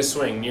just took a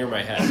swing near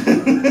my head.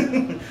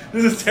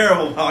 This is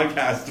terrible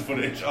podcast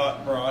footage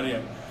for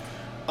audio.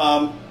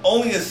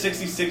 Only a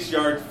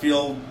 66-yard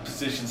field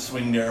position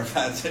swing there, if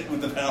that's it,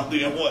 with the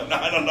penalty and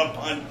whatnot on the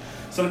punt.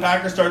 So the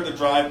Packers start the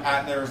drive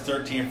at their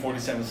 13 and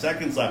 47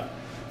 seconds left.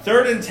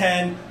 3rd and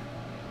 10,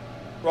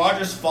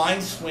 Rodgers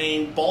finds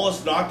Swain. Ball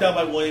is knocked out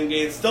by William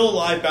Gay. It's still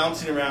alive,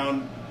 bouncing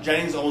around.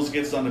 Jennings almost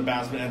gets on the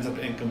bounce, but ends up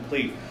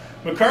incomplete.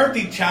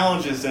 McCarthy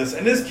challenges this,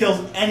 and this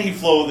kills any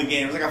flow of the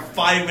game. It's like a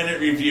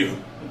 5-minute review.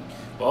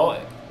 Well,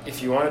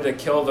 if you wanted to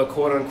kill the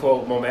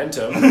quote-unquote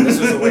momentum, this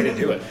was the way to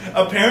do it.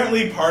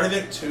 Apparently, part of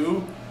it,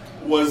 too,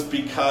 was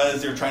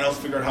because they were trying to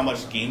figure out how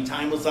much game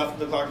time was left in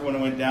the clock when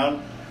it went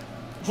down.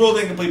 Ruled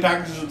incomplete.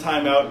 Packers use a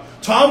timeout.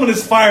 Tomlin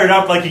is fired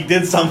up like he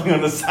did something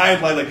on the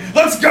sideline, like,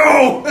 let's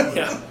go!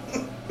 Yeah.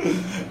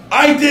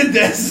 I did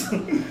this!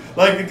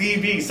 Like the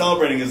DB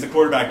celebrating as the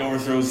quarterback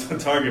overthrows the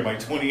target by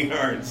 20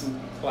 yards.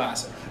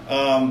 Classic.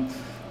 On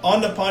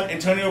the punt,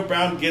 Antonio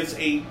Brown gets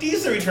a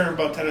decent return of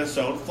about 10 or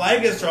so.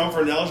 Flag is thrown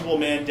for an eligible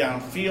man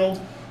downfield.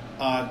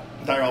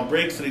 Tyrell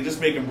breaks, so they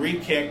just make him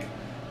re-kick.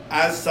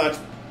 As such,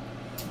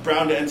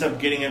 Brown ends up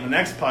getting him the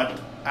next punt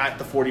at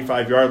the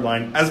 45-yard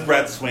line as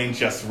Brett Swain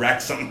just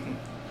wrecks him.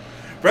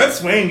 Brett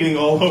Swain getting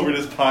all over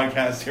this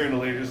podcast here in the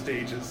later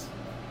stages.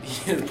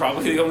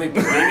 Probably the only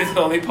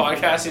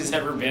podcast he's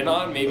ever been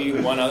on. Maybe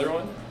one other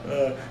one.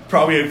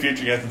 Probably a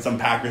future guest in some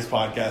Packers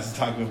podcast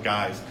talking with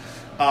guys.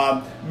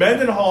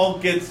 Mendenhall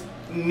gets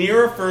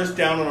near a first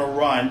down on a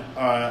run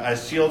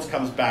as Shields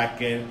comes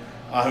back in,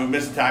 who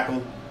missed a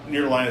tackle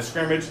near the line of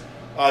scrimmage.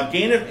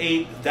 Gain of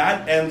 8,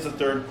 that ends the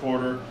third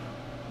quarter.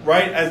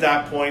 Right at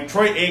that point,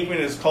 Troy Aikman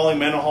is calling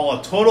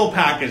Mendenhall a total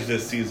package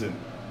this season.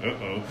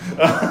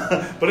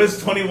 But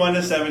it's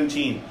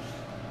 21-17.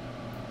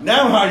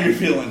 Now how are you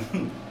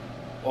feeling?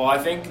 Well, I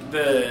think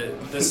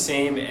the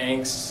same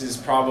angst is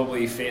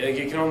probably like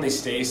it can only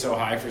stay so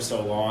high for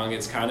so long.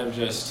 It's kind of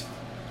just,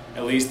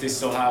 at least they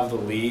still have the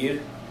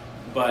lead,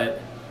 but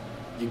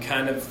you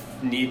kind of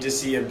need to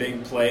see a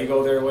big play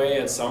go their way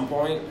at some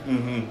point.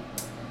 Mm-hmm.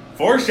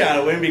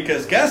 Foreshadowing,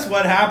 because guess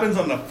what happens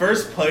on the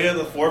first play of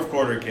the fourth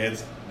quarter,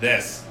 kids?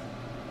 This.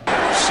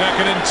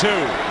 2nd and 2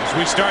 as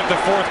we start the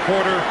fourth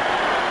quarter.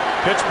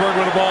 Pittsburgh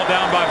with the ball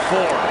down by 4.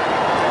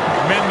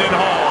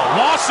 Mendenhall,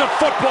 loss of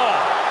football.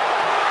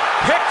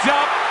 Picked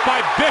up by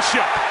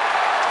Bishop.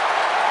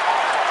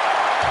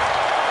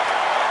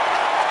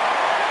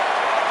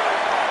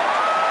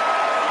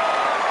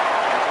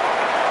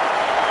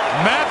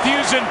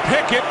 Matthews and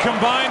Pickett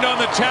combined on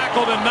the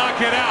tackle to knock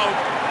it out.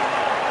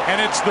 And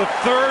it's the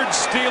 3rd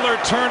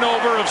Steeler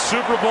turnover of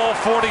Super Bowl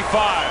 45.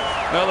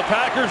 Well, the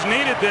Packers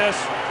needed this.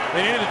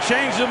 They needed to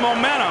change the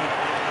momentum.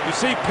 You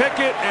see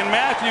Pickett and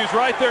Matthews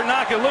right there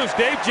knock it loose.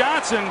 Dave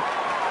Johnson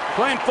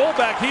playing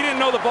fullback. He didn't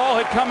know the ball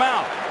had come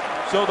out.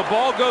 So the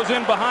ball goes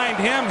in behind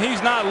him.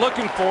 He's not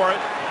looking for it.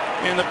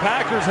 And the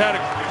Packers had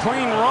a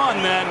clean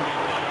run then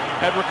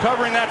at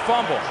recovering that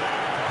fumble.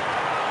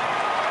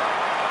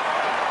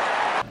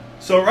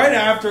 So right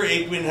after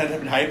Aikman had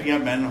been hyping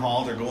up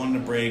Mendenhall, they're going to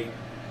break.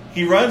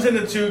 He runs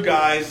into 2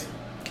 guys,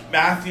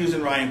 Matthews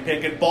and Ryan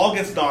Pickett. Ball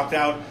gets knocked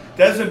out.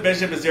 Desmond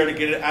Bishop is there to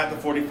get it at the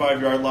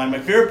 45-yard line. My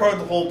favorite part of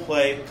the whole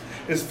play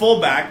is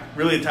fullback,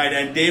 really a tight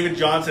end, David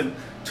Johnson,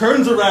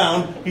 turns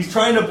around. He's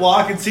trying to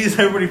block and sees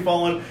everybody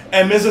falling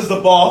and misses the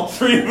ball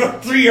 3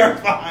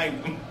 yards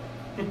behind him.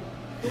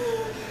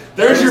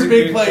 There's your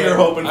big play you're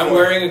hoping for. I'm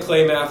wearing a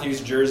Clay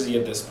Matthews jersey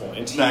at this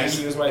point. Nice.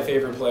 He was my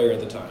favorite player at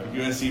the time.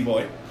 USC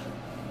boy.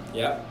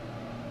 Yeah.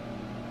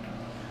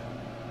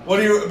 What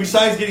do you,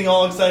 besides getting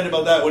all excited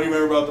about that, what do you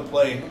remember about the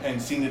play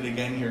and seeing it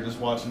again here, just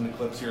watching the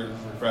clips here,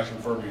 refreshing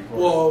for me?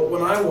 Well,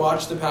 when I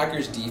watched the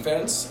Packers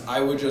defense,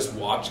 I would just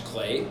watch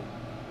Clay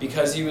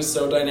because he was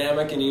so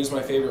dynamic and he was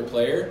my favorite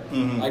player.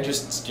 Mm-hmm. I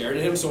just stared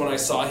at him, so when I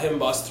saw him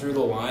bust through the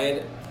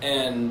line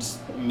and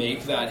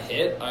make that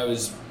hit, I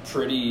was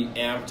pretty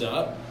amped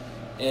up.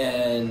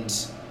 And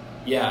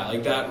yeah,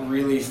 like that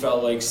really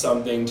felt like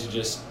something to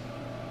just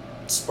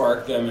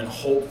spark them and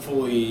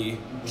hopefully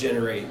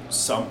generate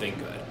something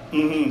good.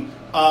 Mm-hmm.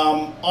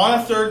 On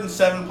a 3rd and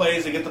 7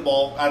 plays, they get the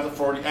ball at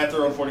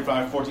their own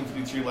 45,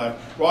 14:53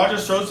 left.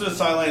 Rodgers throws to the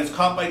sideline. It's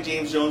caught by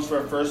James Jones for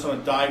a first on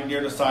a dive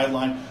near the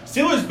sideline.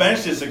 Steelers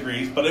bench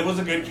disagrees, but it was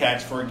a good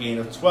catch for a gain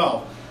of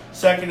 12.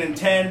 2nd and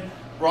 10.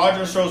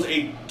 Rodgers throws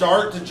a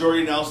dart to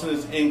Jordy Nelson.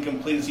 It's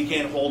incomplete as he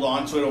can't hold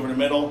on to it over the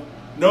middle.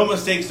 No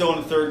mistakes though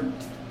in the 3rd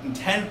and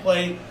 10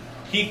 play.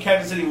 He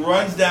kept it. He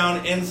runs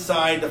down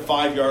inside the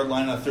 5-yard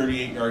line on a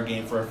 38-yard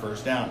gain for a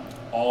first down.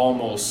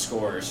 Almost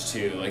scores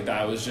too. Like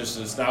that was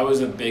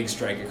a big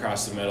strike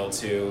across the middle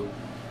too.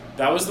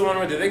 That was the one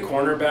where did they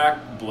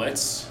cornerback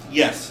blitz?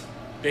 Yes.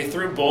 They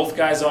threw both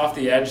guys off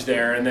the edge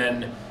there, and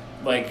then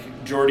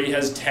like Jordy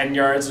has 10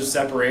 yards of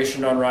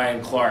separation on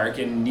Ryan Clark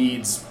and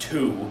needs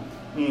 2.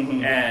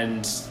 Mm-hmm.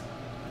 And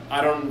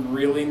I don't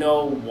really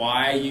know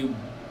why you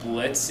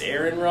blitz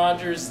Aaron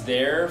Rodgers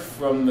there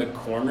from the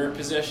corner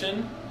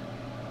position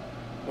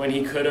when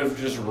he could have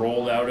just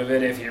rolled out of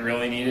it if he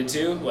really needed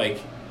to. Like,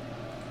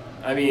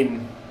 I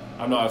mean,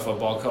 I'm not a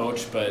football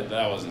coach, but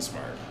that wasn't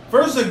smart.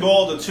 1st and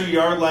goal at the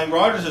 2-yard line.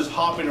 Rodgers is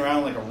hopping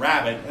around like a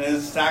rabbit and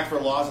is sacked for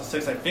a loss of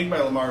 6, I think, by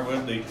Lamar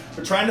Woodley.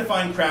 They're trying to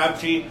find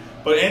Crabtree,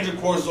 but Andrew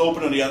Corse is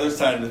open on the other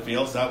side of the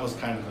field, so that was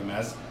kind of a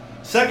mess.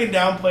 2nd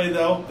down play,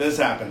 though, this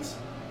happens.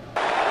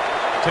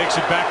 Takes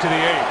it back to the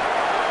 8.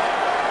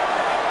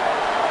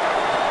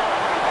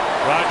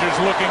 Rodgers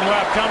looking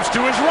left, comes to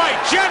his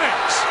right.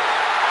 Jennings!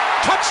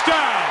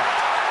 Touchdown!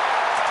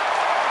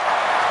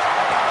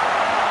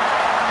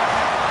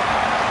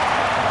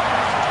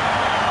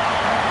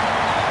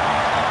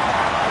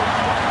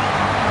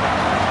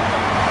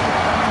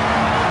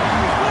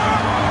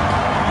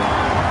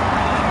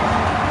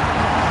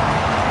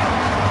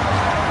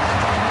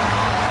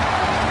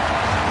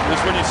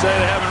 When you say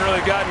they haven't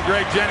really gotten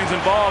Greg Jennings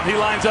involved, he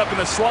lines up in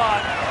the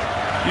slot.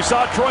 You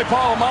saw Troy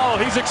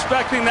Polamalu. He's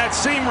expecting that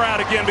seam route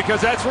again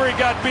because that's where he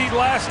got beat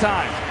last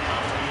time.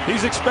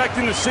 He's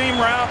expecting the seam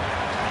route,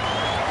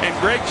 and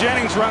Greg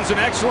Jennings runs an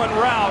excellent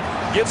route,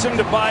 gets him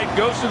to bite,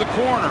 goes to the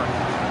corner.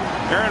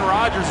 Aaron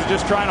Rodgers is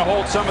just trying to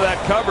hold some of that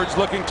coverage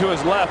looking to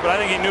his left, but I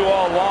think he knew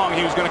all along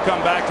he was going to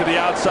come back to the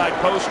outside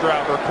post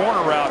route or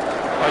corner route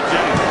by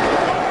Jennings.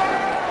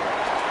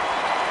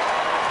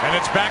 And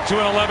it's back to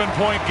an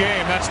 11-point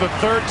game. That's the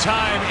 3rd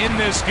time in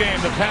this game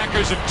the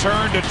Packers have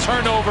turned a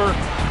turnover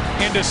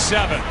into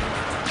 7.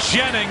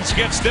 Jennings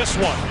gets this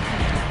one,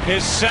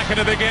 his 2nd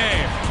of the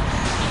game.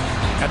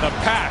 And the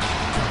Pack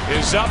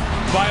is up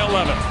by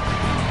 11.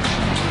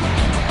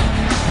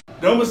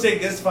 No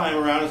mistake this time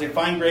around as they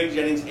find Greg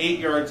Jennings 8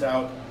 yards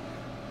out.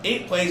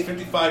 8 plays,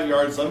 55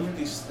 yards,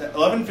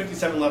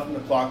 11:57 left in the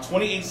clock,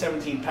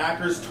 28-17.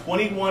 Packers,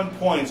 21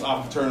 points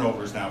off of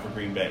turnovers now for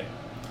Green Bay.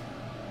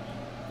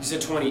 You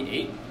said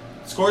 28?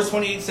 Scores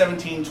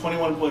 28-17,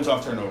 21 points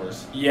off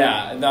turnovers.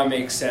 Yeah, that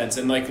makes sense.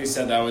 And like they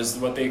said, that was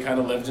what they kind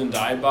of lived and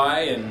died by.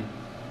 And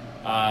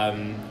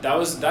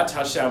that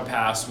touchdown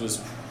pass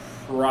was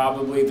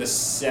probably the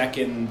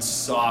second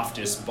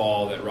softest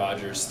ball that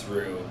Rodgers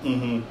threw.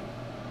 Mm-hmm.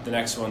 The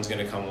next one's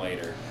going to come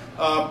later.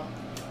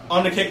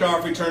 On the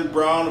kickoff return,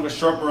 Brown with a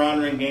short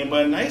Miranda game,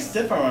 but a nice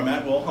stiff arm on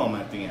Matt Wilhelm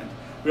at the end.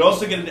 We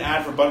also get an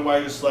ad for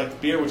Budweiser Select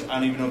Beer, which I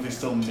don't even know if they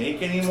still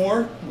make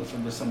anymore,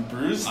 with some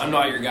brews. I'm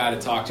not your guy to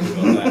talk to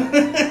about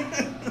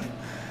that.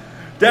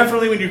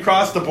 Definitely when you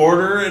cross the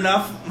border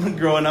enough,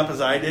 growing up as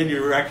I did,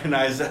 you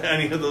recognize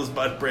any of those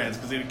Bud brands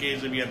because they'd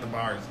occasionally be at the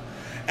bars.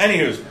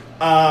 Anywho's,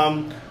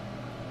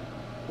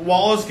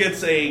 Wallace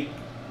gets a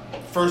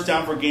first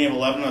down for gain of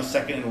 11 on a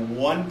 2nd and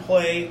 1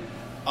 play.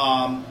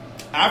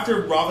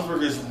 After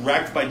Roethlisberger is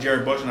wrecked by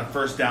Jared Bush on a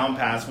first down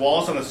pass,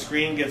 Wallace on the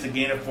screen gets a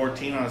gain of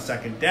 14 on a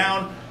 2nd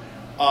down.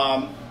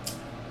 A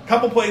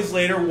couple plays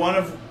later,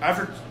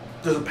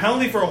 there's a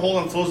penalty for a hold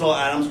on Flozell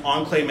Adams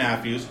on Clay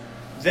Matthews.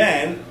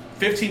 Then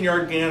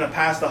 15-yard gain on a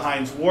pass to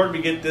Hines Ward.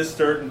 We get this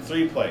 3rd and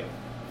 3 play.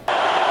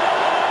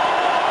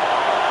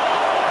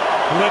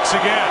 Blitz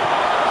again.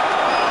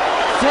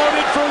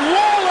 Floated for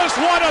Wallace.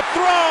 What a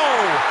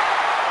throw!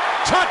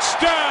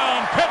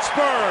 Touchdown,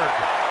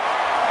 Pittsburgh!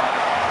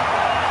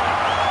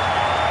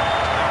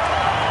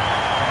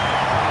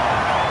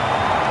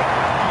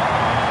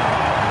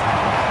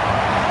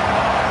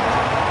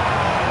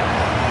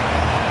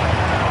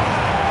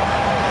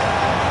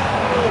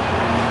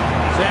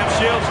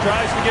 Shields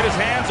tries to get his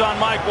hands on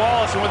Mike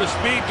Wallace, and with a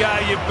speed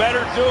guy, you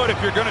better do it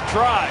if you're going to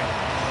try.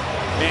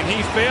 And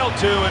he failed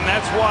to, and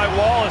that's why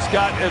Wallace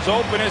got as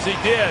open as he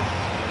did.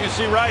 You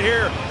see right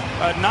here,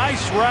 a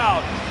nice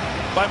route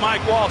by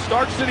Mike Wallace.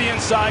 Starts to the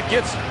inside,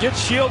 gets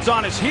Shields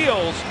on his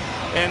heels,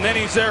 and then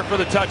he's there for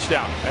the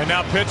touchdown. And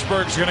now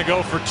Pittsburgh's going to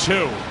go for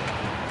 2.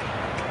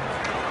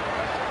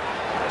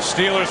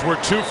 Steelers were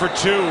 2 for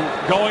 2,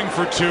 going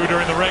for 2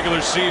 during the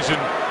regular season.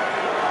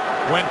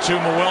 Went to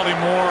Mewelde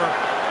Moore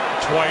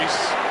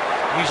twice.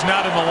 He's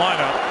not in the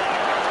lineup.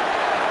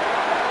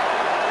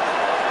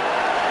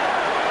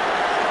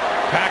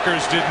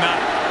 Packers did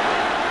not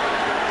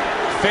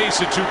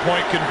face a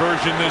 2-point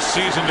conversion this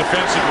season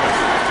defensively.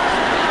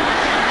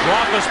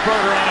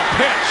 Roethlisberger on a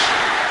pitch.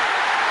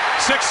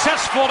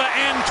 Successful to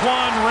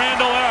Antoine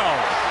Randall.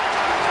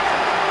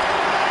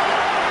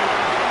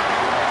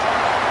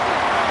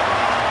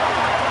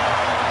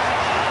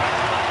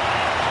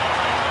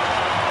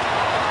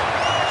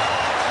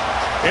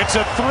 It's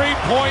a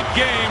 3-point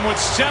game with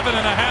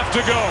 7.5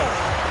 to go.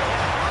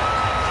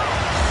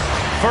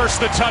 First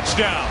the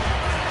touchdown.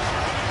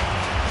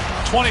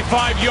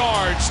 25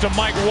 yards to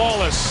Mike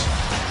Wallace.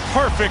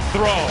 Perfect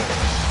throw.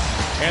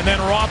 And then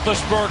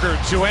Roethlisberger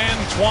to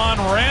Antoine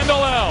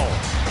Randall.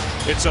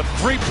 It's a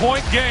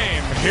 3-point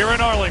game here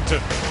in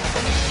Arlington.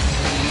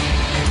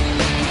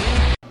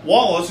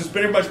 Wallace, who's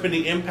pretty much been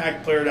the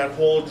impact player that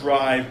whole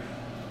drive,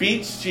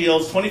 beats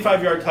Shields,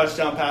 25-yard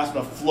touchdown pass on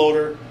a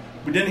floater.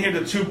 We didn't hear the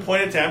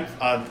 2-point attempt.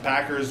 The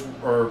Packers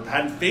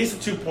hadn't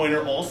faced a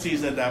 2-pointer all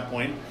season at that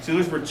point.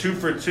 Steelers were 2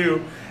 for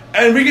 2.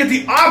 And we get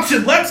the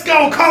option. Let's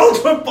go, college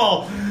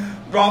football.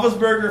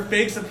 Roethlisberger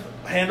fakes a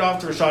handoff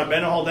to Rashad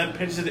Mendenhall, then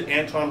pitches it to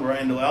Antoine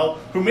Randall,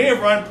 who may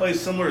have run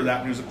plays similar to that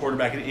when he was a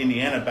quarterback in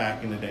Indiana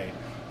back in the day.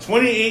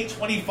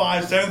 28-25,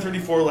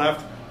 7:34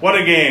 left. What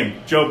a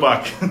game, Joe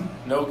Buck.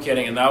 No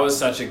kidding, and that was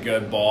such a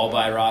good ball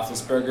by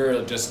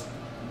Roethlisberger. Just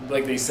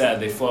like they said,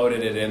 they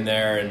floated it in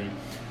there and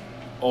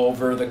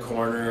over the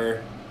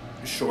corner,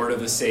 short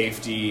of the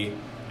safety.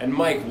 And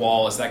Mike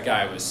Wallace, that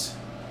guy was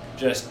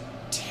just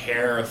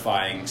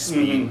terrifying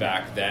speed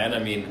back then. I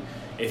mean,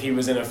 if he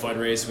was in a foot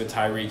race with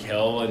Tyreek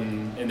Hill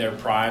and in their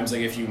primes,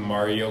 like if you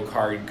Mario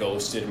Kart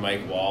ghosted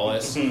Mike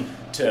Wallace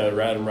to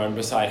run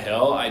beside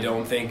Hill, I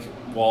don't think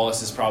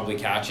Wallace is probably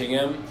catching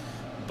him.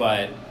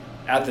 But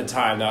at the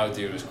time, that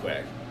dude was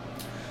quick.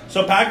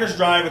 So Packers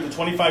drive at the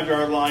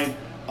 25-yard line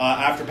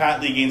after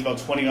Pat Lee gains about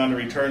 20 on the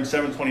return,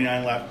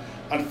 7:29 left.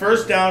 On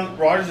first down,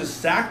 Rodgers is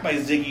sacked by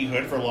Ziggy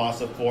Hood for a loss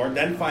of 4,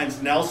 then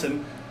finds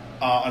Nelson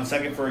on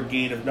second for a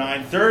gain of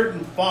 9. 3rd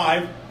and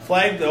 5,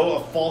 flagged though, a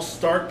false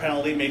start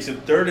penalty makes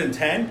it 3rd and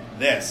 10.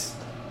 This.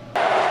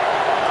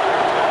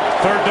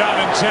 3rd down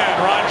and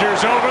 10,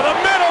 Rodgers over the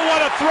middle,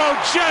 what a throw,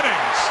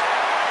 Jennings!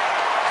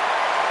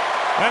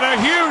 And a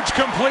huge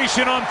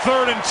completion on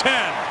 3rd and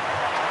 10.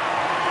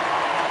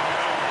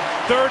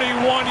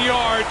 31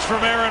 yards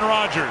from Aaron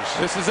Rodgers.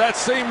 This is that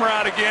seam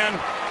route again.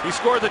 He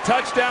scored the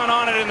touchdown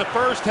on it in the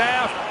first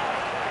half.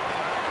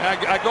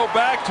 I go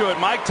back to it.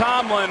 Mike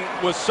Tomlin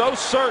was so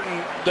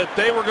certain that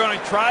they were going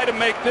to try to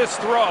make this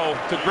throw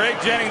to Greg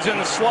Jennings in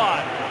the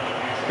slot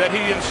that he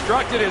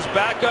instructed his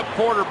backup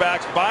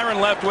quarterbacks, Byron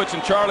Leftwich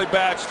and Charlie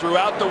Batch,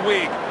 throughout the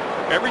week.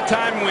 Every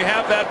time we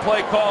have that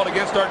play called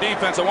against our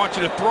defense, I want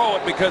you to throw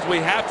it because we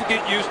have to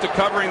get used to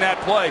covering that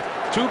play.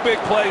 2 big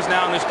plays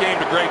now in this game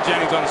to Greg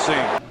Jennings on the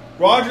scene.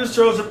 Rodgers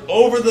throws it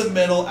over the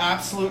middle,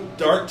 absolute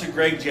dart to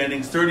Greg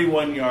Jennings,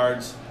 31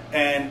 yards,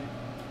 and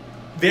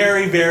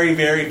very, very,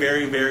 very,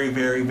 very, very,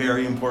 very,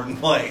 very important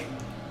play.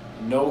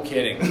 No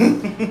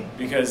kidding.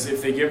 Because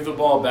if they give the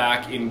ball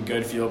back in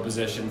good field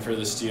position for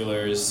the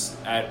Steelers,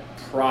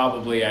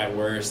 probably at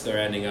worst, they're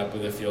ending up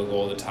with a field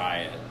goal to tie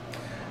it.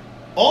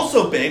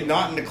 Also big,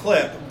 not in the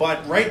clip,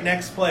 but right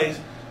next play,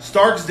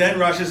 Starks then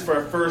rushes for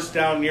a first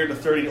down near the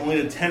 30,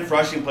 only the 10th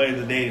rushing play of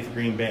the day for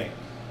Green Bay.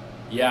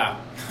 Yeah,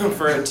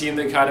 for a team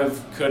that kind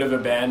of could have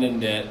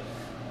abandoned it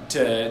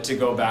to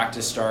go back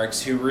to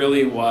Starks, who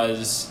really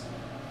was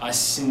a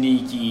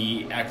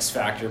sneaky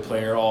X-factor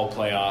player all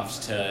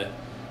playoffs to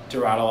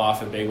rattle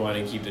off a big one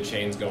and keep the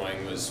chains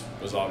going was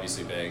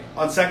obviously big.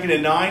 On 2nd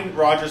and 9,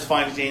 Rodgers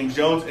finds James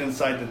Jones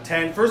inside the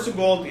 10. First and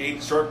goal, the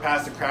 8, short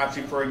pass to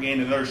Crabtree for a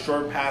gain, another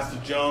short pass to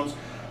Jones.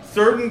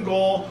 3rd and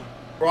goal,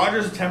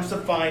 Rodgers attempts to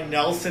find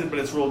Nelson, but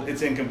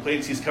it's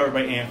incomplete. He's covered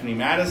by Anthony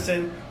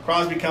Madison.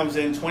 Crosby comes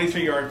in,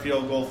 23-yard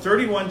field goal,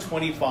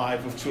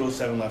 31-25 with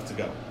 2:07 left to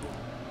go.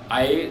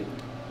 I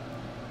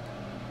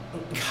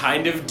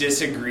kind of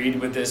disagreed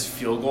with this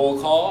field goal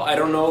call. I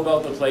don't know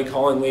about the play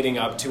calling leading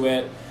up to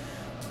it,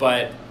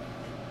 but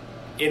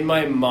in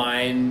my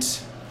mind,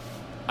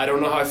 I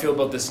don't know how I feel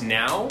about this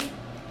now,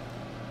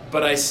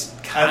 but I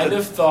kind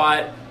of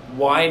thought,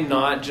 why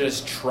not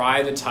just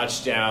try the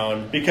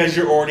touchdown? Because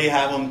you already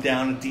have them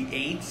down at the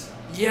 8?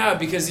 Yeah,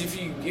 because if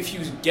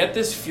you get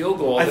this field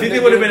goal, I think they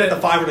would have been at the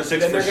 5 or the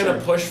 6. Then they're going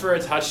to push for a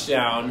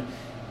touchdown.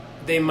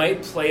 They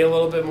might play a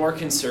little bit more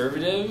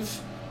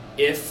conservative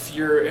if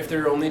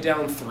they're only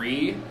down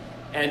 3,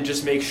 and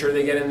just make sure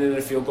they get into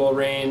the field goal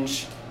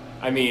range.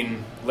 I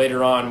mean,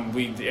 later on,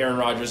 Aaron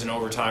Rodgers in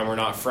overtime, we're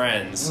not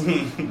friends,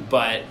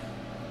 but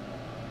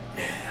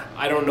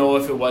I don't know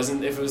if it was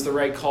the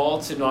right call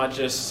to not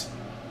just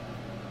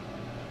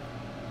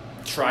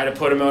try to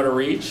put him out of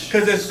reach.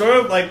 Because it's sort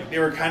of like they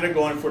were kind of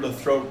going for the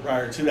throat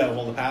prior to that of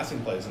all the passing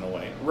plays in a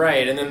way.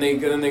 Right, and then they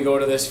go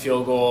to this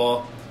field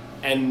goal,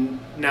 and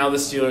now the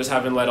Steelers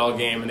haven't led all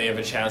game, and they have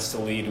a chance to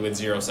lead with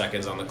 0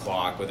 seconds on the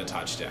clock with a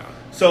touchdown.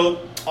 So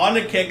on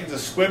the kick, it's a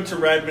squib to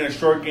Redmond, a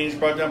short gain is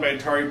brought down by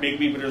Atari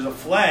Bigby, but there's a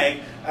flag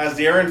as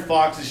the Aaron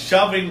Fox is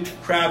shoving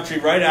Crabtree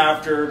right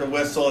after the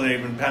whistle, and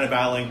they've been kind of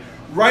battling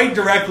right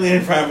directly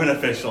in front of an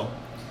official.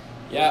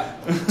 Yeah,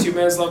 2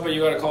 minutes left, but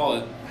you got to call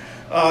it.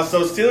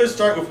 So Steelers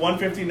start with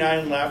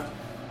 1:59 left.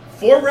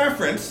 For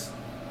reference,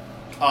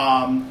 they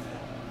have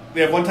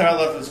 1 timeout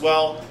left as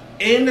well.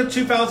 In the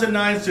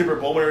 2009 Super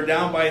Bowl, when they were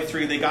down by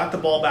 3, they got the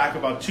ball back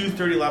about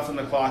 2:30 left on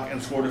the clock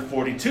and scored with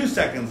 42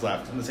 seconds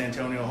left in the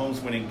Santonio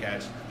Holmes winning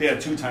catch. They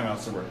had 2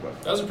 timeouts to work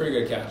with. That was a pretty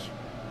good catch.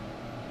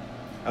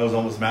 I was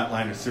almost Matt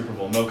Liner's Super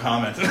Bowl. No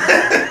comment.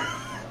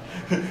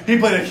 He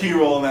played a key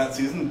role in that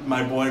season.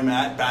 My boy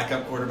Matt,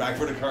 backup quarterback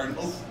for the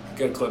Cardinals.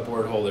 Good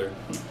clipboard holder.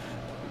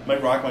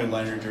 Might rock my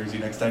Liner jersey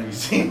next time you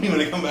see me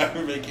when I come back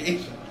from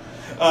vacation.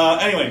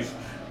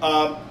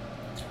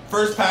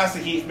 First pass to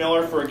Heath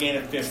Miller for a gain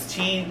of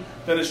 15.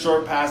 Then a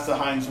short pass to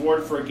Hines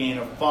Ward for a gain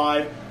of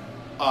 5.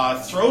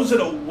 Throws it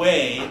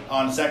away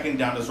on 2nd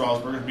down as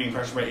Roethlisberger being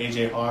pressured by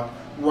A.J. Hawk.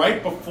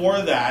 Right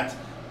before that,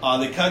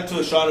 they cut to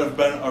a shot of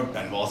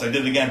Ben Wallace. I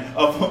did it again.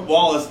 Of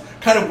Wallace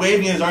kind of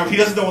waving his arm. He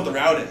doesn't know what the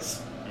route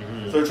is.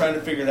 Mm-hmm. So they're trying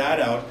to figure that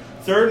out.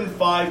 3rd and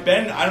 5.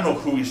 Ben, I don't know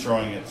who he's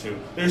throwing it to.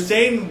 They're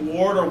saying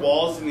Ward or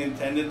Wallace in the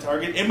intended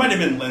target. It might have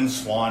been Lynn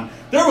Swan.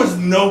 There was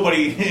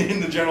nobody in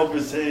the general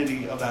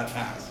vicinity of that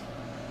pass.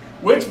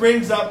 Which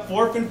brings up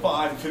 4th and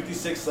 5,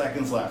 56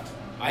 seconds left.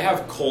 I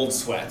have cold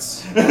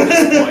sweats at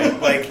this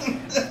point. Like,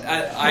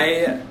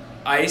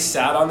 I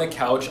sat on the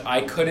couch.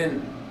 I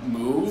couldn't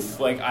move.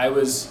 Like, I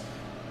was,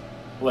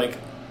 like,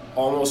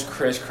 almost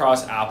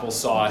crisscross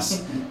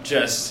applesauce.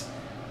 Just,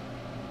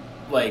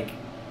 like,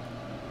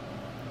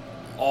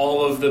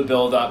 all of the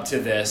build up to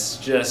this,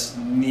 just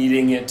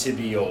needing it to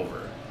be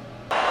over.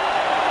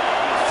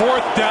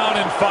 4th down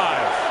and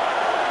 5.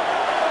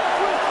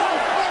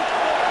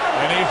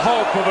 Any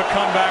hope of a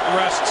comeback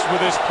rests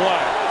with this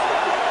play.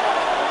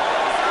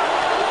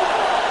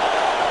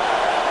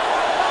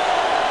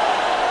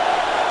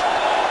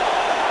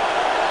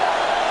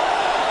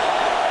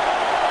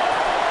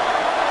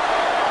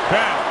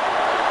 Ben,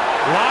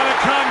 a lot of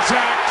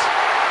contact.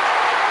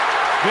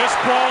 This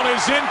ball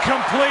is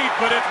incomplete,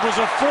 but it was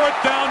a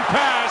 4th down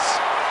pass,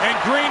 and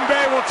Green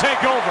Bay will take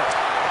over.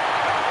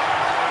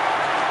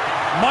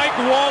 Mike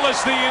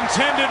Wallace, the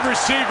intended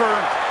receiver.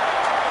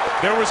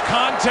 There was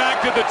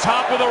contact at the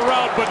top of the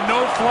route, but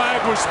no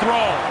flag was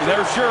thrown.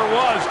 There sure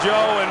was,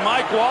 Joe, and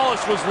Mike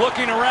Wallace was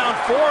looking around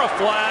for a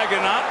flag,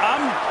 and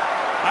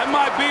I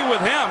might be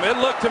with him. It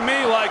looked to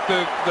me like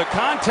the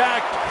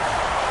contact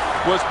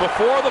was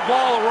before the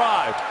ball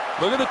arrived.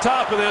 Look at the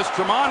top of this,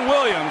 Tramon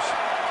Williams.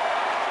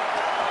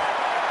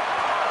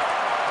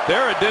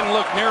 There it didn't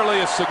look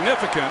nearly as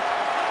significant.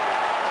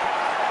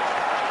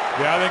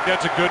 Yeah, I think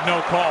that's a good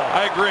no call.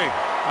 I agree.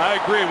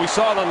 We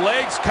saw the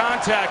legs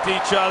contact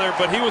each other,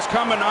 but he was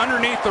coming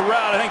underneath the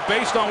route. I think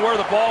based on where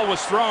the ball was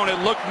thrown, it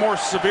looked more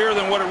severe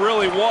than what it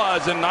really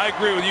was. And I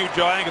agree with you,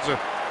 Joe. I think it's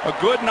a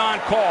good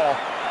non-call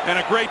and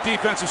a great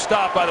defensive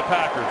stop by the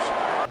Packers.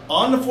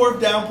 On the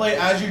 4th down play,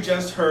 as you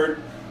just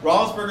heard,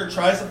 Roethlisberger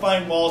tries to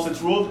find Wallace.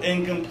 It's ruled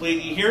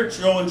incomplete. You hear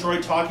Joe and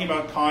Troy talking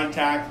about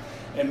contact.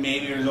 and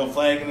maybe there's no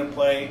flag in the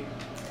play.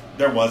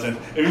 There wasn't.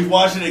 If he's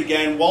watching it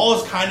again,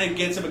 Wallace kind of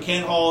gets it but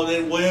can't haul it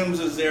in. Williams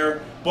is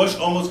there. Bush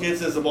almost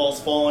gets it as the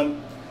ball's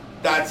fallen.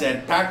 That's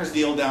it. Packers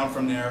kneel down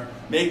from there.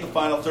 Make the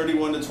final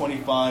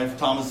 31-25.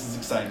 Thomas is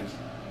excited.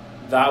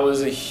 That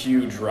was a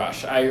huge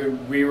rush.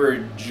 We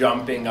were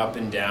jumping up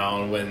and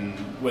down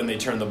when they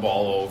turned the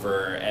ball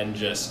over, and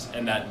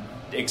that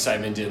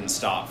excitement didn't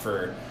stop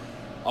for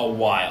a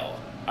while.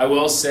 I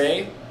will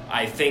say,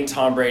 I think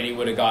Tom Brady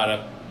would have got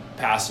a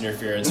pass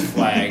interference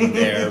flag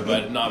there,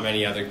 but not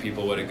many other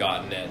people would have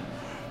gotten it.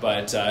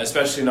 But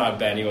especially not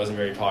Ben. He wasn't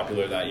very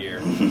popular that year.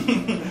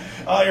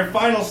 Your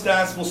final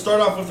stats, we'll start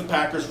off with the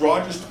Packers.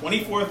 Rodgers,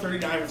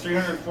 24-39 for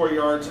 304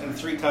 yards and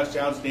 3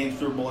 touchdowns, named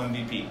Super Bowl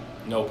MVP.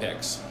 No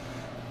picks.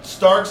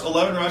 Starks,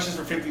 11 rushes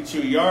for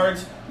 52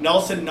 yards.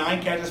 Nelson,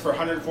 9 catches for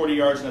 140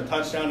 yards and a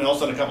touchdown, and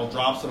also had a couple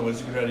drops, otherwise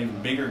he could have had an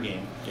even bigger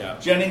game. Yeah.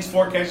 Jennings,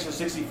 4 catches for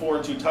 64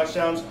 and 2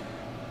 touchdowns.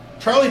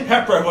 Charlie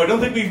Pepper, who I don't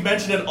think we've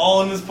mentioned at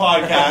all in this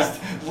podcast,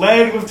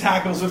 led with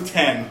tackles with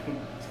 10.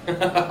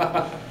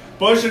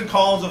 Bush and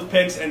Collins with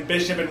picks, and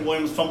Bishop and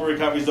Williams fumble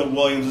recoveries, though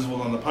Williams is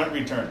well on the punt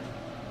return.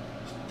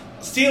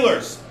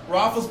 Steelers,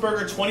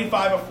 Roethlisberger,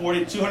 25 of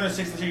 40,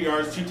 263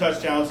 yards, 2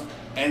 touchdowns,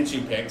 and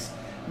 2 picks.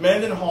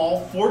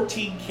 Mendenhall,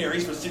 14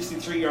 carries for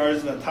 63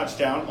 yards and a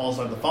touchdown,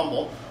 also had the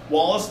fumble.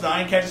 Wallace,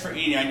 9 catches for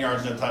 89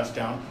 yards and a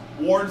touchdown.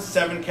 Ward,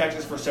 7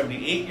 catches for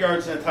 78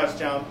 yards and a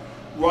touchdown.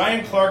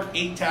 Ryan Clark,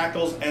 8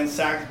 tackles and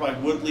sacks by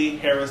Woodley,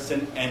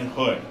 Harrison, and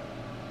Hood.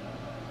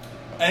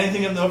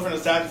 Anything of note from the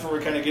stats before we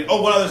kind of get...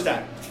 Oh, one other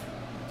stat.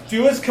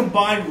 Fewest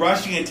combined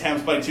rushing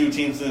attempts by 2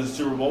 teams in the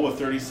Super Bowl with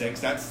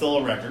 36. That's still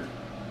a record.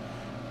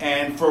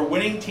 And for a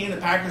winning team, the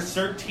Packers'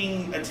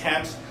 13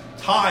 attempts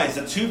ties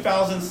the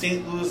 2000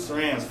 St. Louis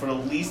Rams for the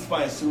least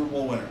by a Super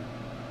Bowl winner.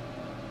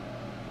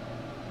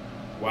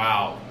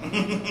 Wow.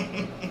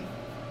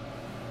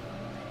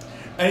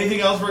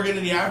 Anything else we're getting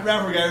to the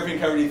aftermath? We got everything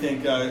covered. Do you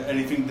think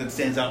anything that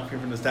stands out here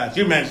from the stats?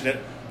 You mentioned it.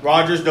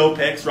 Rodgers, no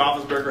picks.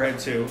 Roethlisberger had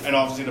 2. And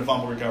obviously the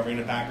fumble recovery,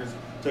 and the Packers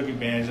took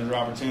advantage of their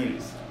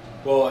opportunities.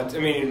 Well, I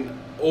mean,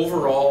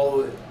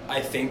 overall,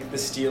 I think the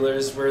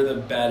Steelers were the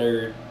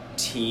better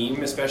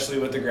team, especially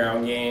with the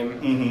ground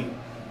game. Mm-hmm.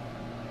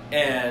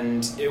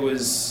 And it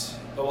was,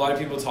 a lot of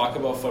people talk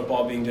about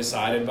football being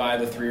decided by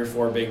the 3 or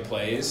 4 big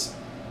plays.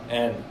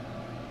 And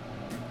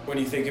when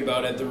you think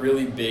about it, the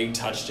really big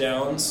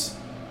touchdowns,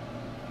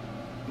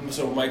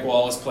 so Mike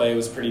Wallace play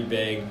was pretty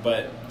big,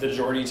 but the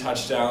Jordy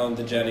touchdown,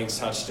 the Jennings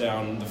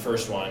touchdown, the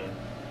first one,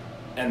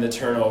 and the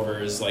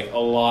turnovers, like a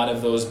lot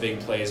of those big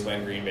plays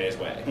went Green Bay's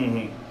way.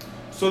 Mm-hmm.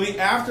 So the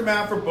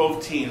aftermath for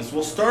both teams,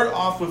 we'll start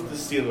off with the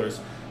Steelers.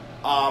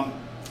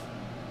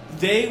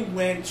 They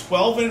went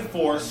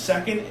 12-4,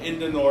 second in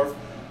the North.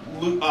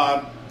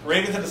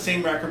 Ravens had the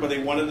same record, but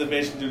they won the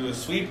division due to a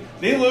sweep.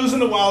 They lose in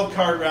the wild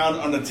card round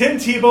on the Tim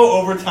Tebow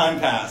overtime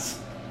pass.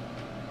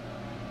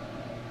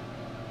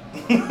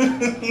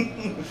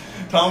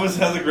 Thomas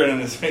has a grin on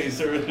his face.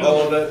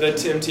 Oh, the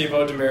Tim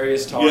Tebow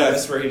Demaryius Thomas,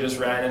 yes, where he just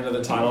ran into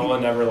the tunnel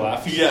and never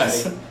left.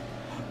 Yes.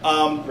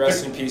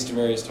 Rest in peace,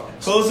 Demaryius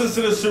Thomas. Closest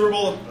to the Super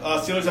Bowl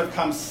Steelers have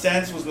come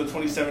since was in the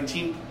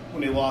 2017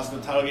 when they lost the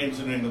title game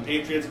to the New England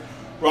Patriots.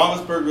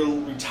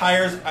 Roethlisberger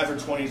retires after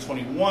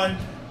 2021.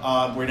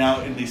 We're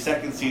now in the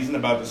second season,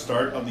 about the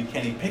start of the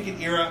Kenny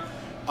Pickett era.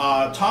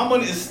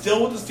 Tomlin is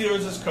still with the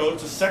Steelers as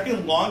coach, the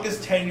second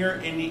longest tenure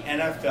in the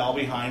NFL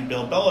behind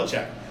Bill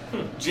Belichick.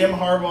 John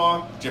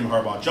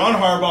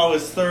Harbaugh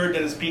was third,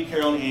 then it's Pete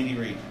Carroll and Andy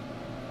Reid.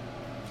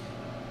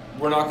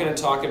 We're not going to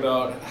talk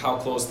about how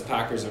close the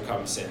Packers have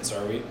come since,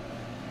 are we?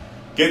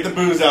 Get the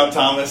booze out,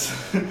 Thomas.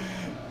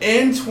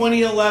 In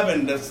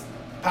 2011, the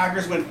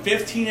Packers went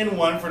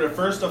 15-1 for the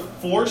first of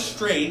 4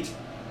 straight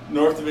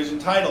North Division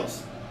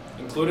titles,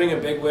 including a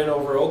big win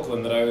over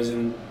Oakland that I was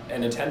in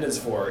attendance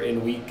for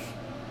in week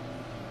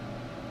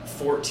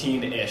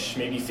 14-ish,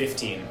 maybe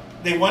 15.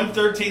 They won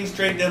 13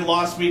 straight, then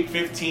lost week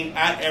 15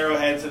 at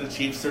Arrowhead to the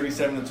Chiefs,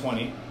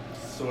 37-20.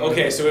 So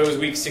it was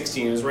week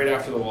 16. It was right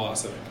after the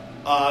loss, I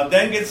think.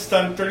 Then gets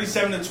stunned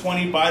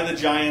 37-20 by the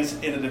Giants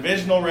in the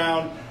divisional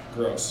round.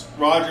 Gross.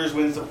 Rodgers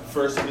wins the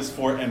first of his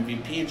 4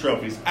 MVP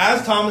trophies.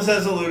 As Thomas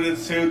has alluded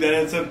to, then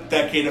it's a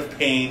decade of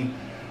pain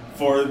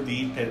for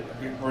the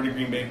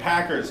Green Bay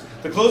Packers.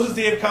 The closest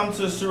they have come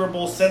to the Super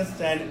Bowl since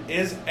then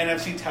is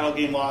NFC title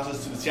game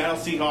losses to the Seattle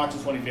Seahawks in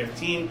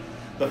 2015,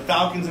 the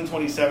Falcons in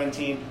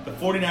 2017, the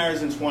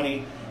 49ers in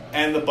 20,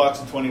 and the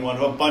Bucs in 21,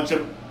 with a bunch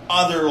of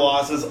other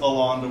losses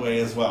along the way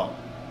as well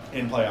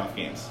in playoff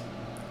games.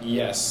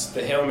 Yes,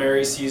 the Hail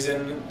Mary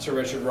season to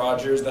Richard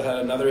Rodgers that had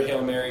another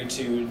Hail Mary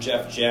to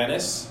Jeff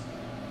Janis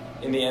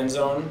in the end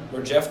zone,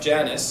 where Jeff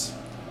Janis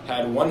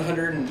had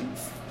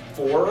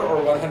 104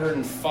 or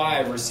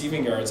 105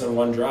 receiving yards on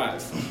one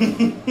drive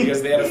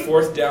because they had a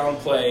 4th down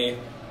play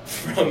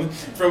from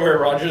where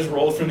Rodgers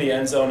rolled from the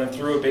end zone and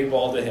threw a big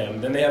ball to him.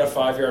 Then they had a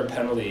 5-yard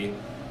penalty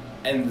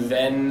and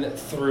then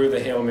threw the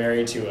Hail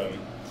Mary to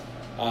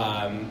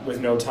him with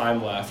no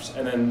time left.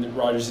 And then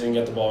Rodgers didn't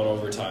get the ball in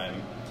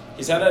overtime.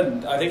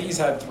 I think he's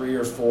had 3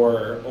 or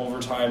 4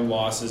 overtime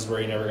losses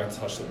where he never got to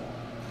touch the ball.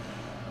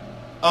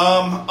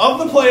 Of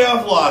the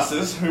playoff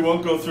losses, we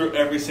won't go through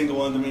every single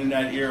one of them in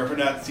that year for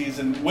that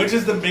season. Which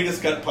is the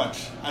biggest gut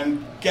punch?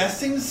 I'm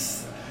guessing.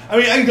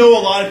 I know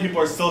a lot of people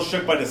are still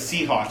shook by the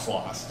Seahawks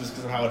loss just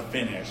because of how it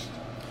finished.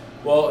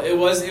 Well, it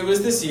was the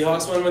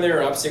Seahawks one when they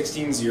were up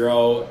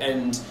 16-0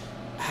 and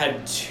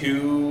had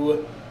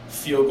 2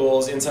 field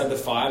goals inside the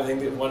 5. I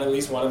think that at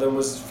least one of them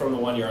was from the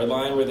 1-yard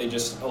line where they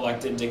just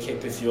elected to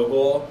kick the field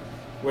goal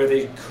where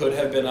they could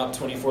have been up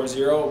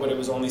 24-0, but it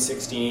was only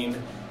 16.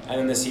 And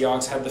then the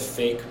Seahawks had the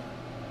fake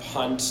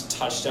punt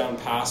touchdown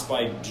pass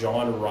by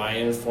John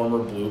Ryan, former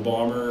Blue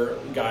Bomber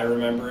guy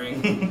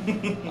remembering.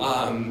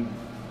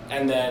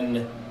 And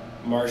then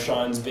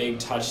Marshawn's big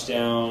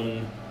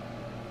touchdown.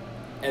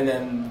 And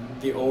then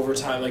the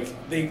overtime,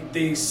 they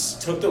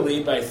took the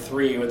lead by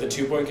 3 with a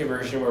 2-point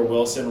conversion where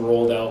Wilson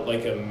rolled out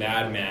like a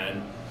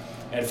madman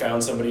and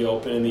found somebody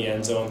open in the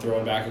end zone,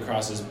 throwing back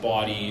across his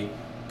body.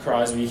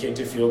 Crosby kicked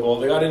a field goal.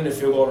 They got into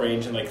field goal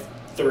range in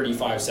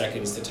 35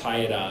 seconds to tie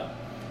it up.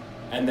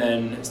 And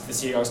then the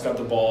Seahawks got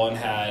the ball and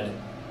had,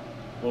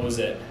 what was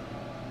it?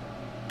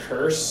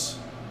 Curse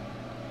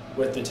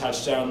with the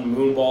touchdown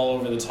moon ball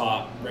over the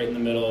top right in the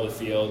middle of the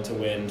field to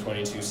win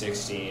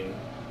 22-16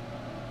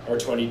 or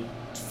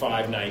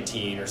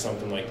 25-19 or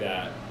something like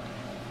that.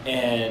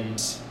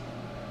 And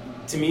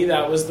to me,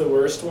 that was the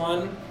worst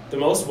one. The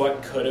most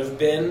what could have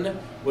been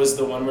was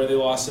the one where they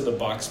lost to the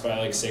Bucs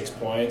by 6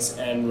 points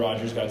and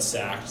Rodgers got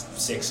sacked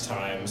 6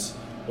 times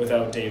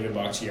without David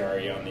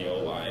Bakhtiari on the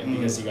O-line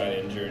because he got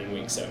injured in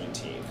Week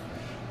 17.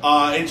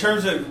 In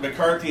terms of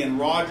McCarthy and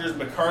Rodgers,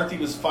 McCarthy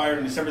was fired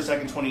on December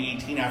 2nd,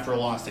 2018 after a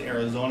loss to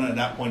Arizona. At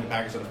that point, the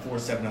Packers had a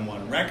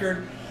 4-7-1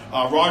 record.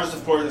 Rodgers,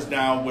 of course, is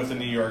now with the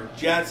New York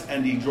Jets,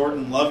 and the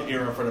Jordan Love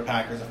era for the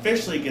Packers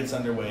officially gets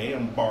underway,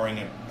 and barring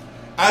it.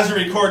 As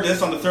we record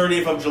this on the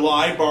 30th of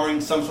July, barring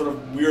some sort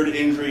of weird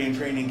injury in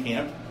training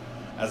camp,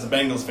 as a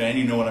Bengals fan,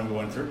 you know what I'm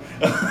going through.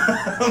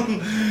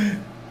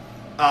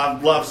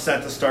 Love's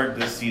set to start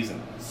this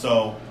season.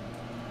 So,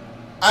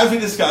 as we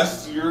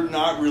discussed, you're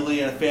not really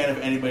a fan of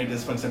anybody at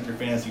this point except your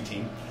fantasy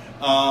team.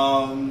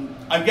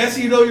 I'm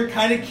guessing you're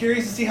kind of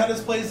curious to see how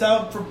this plays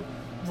out for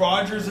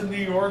Rodgers in New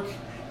York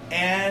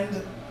and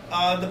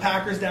the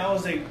Packers now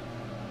as they've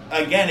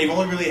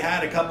only really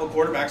had a couple of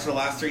quarterbacks for the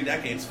last 3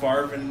 decades,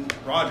 Favre and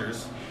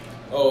Rodgers.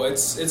 Oh,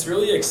 it's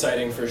really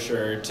exciting for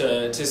sure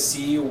to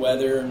see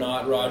whether or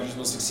not Rodgers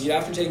will succeed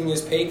after taking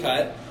his pay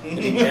cut that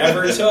he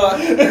never took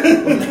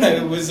when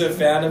I was a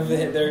fan of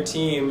their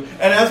team.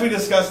 And as we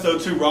discussed, though,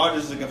 too,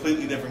 Rodgers is a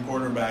completely different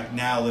quarterback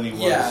now than he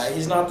was. Yeah,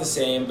 he's not the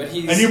same, but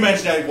he's... And you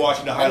mentioned that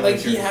watching the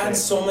highlights. He had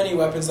so many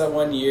weapons that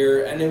 1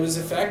 year, and it was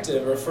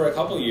effective or for a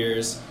couple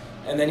years,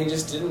 and then he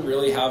just didn't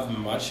really have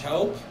much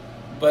help.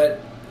 But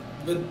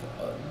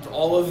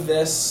all of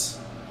this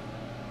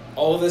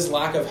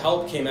lack of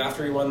help came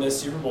after he won this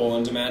Super Bowl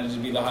and demanded to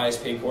be the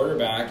highest paid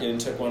quarterback and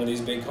took one of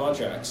these big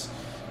contracts.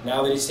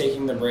 Now that he's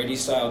taking the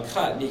Brady-style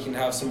cut and he can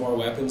have some more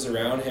weapons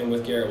around him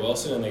with Garrett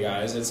Wilson and the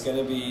guys, it's going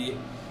to be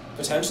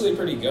potentially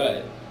pretty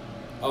good.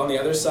 On the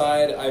other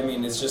side,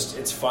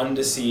 it's fun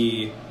to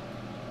see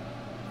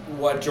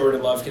what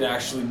Jordan Love can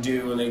actually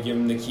do when they give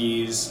him the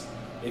keys.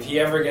 If he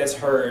ever gets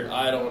hurt,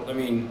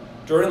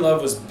 Jordan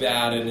Love was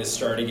bad in his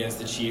start against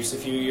the Chiefs a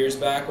few years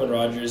back when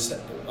Rodgers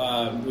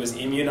was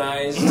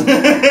immunized and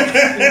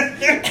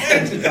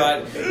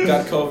got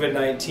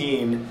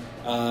COVID-19,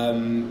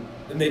 and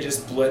they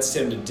just blitzed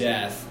him to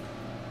death.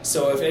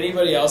 So if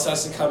anybody else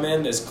has to come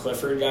in, this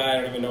Clifford guy,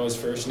 I don't even know his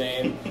first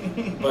name,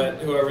 but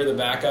whoever the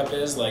backup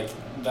is,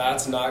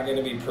 that's not going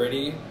to be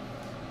pretty.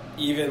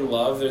 Even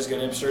Love, there's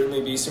going to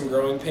certainly be some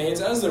growing pains,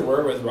 as there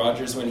were with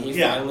Rodgers when he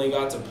finally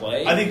got to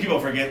play. I think people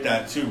forget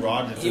that, too,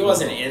 Rodgers. He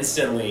wasn't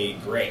instantly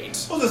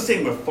great. Well, the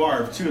same with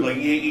Favre, too.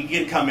 He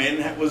did come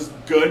in, was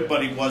good,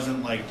 but he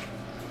wasn't,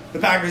 the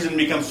Packers didn't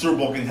become Super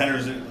Bowl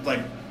contenders,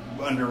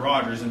 under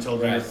Rodgers until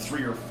they were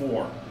 3 or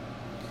 4.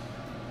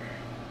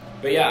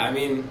 But, yeah,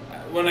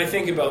 when I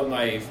think about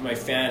my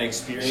fan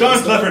experience... Sean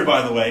Clifford,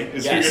 by the way,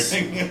 is who you're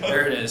thinking of.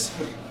 There it is.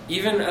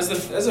 Even as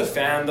a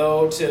fan,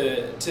 though,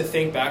 to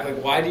think back,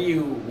 why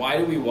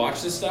do we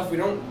watch this stuff? We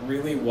don't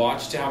really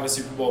watch to have a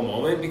Super Bowl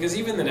moment, because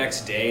even the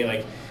next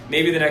day,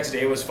 maybe the next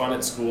day was fun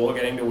at school,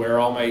 getting to wear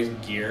all my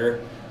gear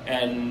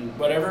and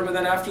whatever, but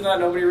then after that,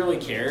 nobody really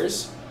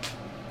cares.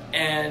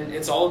 And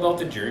it's all about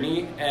the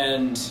journey,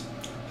 and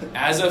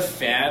as a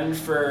fan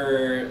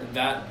for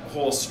that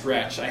whole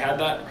stretch, I had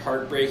that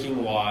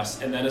heartbreaking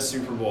loss and then a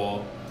Super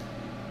Bowl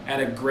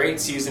and a great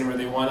season where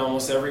they won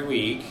almost every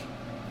week.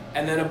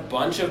 And then a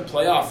bunch of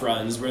playoff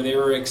runs where they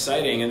were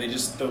exciting and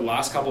the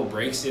last couple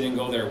breaks didn't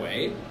go their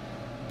way.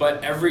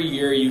 But every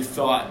year you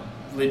thought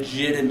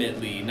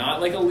legitimately,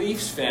 not like a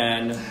Leafs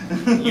fan,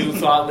 you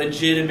thought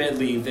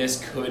legitimately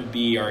this could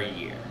be our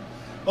year.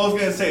 Well, I was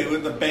going to say,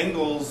 with the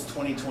Bengals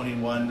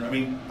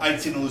 2021,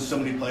 I'd seen them lose so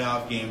many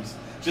playoff games.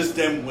 Just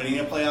them winning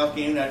a playoff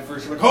game that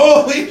first year,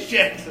 holy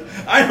shit,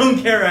 I don't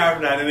care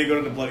after that. And they go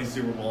to the bloody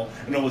Super Bowl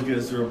and almost get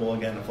a Super Bowl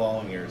again the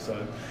following year.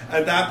 So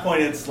at that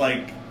point, it's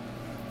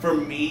for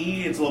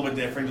me, it's a little bit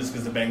different just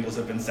because the Bengals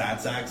have been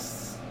sad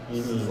sacks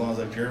as long as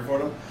I've cheered for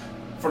them.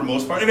 for the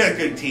most part. They've had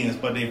good teams,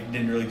 but they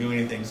didn't really do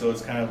anything. So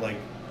it's kind of like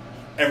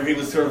everything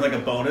was sort of like a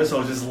bonus. So I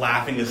was just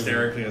laughing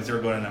hysterically as they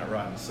were going on that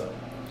run. So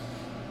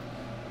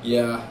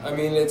yeah, I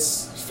mean,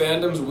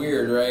 fandom's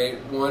weird, right?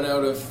 1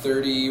 out of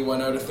 30,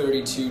 1 out of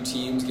 32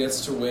 teams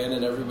gets to win,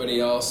 and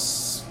everybody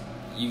else,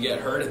 you get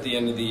hurt at the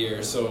end of the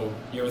year. So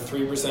you have a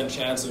 3%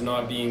 chance of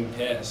not being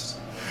pissed.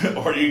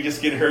 Or you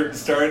just get hurt at the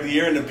start of the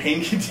year and the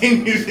pain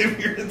continues if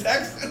you're the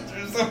Texans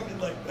or something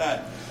like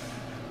that.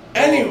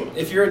 Anyway, well,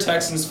 if you're a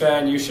Texans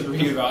fan, you should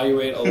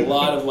reevaluate a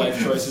lot of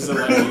life choices that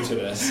led you to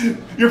this.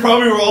 You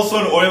probably were also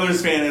an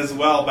Oilers fan as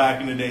well back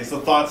in the day, so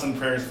thoughts and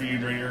prayers for you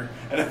during your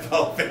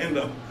NFL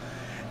fandom.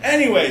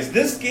 Anyways,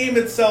 this game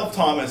itself,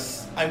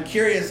 Thomas, I'm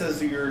curious as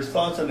to your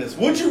thoughts on this.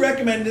 Would you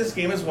recommend this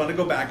game as one to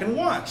go back and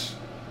watch?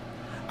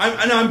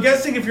 I'm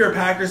guessing if you're a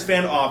Packers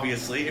fan,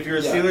 obviously. If you're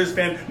a Steelers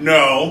fan,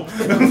 no.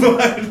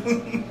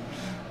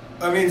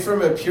 I mean,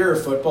 from a pure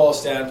football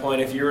standpoint,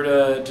 if you were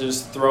to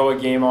just throw a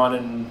game on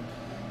and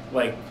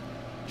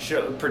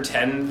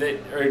pretend that,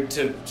 or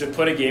to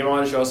put a game on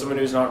and show someone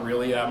who's not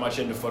really that much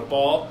into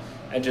football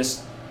and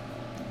just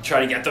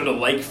try to get them to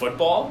like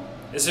football,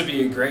 this would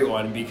be a great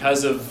one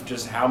because of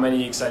just how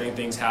many exciting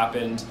things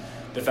happened.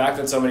 The fact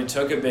that somebody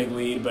took a big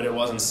lead but it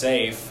wasn't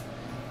safe.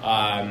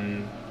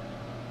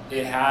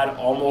 It had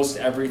almost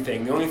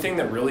everything. The only thing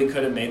that really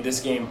could have made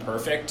this game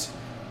perfect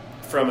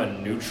from a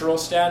neutral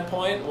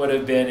standpoint would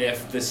have been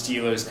if the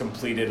Steelers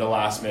completed a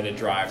last-minute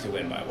drive to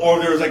win by 1. Or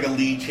there was like a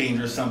lead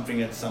change or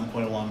something at some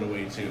point along the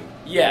way, too.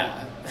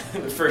 Yeah,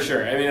 for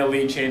sure. I mean, a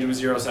lead change with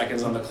 0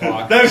 seconds on the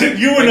clock.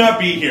 You would not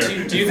be here.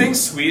 Do you think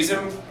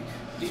Friesen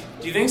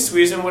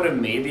would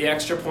have made the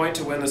extra point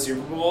to win the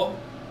Super Bowl?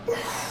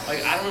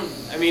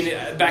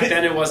 Back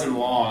then it wasn't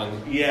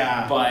long.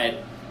 Yeah.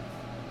 But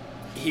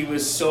he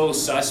was so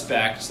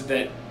suspect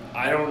that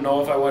I don't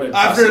know if I would have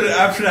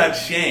after that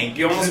shank.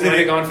 You almost would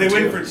have gone for 2.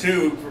 They went for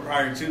 2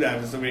 prior to that.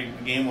 That's the way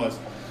the game was.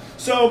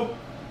 So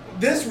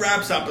this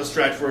wraps up a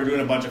stretch where we're doing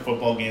a bunch of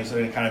football games, so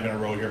we're kind of in a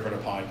row here for the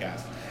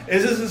podcast.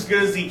 Is this as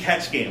good as the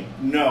catch game?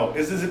 No.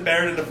 Is this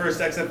better than the first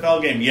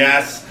XFL game?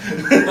 Yes.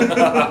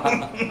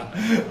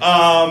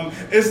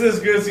 Is this as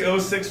good as the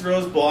 06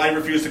 Rose Bowl? I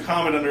refuse to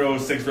comment on the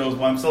 06 Rose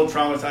Bowl. I'm so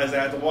traumatized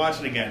I had to watch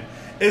it again.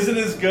 Is it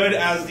as good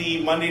as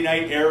the Monday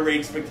night air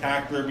raid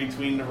spectacular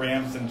between the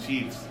Rams and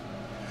Chiefs?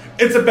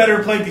 It's a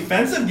better played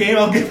defensive game,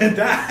 I'll give it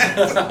that.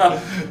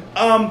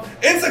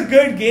 It's a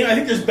good game. I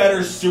think there's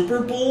better Super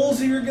Bowls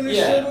that you're going to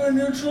show to a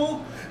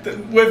neutral.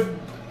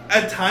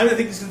 At times, I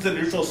think since the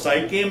neutral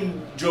site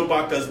game, Joe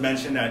Buck does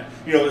mention that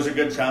there's a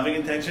good traveling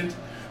intention.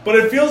 But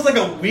it feels like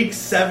a Week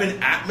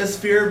 7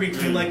 atmosphere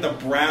between like the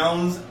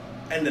Browns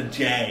and the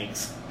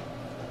Jags.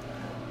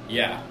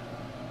 Yeah.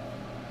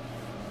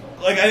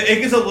 Like, it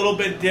gets a little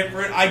bit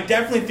different. I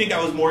definitely think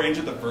I was more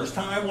into it the first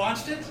time I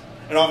watched it.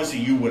 And obviously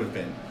you would have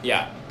been.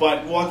 Yeah.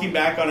 But walking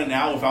back on it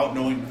now without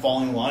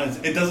following the lines,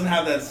 it doesn't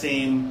have that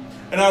same...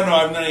 And I don't know, I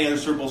haven't done any other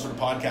Super Bowl sort of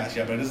podcast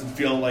yet, but it doesn't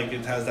feel like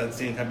it has that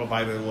same type of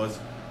vibe that it was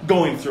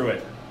going through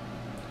it.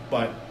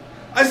 But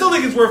I still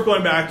think it's worth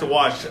going back to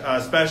watch,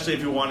 especially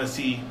if you want to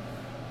see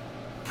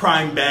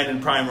prime Ben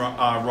and prime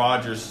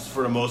Rodgers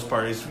for the most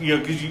part.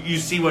 Because you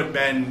see what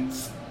Ben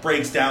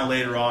breaks down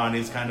later on,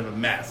 he's kind of a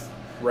mess.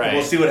 Right. But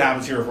we'll see what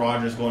happens here with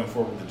Rodgers going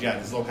forward with the Jets.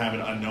 It's still kind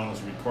of an unknown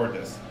as we record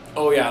this.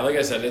 Oh, yeah, like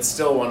I said, it's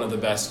still one of the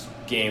best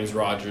games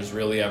Rodgers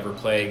really ever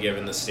played,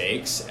 given the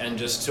stakes. And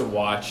just to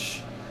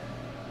watch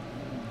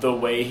the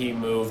way he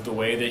moved, the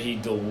way that he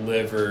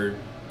delivered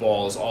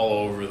balls all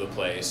over the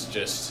place,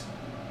 just...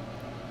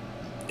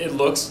 It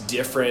looks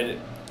different.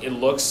 It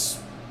looks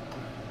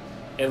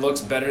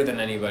better than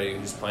anybody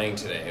who's playing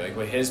today.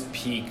 Like, his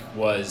peak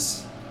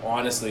was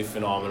honestly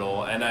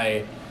phenomenal.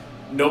 And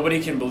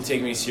nobody can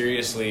take me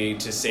seriously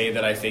to say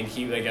that I think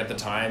he, at the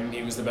time,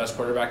 he was the best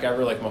quarterback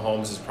ever. Like,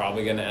 Mahomes is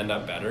probably going to end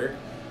up better.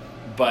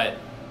 But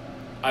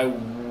I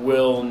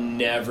will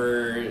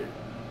never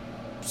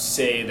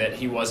say that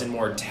he wasn't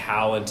more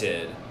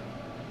talented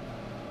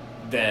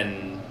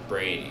than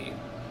Brady,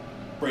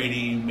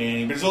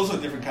 Manning, but it's also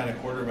a different kind of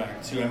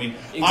quarterback, too. I mean,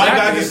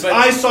 exactly,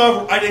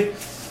 I did,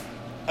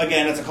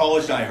 again, it's a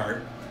college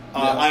diehard.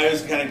 I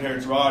was kind of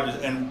compared to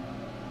Rodgers, and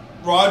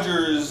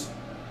Rodgers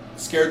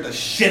scared the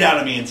shit out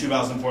of me in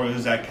 2004. It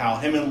was at Cal.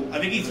 I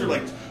think he threw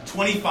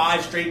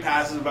 25 straight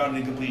passes without an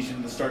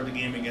incompletion to start the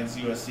game against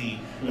USC.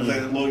 It was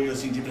a low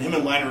USC team, and him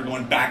and Liner were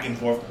going back and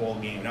forth the whole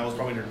game. That was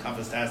probably their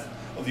toughest test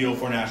of the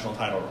 04 national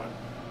title run.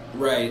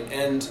 Right,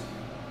 and...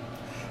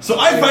 So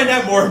I find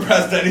that more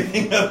impressed than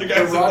anything other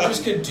guys.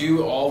 Rodgers could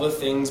do all the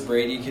things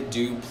Brady could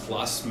do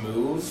plus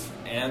move,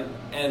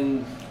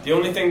 and the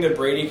only thing that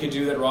Brady could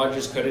do that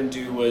Rodgers couldn't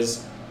do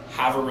was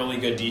have a really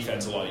good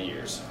defense a lot of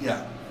years.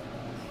 Yeah.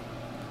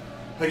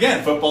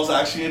 Again, football's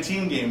actually a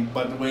team game,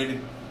 but the way the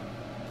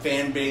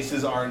fan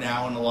bases are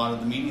now and a lot of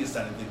the media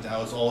side of things,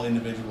 now it's all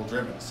individual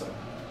driven. So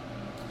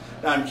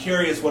now I'm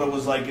curious what it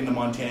was like in the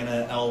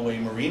Montana,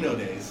 Elway, Marino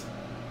days,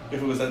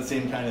 if it was that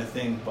same kind of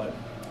thing, but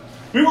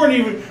we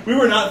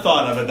were not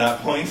thought of at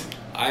that point.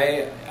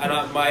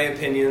 My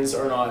opinions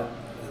are not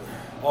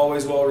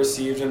always well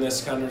received in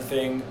this kind of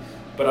thing,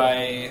 but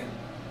I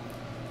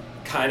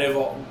kind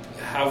of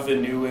have the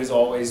new is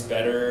always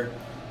better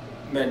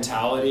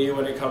mentality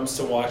when it comes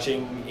to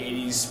watching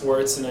 80s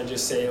sports, and I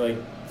just say like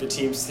the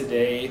teams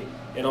today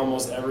in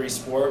almost every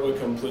sport would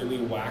completely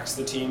wax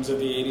the teams of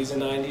the 80s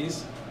and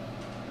 90s.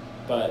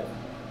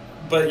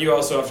 But you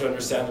also have to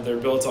understand that they're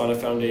built on a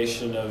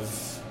foundation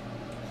of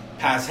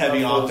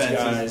pass-heavy offenses.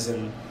 Guys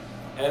and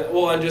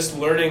just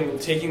learning,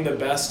 taking the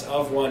best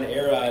of one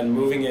era and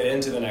moving it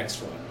into the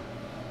next one.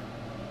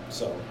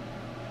 So,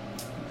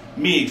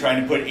 me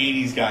trying to put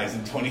 80s guys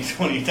in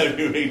 2020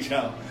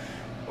 WHL.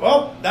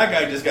 Well, that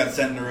guy just got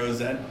sent to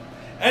Rosette.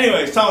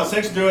 Anyways, Thomas,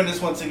 thanks for doing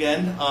this once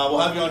again. We'll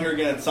have you on here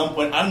again at some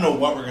point. I don't know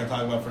what we're going to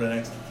talk about for the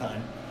next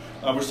time.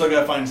 We're still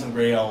going to find some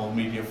Grey Owl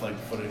media flight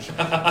footage.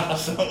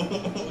 So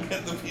we'll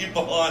get the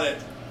people on it.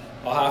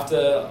 I'll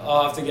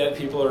have to get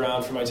people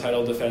around for my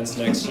title defense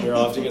next year.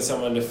 I'll have to get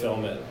someone to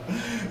film it.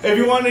 If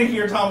you want to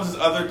hear Thomas's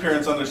other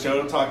appearance on the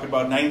show to talk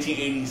about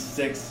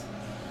 1986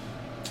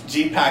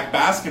 GPAC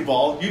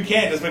basketball, you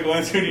can just by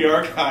going through the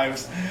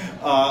archives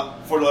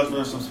for the Let's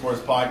Learn Some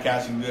Sports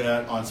podcast. You can do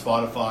that on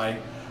Spotify,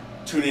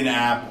 TuneIn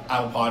app,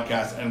 Apple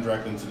Podcasts, and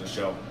direct into the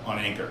show on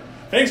Anchor.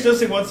 Thanks for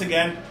listening once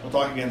again. We'll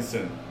talk again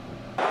soon.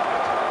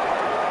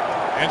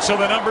 And so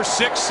the number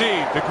 6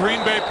 seed, the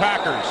Green Bay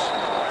Packers,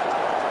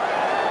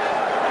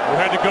 who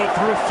had to go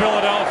through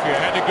Philadelphia,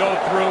 had to go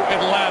through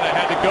Atlanta,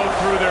 had to go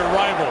through their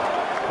rival,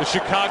 the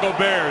Chicago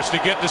Bears, to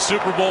get to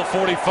Super Bowl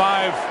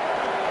 45.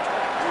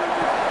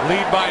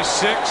 Lead by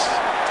 6.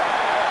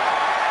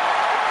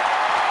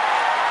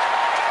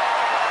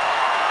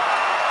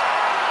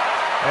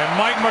 And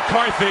Mike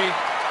McCarthy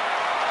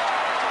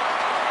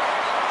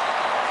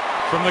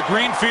from the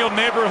Greenfield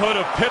neighborhood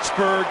of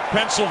Pittsburgh,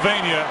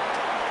 Pennsylvania,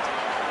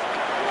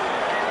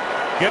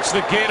 gets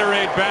the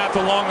Gatorade bath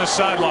along the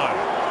sideline.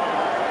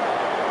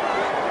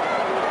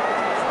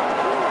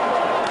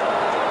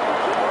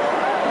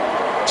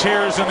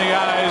 Tears in the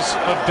eyes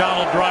of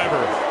Donald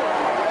Driver.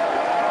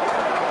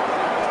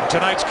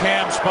 Tonight's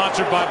cam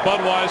sponsored by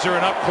Budweiser,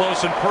 an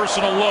up-close and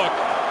personal look.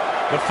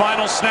 The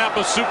final snap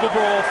of Super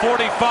Bowl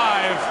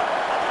 45.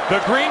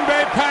 The Green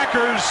Bay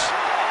Packers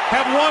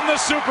have won the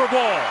Super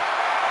Bowl.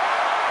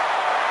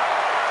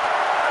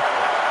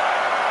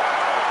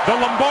 The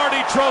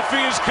Lombardi Trophy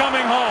is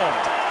coming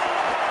home.